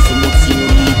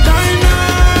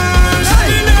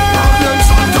 Problems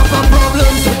on top of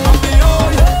problems.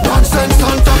 Nonsense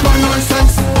on top of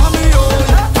nonsense.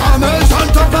 Damage on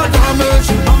top of damage.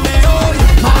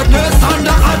 Madness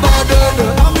under a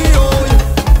burden.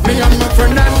 Me and my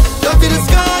friend them, up to the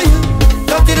sky,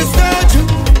 up to the stage,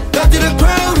 up to the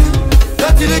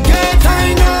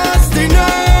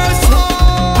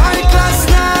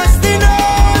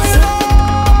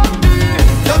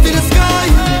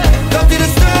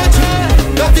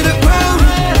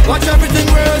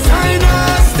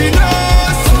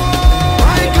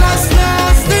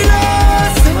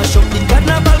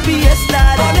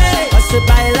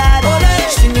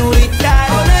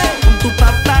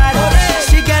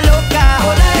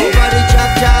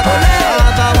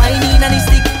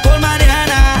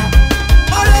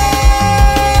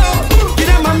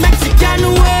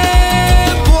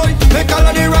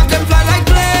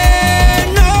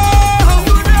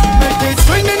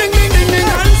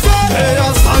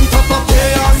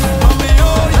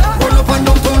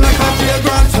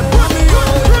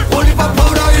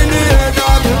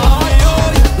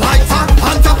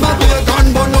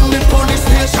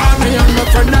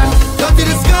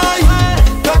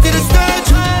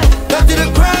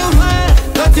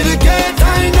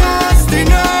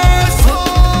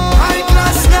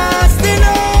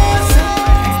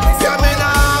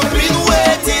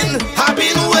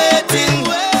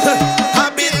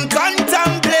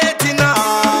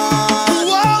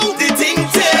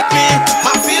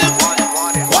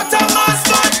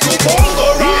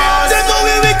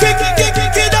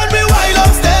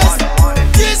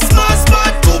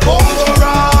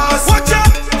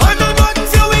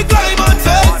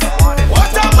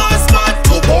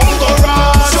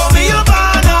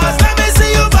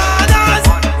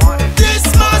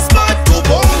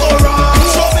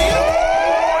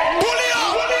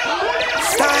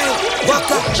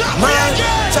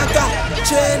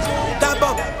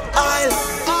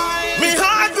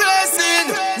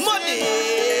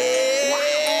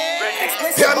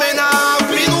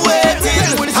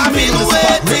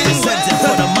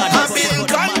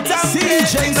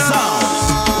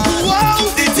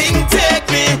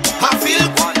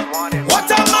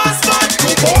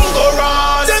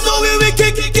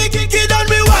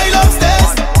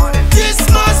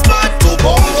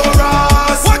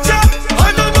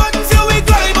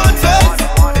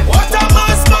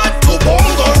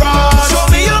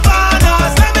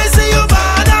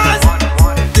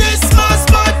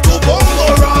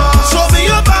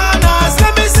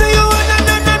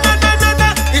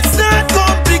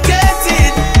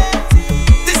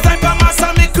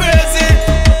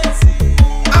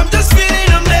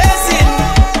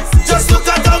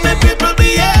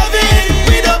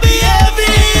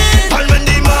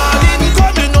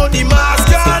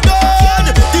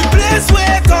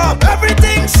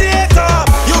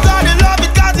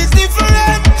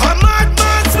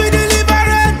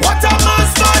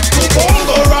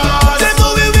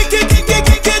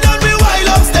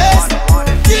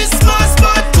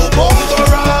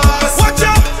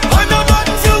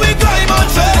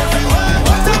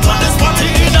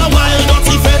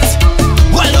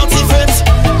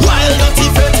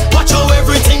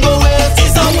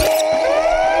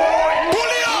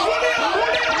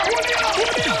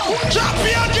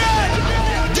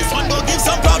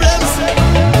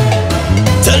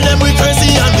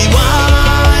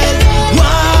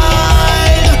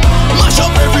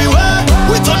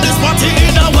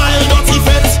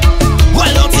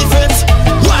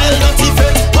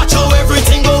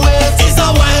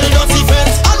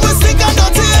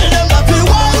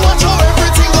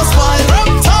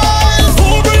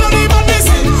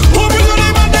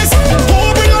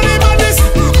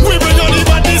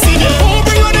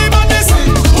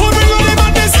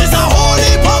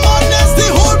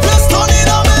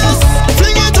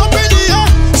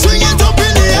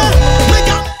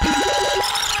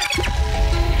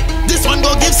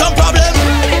give some problem.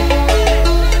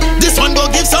 This one go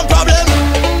give some problem.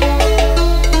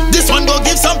 This one go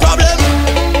give some problem.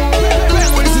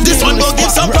 This one go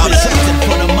give some problem.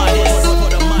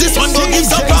 This one go give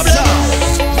some problem.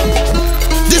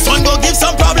 This one go give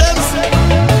some problems.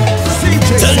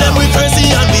 Tell them we crazy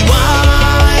and we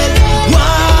wild,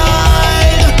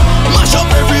 wild. Mash up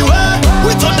everywhere.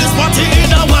 We turn this party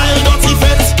in a wild dirty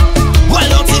fete. Wild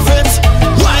dirty fete.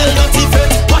 Wild dirty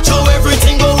fete. Watch how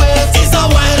everything go wet. It's a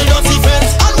wild dirty fete.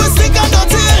 And we sick and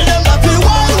dirty. Tell them that we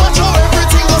wild. Watch how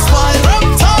everything go spoil.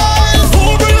 Reptiles.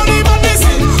 Who bring on the madness?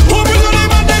 Who bring on the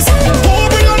madness? Who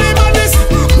bring on the madness?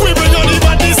 We bring on the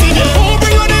madness in here. Who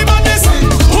bring on the madness?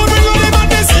 Who bring on the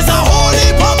madness? It's a whole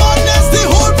heap of madness. The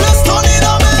whole place turn in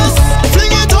a mess.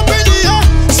 Fling it up in the air.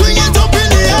 Swing it up in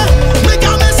the air. Make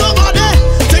a mess over there.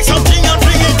 Take something and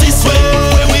fling it this way.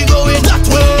 When we going that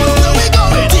way. When we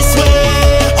going this way.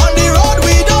 On the road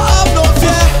we don't have no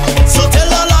fear. So tell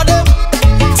all of them.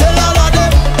 Tell all of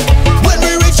them. When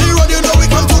we reach the road, you know we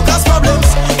come to cause problems.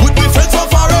 With me friends from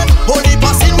foreign. Only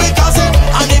passing we cousin.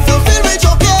 And if you feel we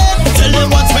joking, tell them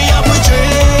once we have we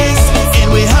drinks in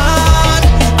we hand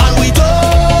and we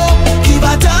don't give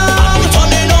a damn. And we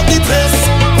turning up the place,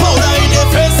 powder in the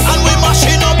face, and we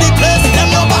mashing up the place. Them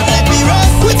no bad like we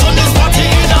rest. We turn this party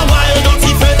in a wild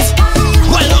dirty fete.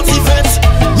 Wild dirty fete.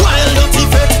 Wild dirty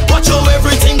fete. Watch how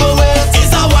everything go wet.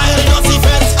 It's a wild dirty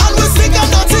fete. And we sick and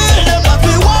dirty. Tell them that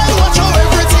we wild. Watch how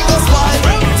everything go spoil.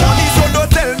 Police don't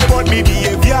tell me about me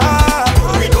behavior.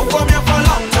 We don't come here for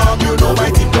long time, you know my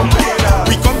team don't play that.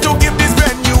 We come to give this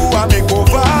venue a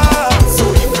makeover. So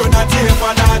if you're not here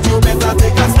for that, you better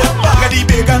take a step back. Get the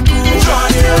bacon crew,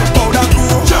 John here. Powder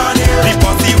crew, John here. The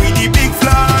posse with the big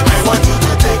flag. I want you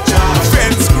to take charge.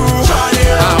 Fence crew, John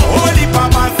here. And holy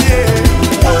Pappy here.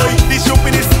 Boy, the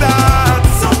shopping is start.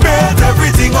 So build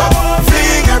everything up,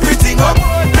 fling everything up.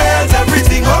 Build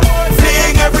everything up,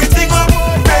 fling everything up.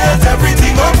 Build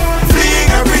everything up,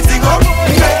 fling everything up.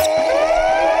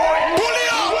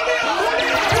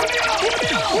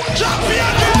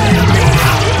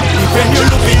 When you're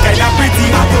looking kinda pretty,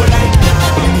 I don't like that.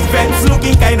 The fence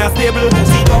looking kinda stable,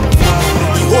 see them.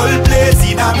 The whole place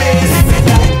in a maze,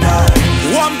 like that.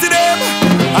 Warm to them,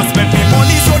 I spend me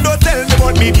money, so don't tell me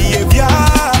about me behavior.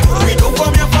 We don't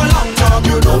come here for long time,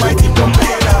 you know my team don't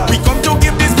play that. We come to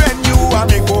give this venue a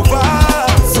makeover.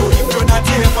 So if you're not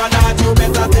here for that, you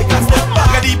better take a step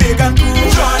back. Get the bacon crew,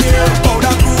 John here.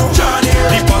 Powder crew, John here.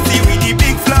 The posse with the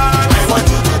big flag. I want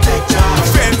you to take charge.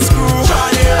 Fence crew,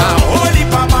 John here. And holy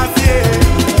Pappy here.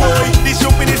 Boy, the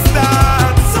shopping is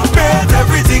start. So build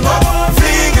everything up,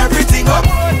 fling everything up.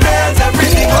 Build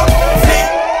everything up, fling.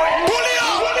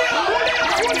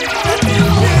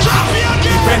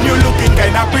 When you're looking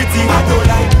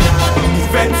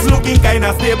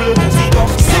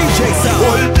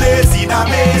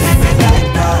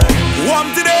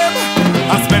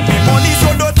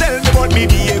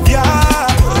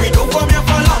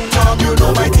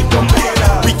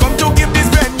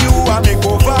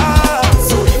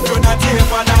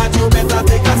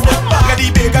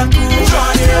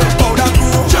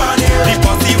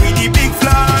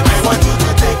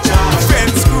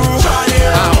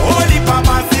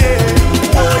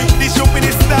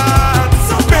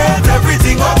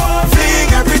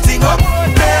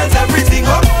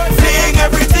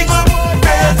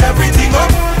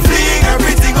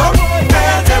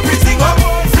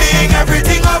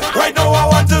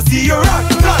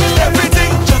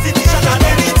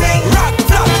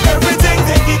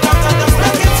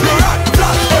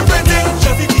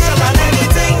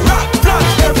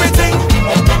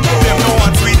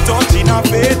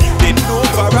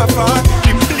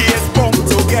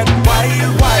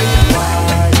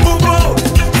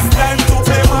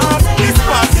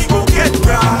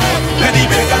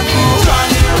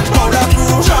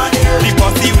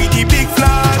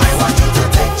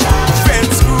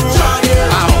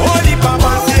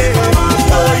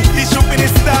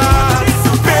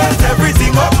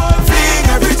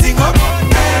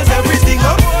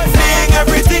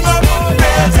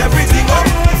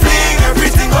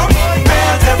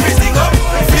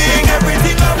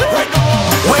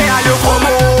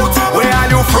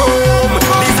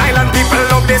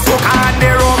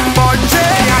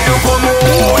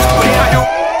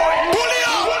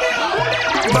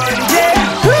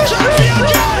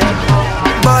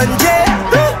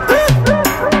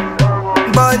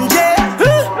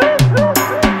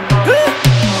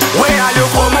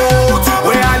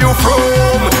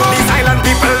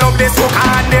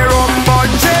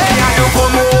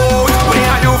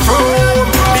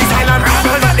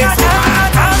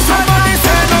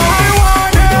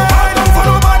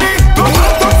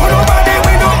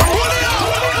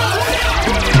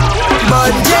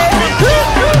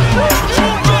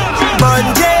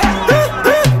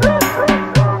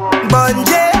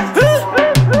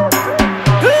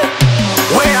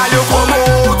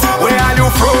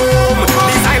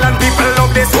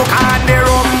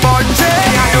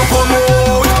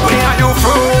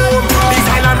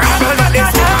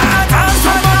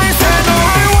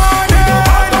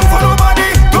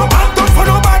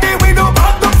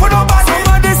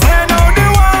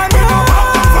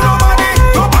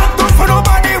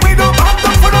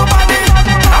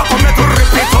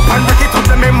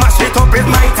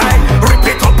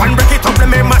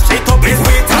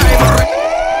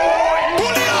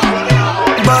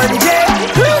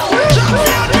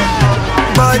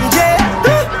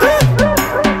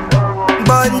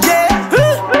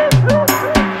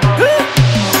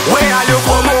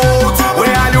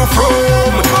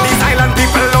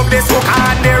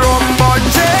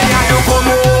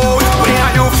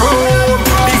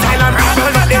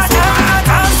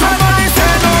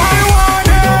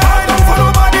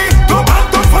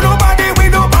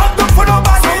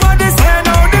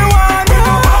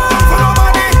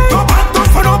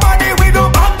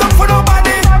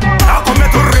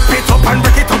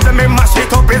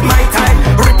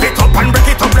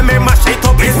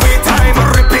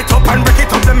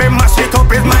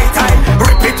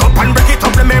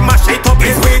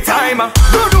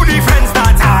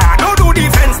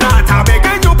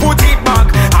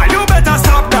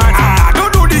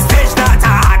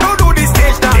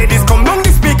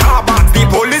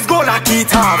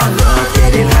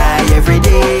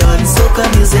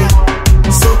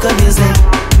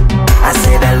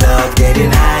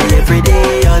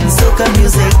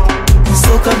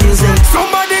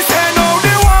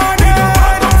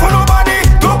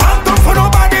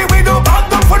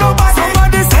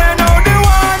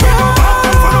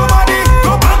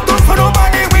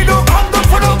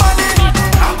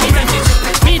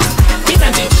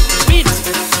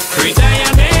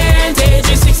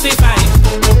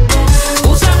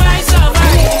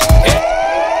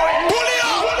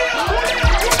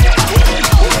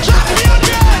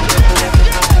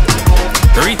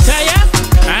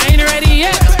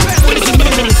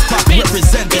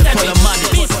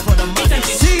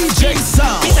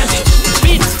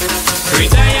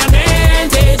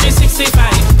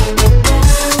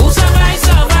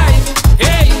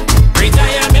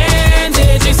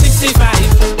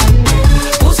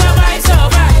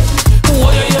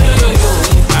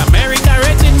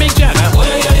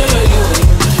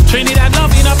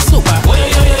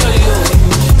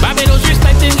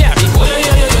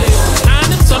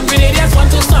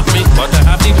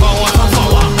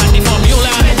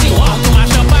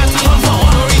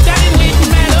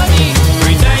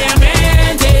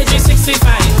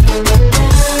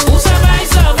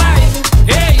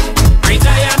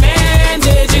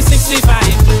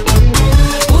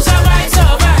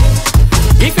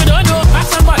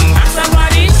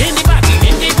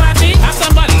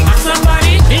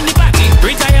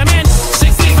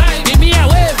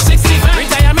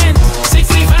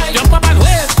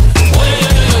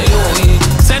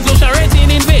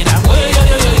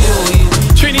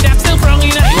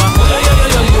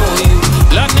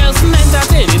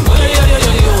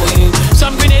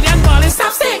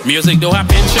music do a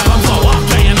pension. Come forward,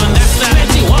 try and understand. Let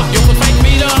you walk, you could fight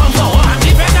me down. Come forward, I'm the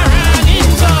veteran in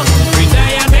talk.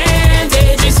 Retirement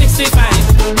age is 65.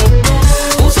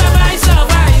 Who survive,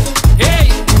 survive.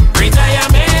 Hey,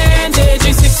 retirement age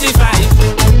is 65.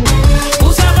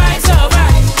 Who survive,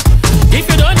 survive. If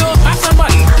you don't know, have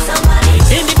somebody.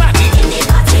 In the party.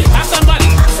 Have somebody.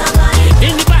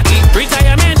 In the party.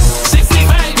 Retirement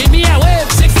 65. Give me a wave.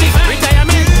 65.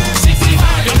 Retirement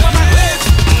 65. You come and wave.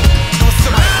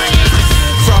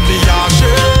 From the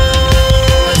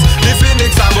ashes, the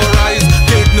phoenix I go rise.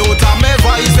 Take note of my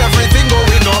voice, everything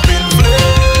going up in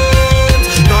flames.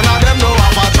 None of them know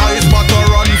have a choice but to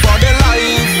run for their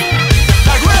life.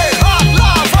 Like red hot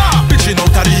lava, pitching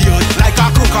out of the earth like a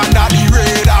crook under the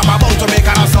raid. I'm about to make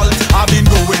an assault. I've been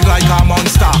going like a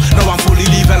monster. Now I'm fully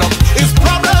developed. It's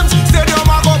problems, stadium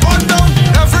I go burn down.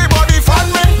 Everybody fan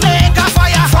me, make a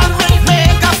fire. Fan me,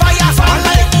 make a fire. Fan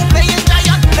like me playing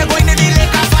giant. They're going to the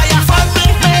lake of fire. Fan me,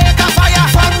 make a fire.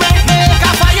 Fan me, make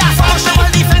a fire. Social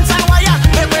defense and wire.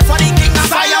 Make way for the king of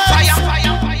fire.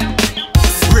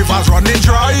 Rivers running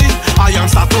dry, iron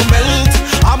start to melt.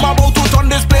 I'm about to turn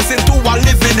this place into a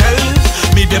living hell.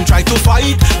 Me them try to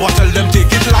fight, but tell them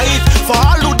take it light. For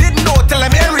all who didn't know, tell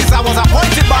them Aries I was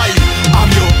appointed by.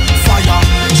 I'm your fire,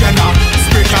 Jenna,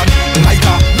 spirit and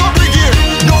lighter. No brigade,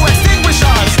 no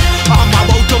extinguishers. I'm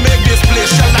about to make this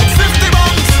place shell like 50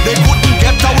 bombs. They couldn't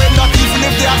get away, not even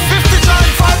if they had 50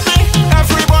 tries. Fan me,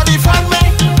 everybody fan me.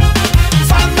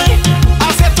 Fan me, I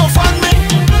said to fan me.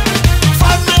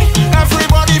 Fan me,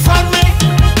 everybody fan me.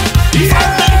 Fan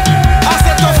me, I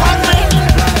said to fan me.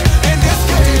 In this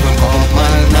game, Even call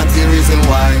man, that's the reason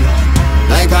why.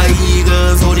 Like a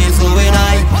eagle, so they so when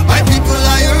I. My people,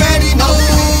 I already know.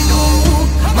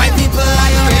 My people,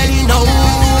 I already know.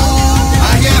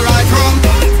 I hear a drum,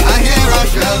 I hear a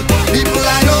shell. People,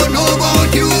 I don't know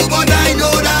about you, but I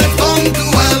know that's come to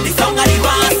help. The song of the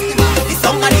mass, the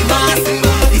song of the mass,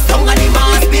 the song of the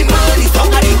mass, people, the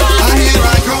song of the mass. I hear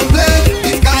a drum play,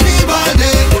 it's Carnival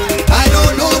day. I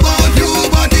don't know about you,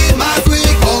 but the mass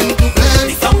will come to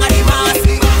play. The song of the mass,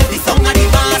 the song of the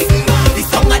mass, the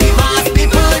song of the mass,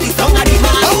 people, the song of the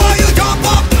mass. How are you jump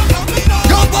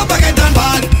up again and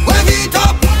bad? Where we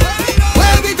top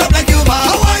like you man.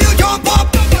 How are you jump up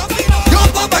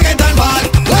again and bad?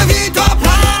 Where we top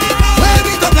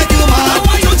like you man. How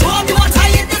are you drop you want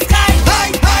high in the sky?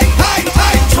 Hey.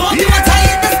 Drop you want high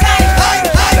in the sky? Hey.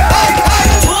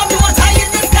 Drop you want high in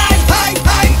the sky? Hey.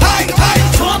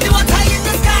 Drop you want high in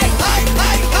the sky?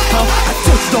 I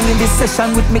touch down in this session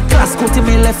with me class coat in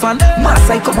me left hand. Mass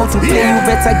I come out to play, you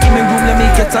better give me room, let me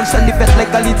get and shell the bet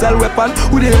like a little weapon.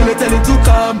 Who the hell tell it to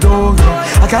calm down?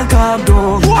 I can't calm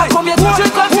down. I come here to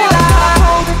drink until I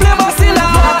play my silla.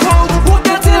 Walk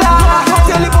get till I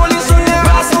tell the police on the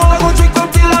ras. I go drink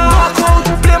until I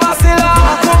play my silla.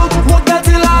 Walk get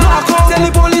till I tell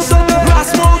the police on the ras.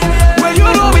 Well you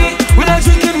know me, when I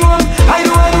drink it rum, I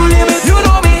know I don't limit. You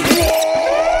know me.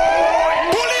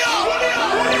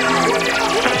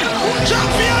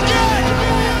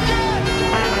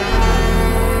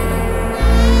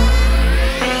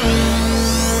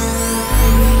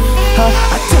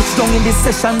 I touch down in this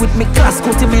session with me class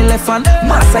coat in me left hand.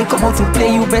 Mass I come out to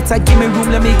play, you better give me room,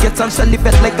 let me get and shell the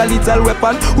bet like a little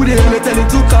weapon. Who the hell tell it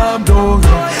to calm down?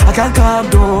 I can't calm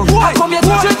down. I come here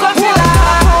to drink until I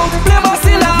play my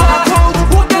silla.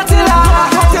 Walk get till I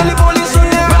tell the police on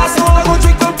the ras. I go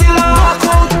drink until I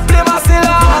play my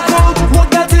silla. Walk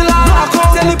get till I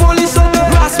tell the police on the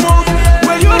ras.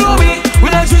 Well you know me,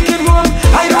 when I drink it rum,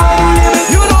 I know I don't limit.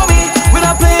 You know me, when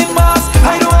I play mass,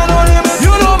 I know I don't limit.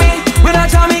 You know me, when I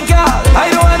jamming girl, I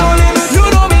know I don't limit. You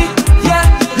know me, yeah,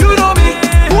 you know me.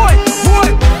 Boy,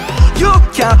 you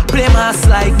can't play mass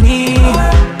like me.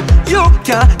 You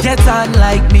can't get on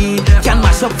like me. Can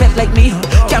mash up fat like me.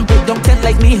 Can break down tent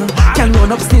like me. Can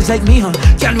run up stage like me.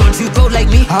 Can run through crowd like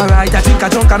me. Alright, I think I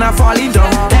drunk and I'm falling down.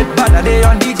 Head bad a day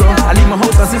on the ground. I leave my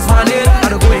house at 6 morning. I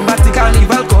don't going back to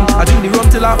Carnival come. I drink the rum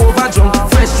till I overdrunk.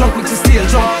 Fresh drunk mix is still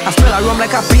drunk. I smell a rum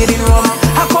like I paid in rum.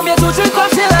 I come here to drink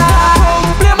until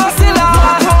I play my silla.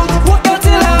 Walk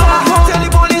until I tell the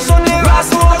police on the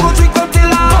ras. I go drink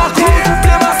until I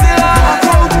play my silla.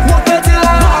 Walk until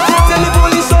I tell the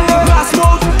police on the ras.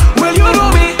 Well you know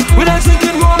me, when I drink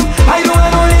it rum, I know I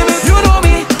don't limit. You know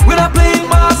me, when I playing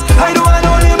mass, I know I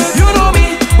don't limit. You know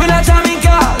me, when I jamming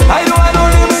girl, I know I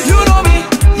don't limit. You know me,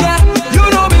 yeah, you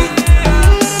know me.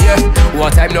 Yeah,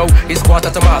 what time now? It's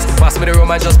quarter to mass. Pass me the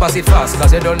rum and just pass pass it fast,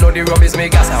 cause you don't know the rum is me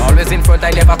gas. I always in front,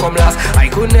 I never come last. I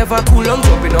could never cool on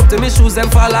jumping up to me shoes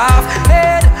and fall off.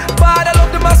 Head bad, I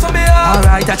love the mass for me off.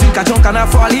 Alright, I drink a junk and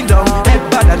I'm falling down. Head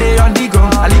bad, I lay on the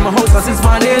ground. I leave my house for since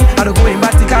morning. I don't going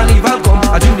back to Carnival come.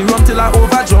 I drink the rum till I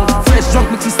over drunk. Fresh drunk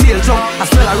mix it still drunk. I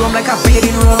smell a rum like a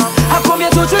fading rum. I come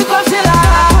here to drink until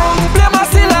I play my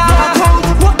silla.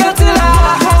 Walk until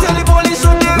I tell the police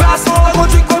shoot the grass. I go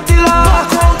drink up till I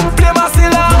play my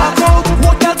silla.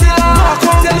 Walk until I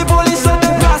tell the police shoot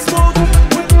the grass.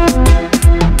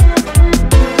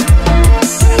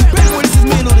 This is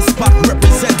me on the spot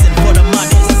representing for the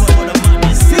money.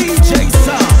 CJ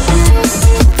Sound.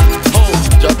 Oh,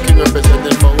 Jack King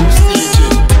representing for who's CJ.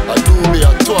 I do be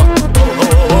a talk.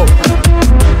 Oh.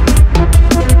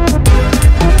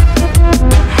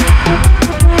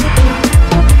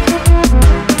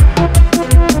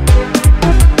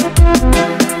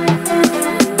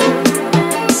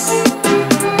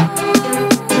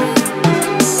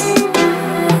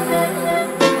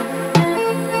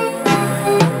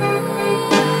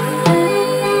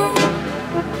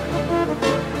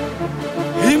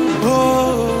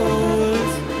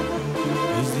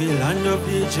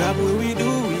 Job where we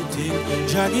do we thing,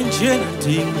 dragging chain and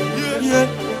thing. Yeah.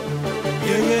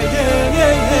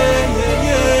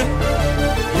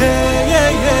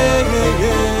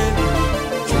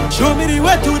 Show me the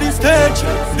way to the stage,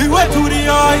 the way to the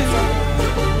eyes.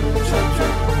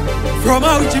 From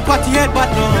a witchy party head but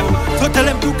now, so tell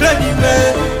them to clear the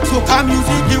way. Soca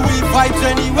music give we vibes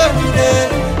anywhere we there.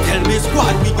 Tell me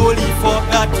squad we go leave for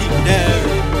that thing there.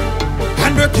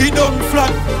 And break it down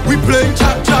flat. We playing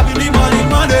chop in the morning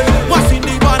money. What's in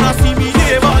the banner see me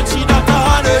neighbor and she not a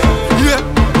honey. Yeah,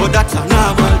 but that's a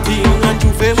normal thing and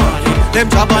you feel money. Them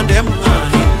job and them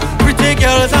money. Pretty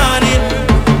girls on it.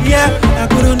 Yeah, I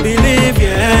couldn't believe,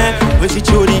 yeah. When she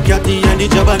showed the catty and the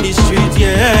job on the street,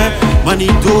 yeah. Money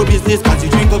do business cause you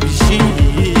drink up the shit.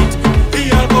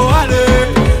 Here go Ale,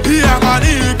 here got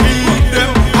the beat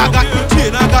them. I got the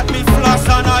chain, I got me floss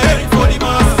and I head for the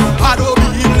mass. I don't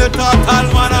be in the total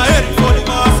man, I head for the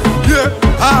mass. Yeah,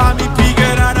 I'm a pig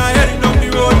and I heading down the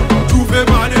road. Juve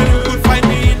man, you could find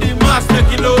me in the mass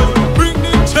taking load. Bring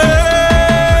the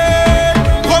chain,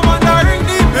 come and ring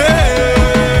the bell.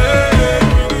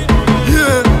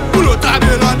 Yeah, pull out a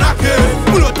bell and knock it,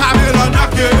 pull out a bell and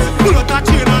knock it, pull out a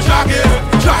chain and drag it.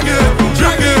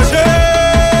 Chain,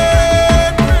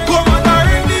 come and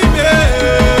ring the bell.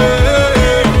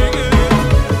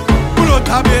 Pull out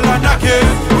a bell and knock it,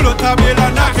 pull out a bell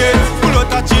and knock it, pull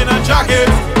out a chain and drag it.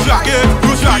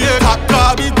 You see it,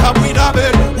 tap it, tap with a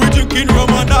bed. We drinking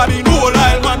rum and having whole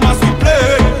Isle man must we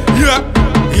play. Yeah,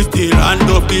 it's the land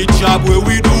of the job where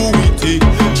we do it.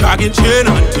 Dragging chain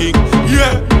and thing.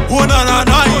 Yeah, one and a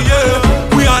nine, yeah.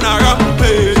 We on a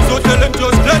rampage, so tell them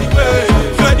just anyway.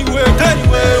 When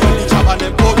the job and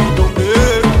them coming down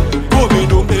there.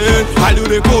 I do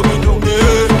they coming down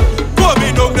there.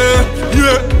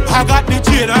 Yeah, I got the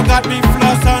chain, I got me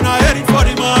floss and I heading for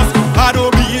the mass. I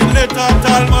don't be in the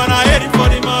total man, I heading for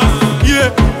the mass. Yeah,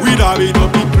 we not be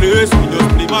up the place, we just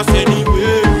play mass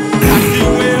anyway. That's the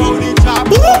way how the job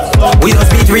goes. We just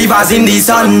beat rivers in the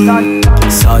sun.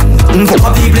 Fuck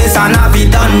up the place and have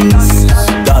it dance.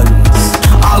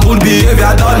 All good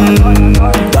behavior done.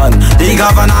 The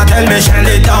governor tell me shut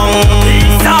it down.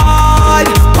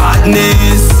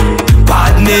 Badness.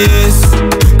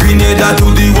 Grenada to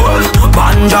the world,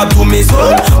 Banja to me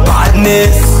soul.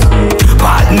 Badness.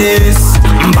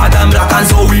 Bad and black and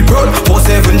so we broke.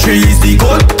 473 is the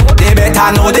code. They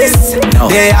better know this.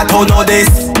 They have to know this.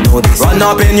 Run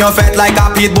up in your fat like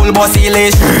a pit bull bossy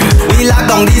leash. We lock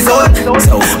down the zone.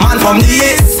 Man from the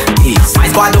east. My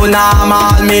squad do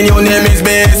normal, mean your name is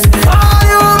Bass.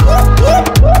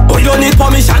 Oh, you don't need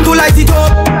permission to light it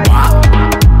up.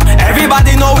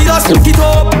 Everybody know we just hook it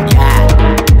up.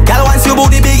 Girl, once you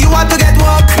booty big, you want to get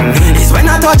work. It's when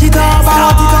I touch it up, I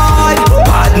hot it up.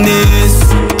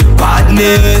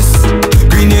 Badness.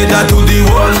 Grenada to the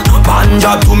world,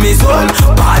 Banja to me soul.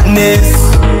 Badness.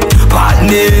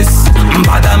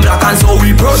 Bad and black and so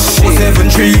we brush.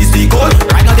 473 is the code.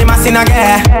 Right now they massing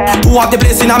again. Who have the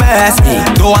place in a mess?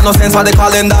 Don't want no sense what they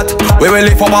calling that. We will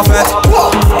live for buffet.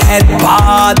 Head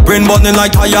bad, brain burning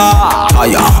like tire.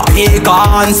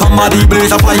 Bacon, somebody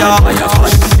blaze a fire.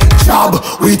 Job,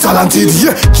 we talented,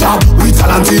 yeah. Job, we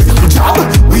talented. Job,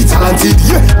 we talented,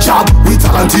 yeah. Job, we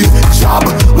talented. Job,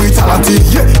 we talented,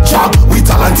 yeah. Job, we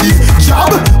talented.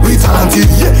 Job, we talented,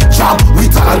 yeah. Job, we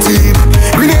talented.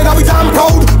 Grenada, we damn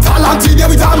proud. Talented, yeah,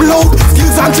 we damn loud.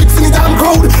 Skills and tricks in the damn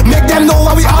crowd. Make them know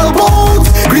how we all bold.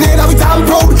 Grenada, we damn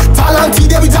proud. Talented,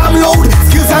 yeah, we damn loud.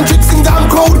 Skills and tricks in the damn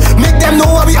crowd. Make them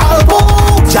know how we all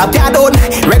bold. Job ya done,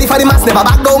 ready for the mass, never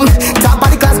back down. Top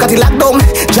of the class, got it locked down.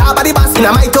 Job of the boss, in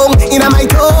my tongue,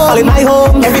 all in my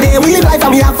home. Every day we live life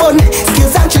and we have fun.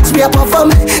 Skills and tricks we are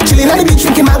perform. Chilling on the beach,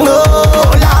 drinking Magno.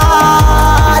 Oh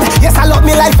Lord, yes I love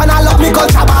me life and I love me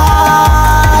culture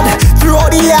bad.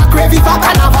 Throughout the year, craving for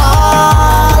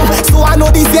Carnival. So I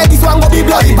know this year, this one go be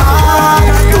bloody bad.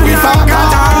 Do it for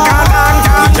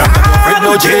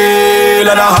no jail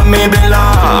and I have me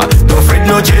billa. Don't fret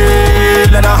no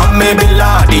jail and I have me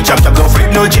billa. The chap don't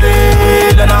fret no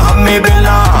jail and I have me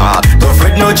billa. Don't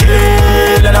fret no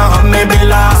jail and I have me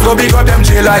billa. So big up them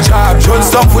jail a job.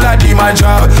 Johnstown full of demon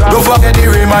job. Don't forget the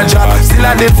Rayman job. Still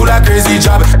a day full of crazy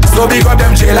job. So big up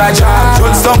them jail a job.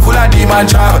 Johnstown full of demon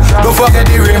job. Don't forget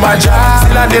the Rayman job.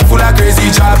 Still a day full of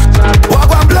crazy job. Walk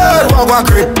one blood, walk one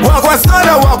crip. Walk one stone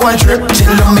and walk one trip.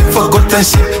 Chill on me forgotten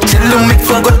ship. Chill on me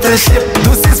forgotten ship.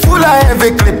 This is full of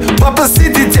heavy clip. Papa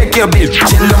City take your bill.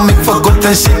 Chill on me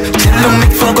forgotten ship. Chill on me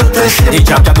forgotten ship. The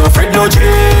chap don't fret no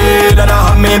jail and I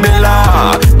have me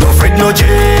billa. Don't fret no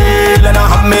jail and I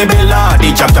have me billa.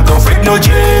 The chap don't fret no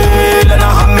jail and I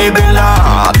have me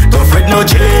billa. Don't fret no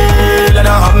jail and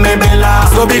I have me billa.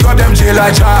 So big up them jail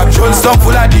a job. Johnstown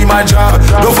full of demon job.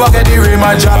 Don't forget the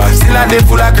Rayman job. Still a day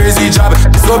full of crazy job.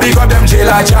 So big up them jail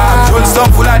a job.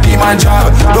 Johnstown full of demon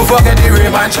job. Don't forget the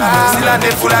Rayman job. Still a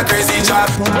day full of crazy job.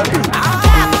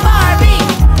 Black Barbie,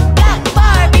 Black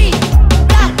Barbie,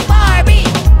 Black Barbie.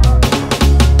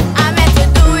 I meant to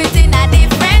do it in a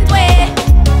different way.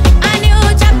 A new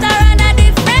chapter and a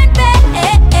different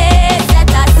page. Set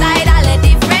aside all the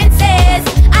differences.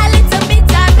 A little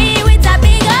bit of me with a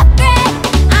big upgrade.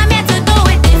 I meant to do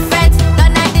it different.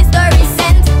 None of the story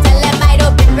sent. Tell them I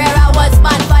don't prepare, I was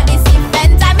born for this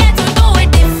event. I meant to do it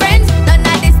different. None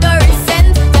of the story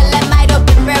sent. Tell them I don't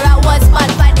prepare, I was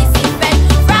born for this event.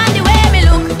 From the way me look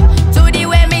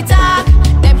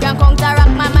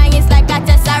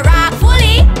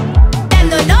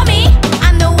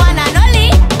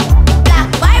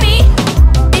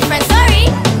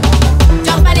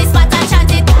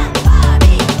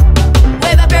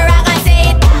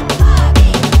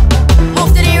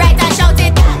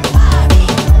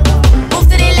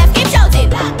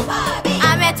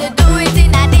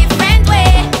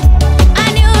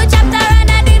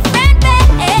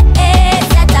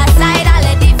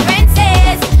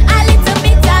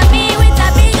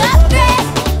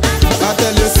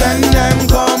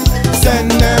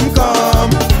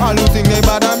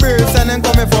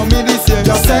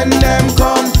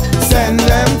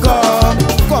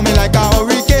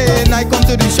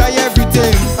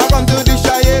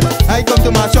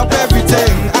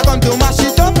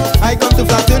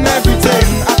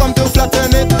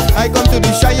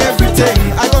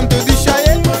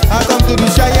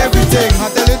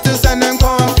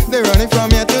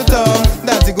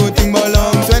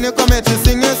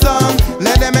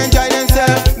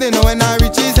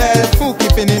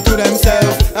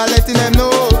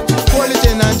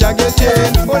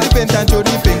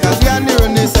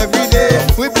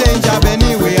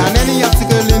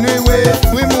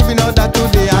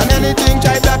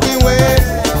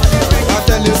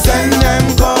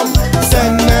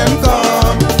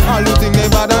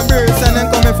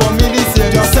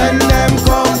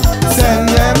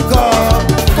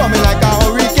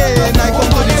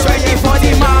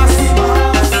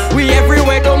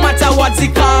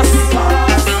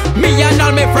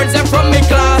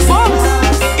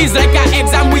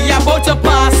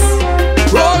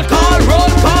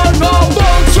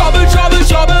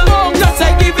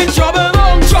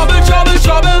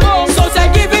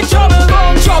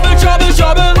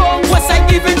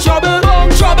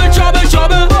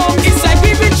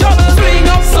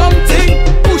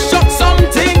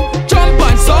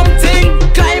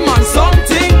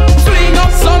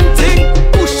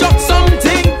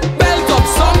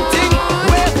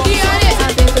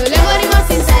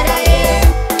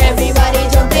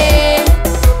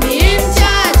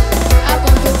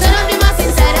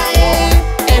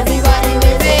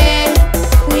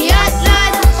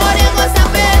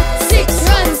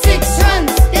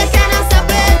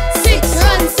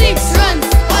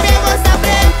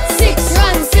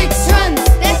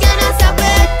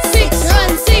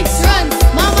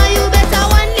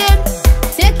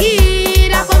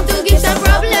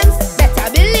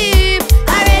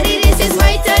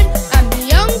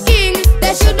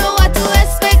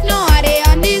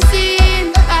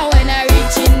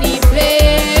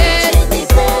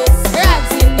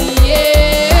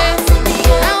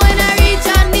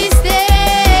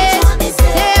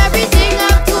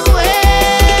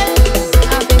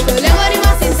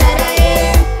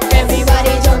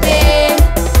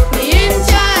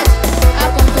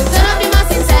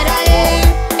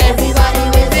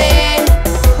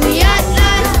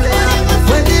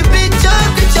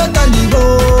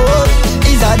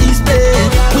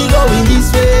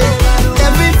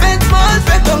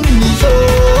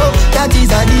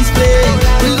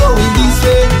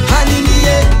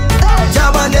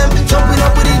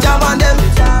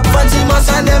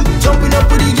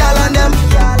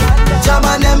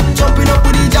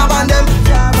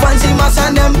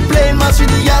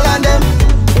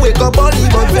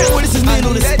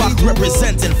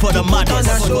the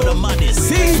maddest, for the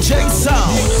maddest. CJ Sound.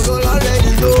 You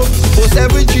already know. Post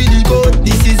every 3D code.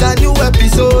 This is a new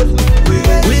episode.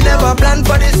 We never planned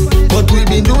for this, but we've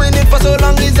been doing it for so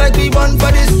long. It's like we born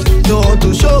for this. Know how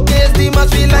to showcase the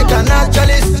mass, feel like a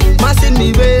naturalist. Mass in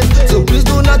me vein, so please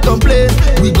do not complain.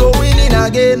 We going in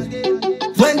again.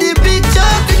 When the picture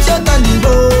on the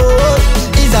road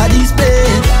is a display,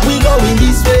 we going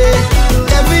this way.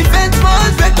 Every fence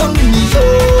must recognize the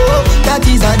show. That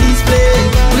is a display,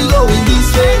 we going this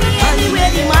way.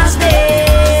 Anywhere the mass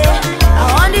day,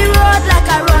 I'm on the road like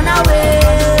I run away.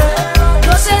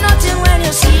 Don't say nothing when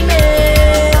you see me.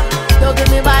 Don't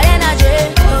give me bad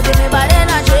energy, don't give me bad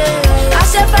energy. I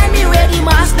say find me where the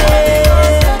mass day.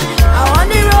 I'm on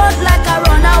the road like I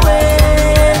run away.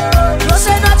 Don't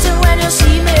say nothing when you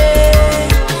see me.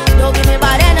 Don't give me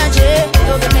bad energy,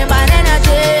 don't give me bad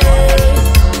energy.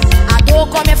 I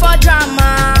don't come here for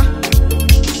drama,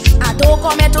 I don't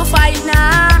come here to fight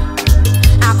now.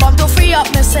 I come to free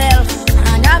up myself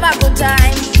and have a good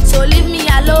time. So leave me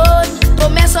alone,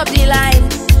 don't mess up the line.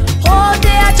 Whole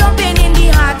day I jumping in the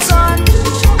hot sun.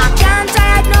 I can't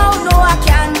tired now, no I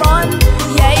can't burn.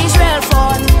 Yeah, it's real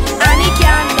fun, and he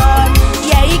can done.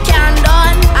 Yeah, he can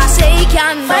done, I say he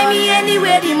can done. Find me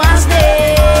anywhere the mass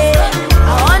day.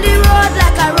 I'm on the road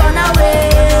like I run away.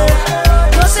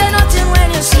 Don't say nothing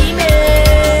when you see me.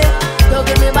 Don't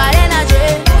give me bad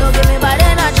energy, don't give me bad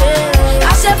energy.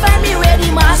 I say find me where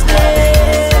the mass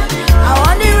day. I'm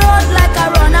on the road like I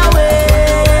run away.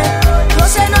 Don't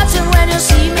say nothing when you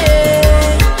see me.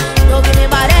 Don't give me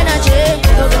bad energy,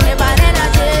 don't give me bad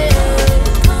energy.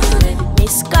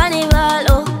 Miss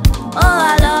Carnival, oh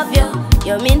I love you.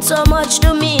 You mean so much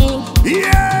to me.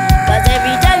 Yeah. Cause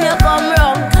every time you come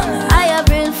round, I have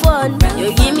real fun.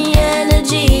 You give me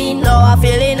energy. Now I'm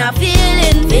feeling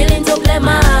to play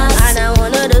mass. And I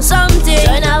wanna do something.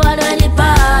 Join a one when it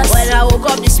pass. When I woke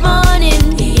up this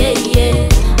morning, yeah,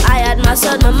 I had mass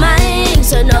on my mind.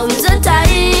 So now is the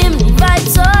time. The vibe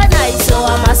so nice, so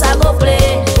I must go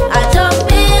play. I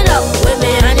jump in up with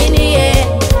me hand in the air.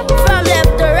 From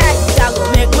left to right, I go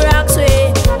make me rock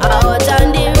sway. Out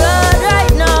on the road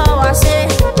right now, I say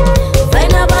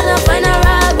find a banner, find a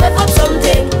rag, wake up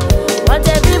something. Want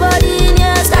everybody in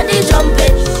here start the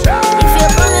jumping. If you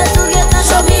come here together,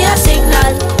 show me a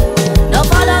signal. Now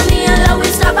follow me and let we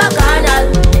stop a carnival.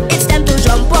 It's time to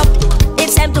jump up,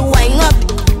 it's time to wind up,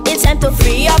 it's time to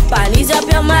free up and ease up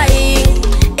your mind.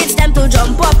 It's time to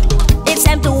jump up, it's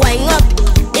time to wind up,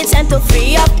 it's time to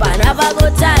free up and have a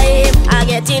good time. I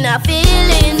get in a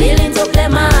feeling to play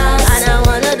mass. And I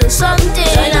wanna do something,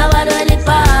 join a bad when it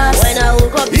pass. When I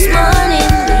woke up this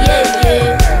morning,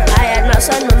 yeah, I had mass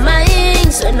on my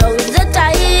mind. So now is the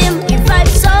time, the vibe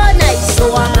so nice,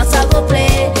 so I must go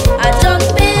play. I jump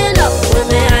in up with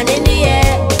my hand in the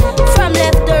air. From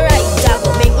left to right, I go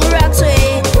make me rock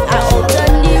sway. I out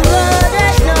on the road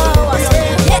right now, I say,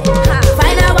 yeah,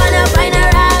 find a banner, find a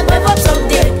rag, wave up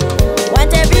something.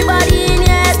 Want everybody in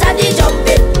here, start the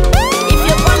jumping. If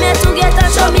you come here together,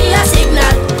 show me a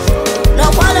signal. Now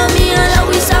follow me and let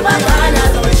we stop a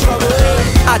carnival.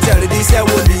 I tell you this, it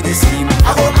won't be the same.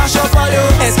 I go mash up all you.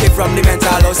 Escape from the mental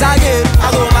house again.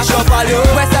 I go mash up all you.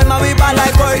 Western man we bad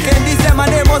like hurricane. This them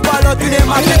and they must ball out to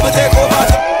them and people take over.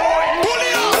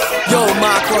 Yo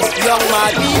Marcus, young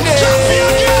man,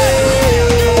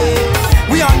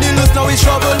 we on the loose now we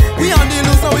trouble. We on the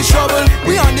loose now we trouble.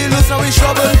 We on the loose now we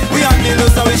trouble. We on the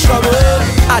loose now we trouble.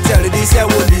 I tell you this, it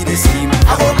won't be the same.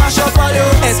 I go mash up all you.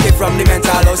 Escape from the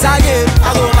mental house again.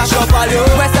 I go mash up all you.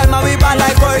 Western man we bad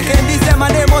like hurricane. This them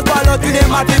and they must ball out to them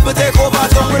and people take over.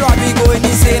 Some will not be going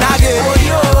insane again. Oh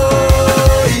yo,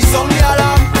 sound the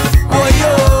alarm. Oh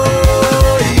yo,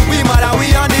 we mad and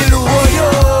we on the loose. Oh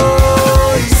yo,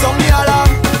 sound the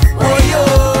alarm. Oh yo,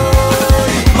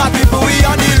 my people we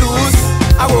on the loose.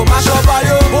 I go mash up all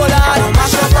you. Oh lad, I go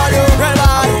mash up all you. Red lad,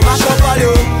 I go mash up all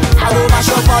you. I go mash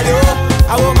up all you.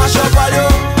 I go mash up all you.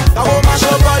 I go mash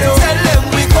up all you. Tell them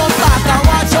we come back and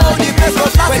watch how the place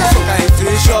goes back. When Soca into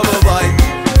the trouble, boy,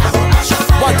 I go mash up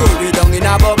all you. What hold we down in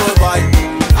a bubble, boy,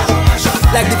 I go mash up all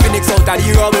you. Like the phoenix out of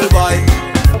the rubble, boy.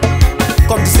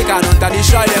 Come to sick and hunt and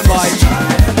destroy them, boy.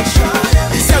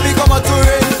 Say we come out to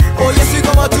rain. Oh yes, we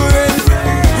come out to rain.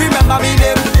 Remember me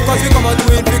name, cause we come out to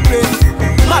win quickly.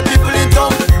 Mad people in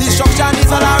town, destruction is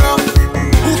all around.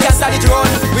 Who can start it run?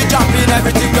 We jumping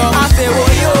everything down. I say, oh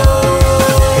yo,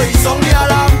 sound the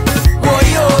alarm. Oh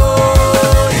yo,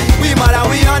 we mad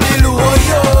and we on the loose. Oh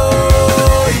yo,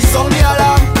 sound the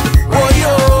alarm. Oh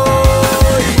yo,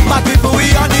 mad people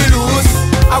we on the loose.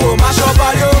 I go mash up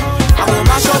all you. I go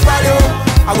mash up all you.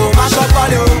 I go mash up all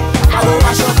you. I go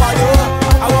mash up all you.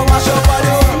 I go mash up all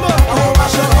you. I go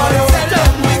mash up all you.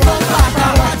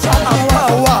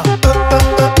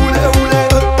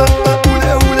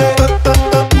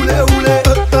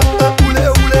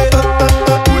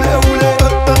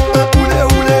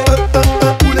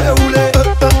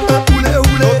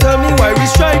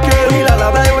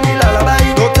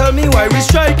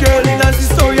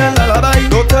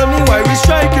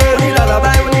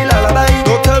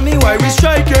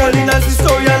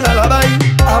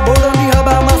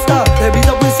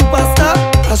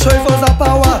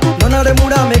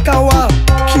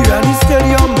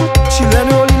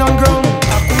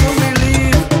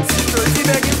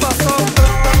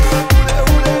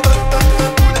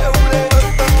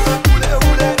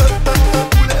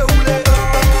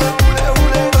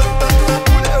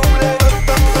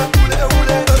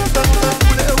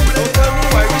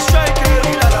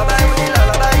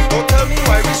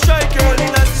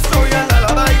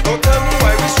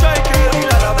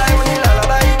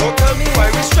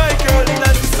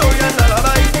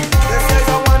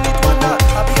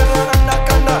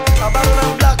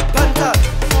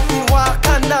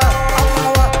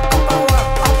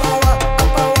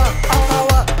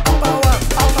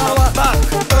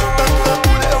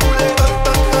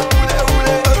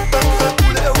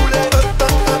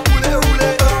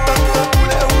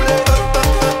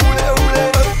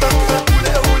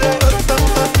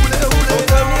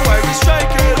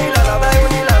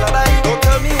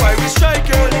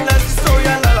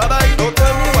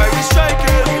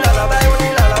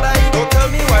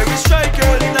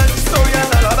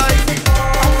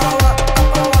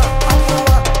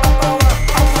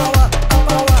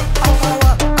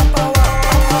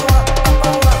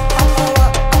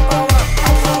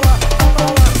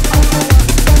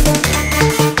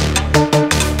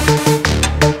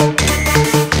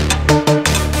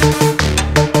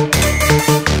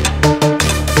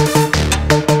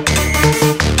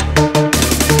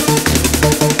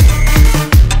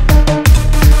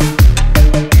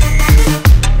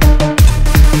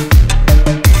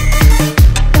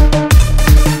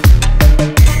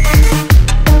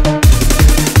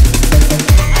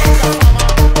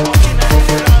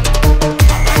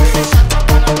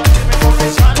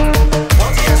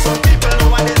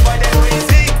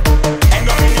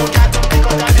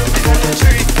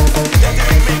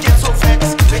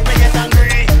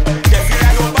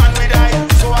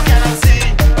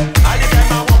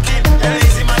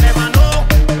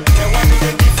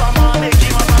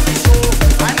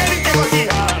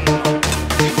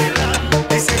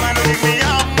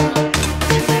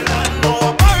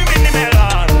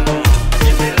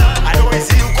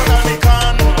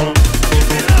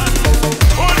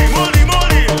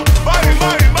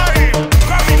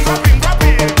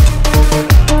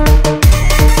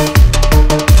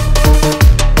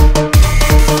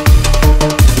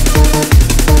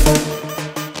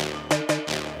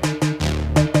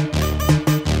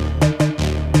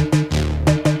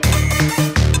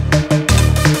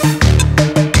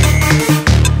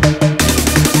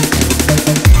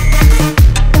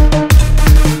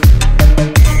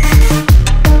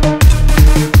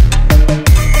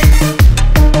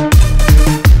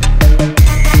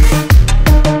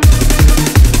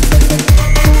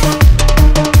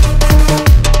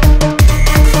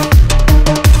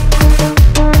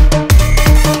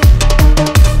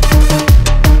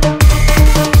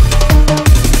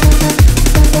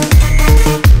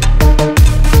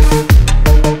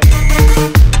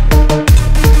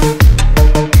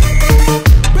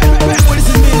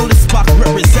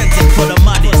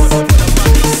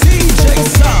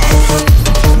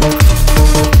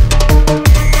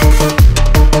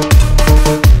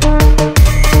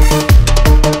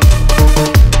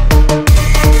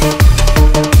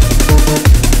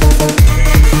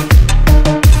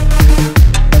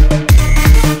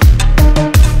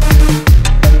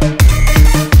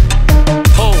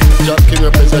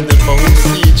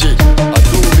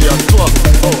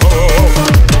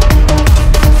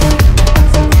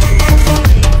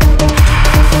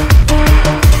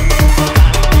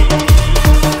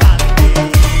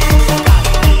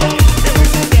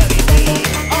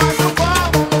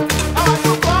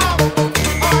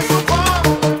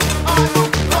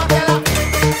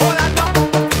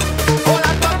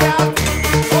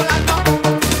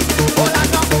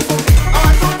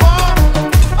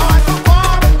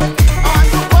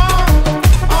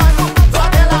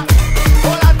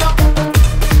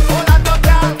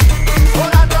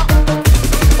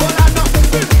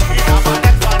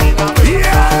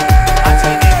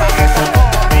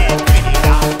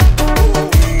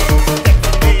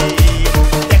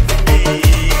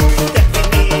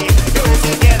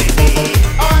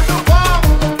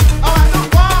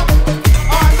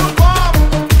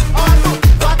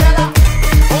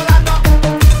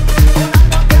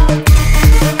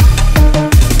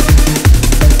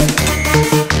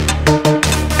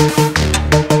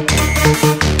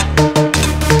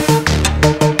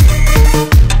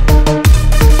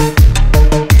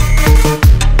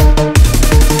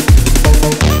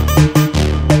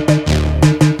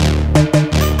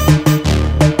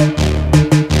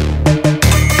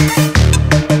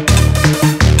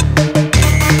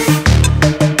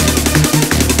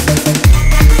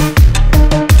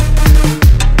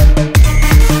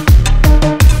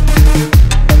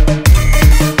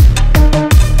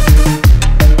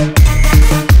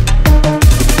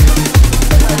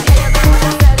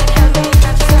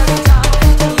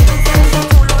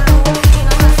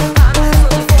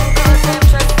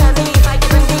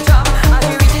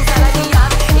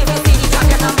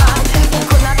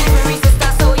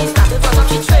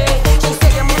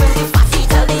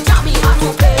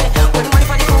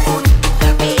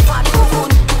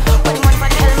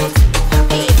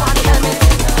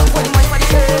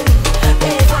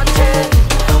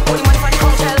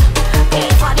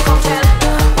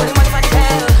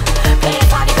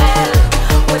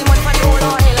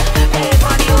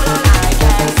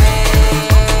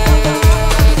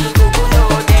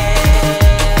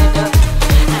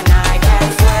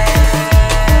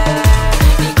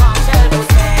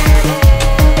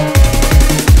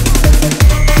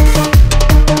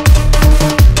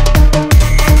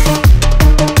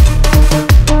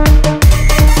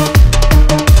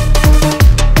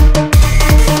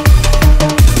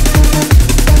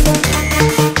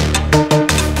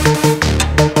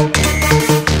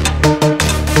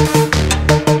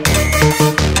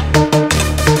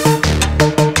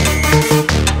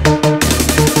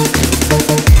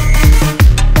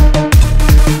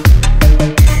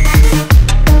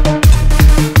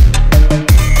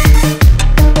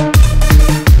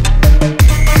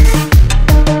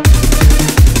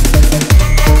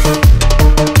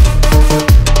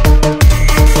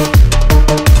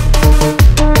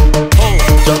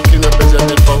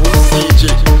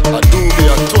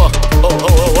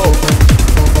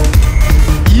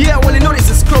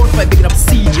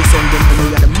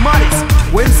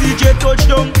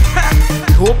 touchdown.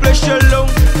 Hopeless shell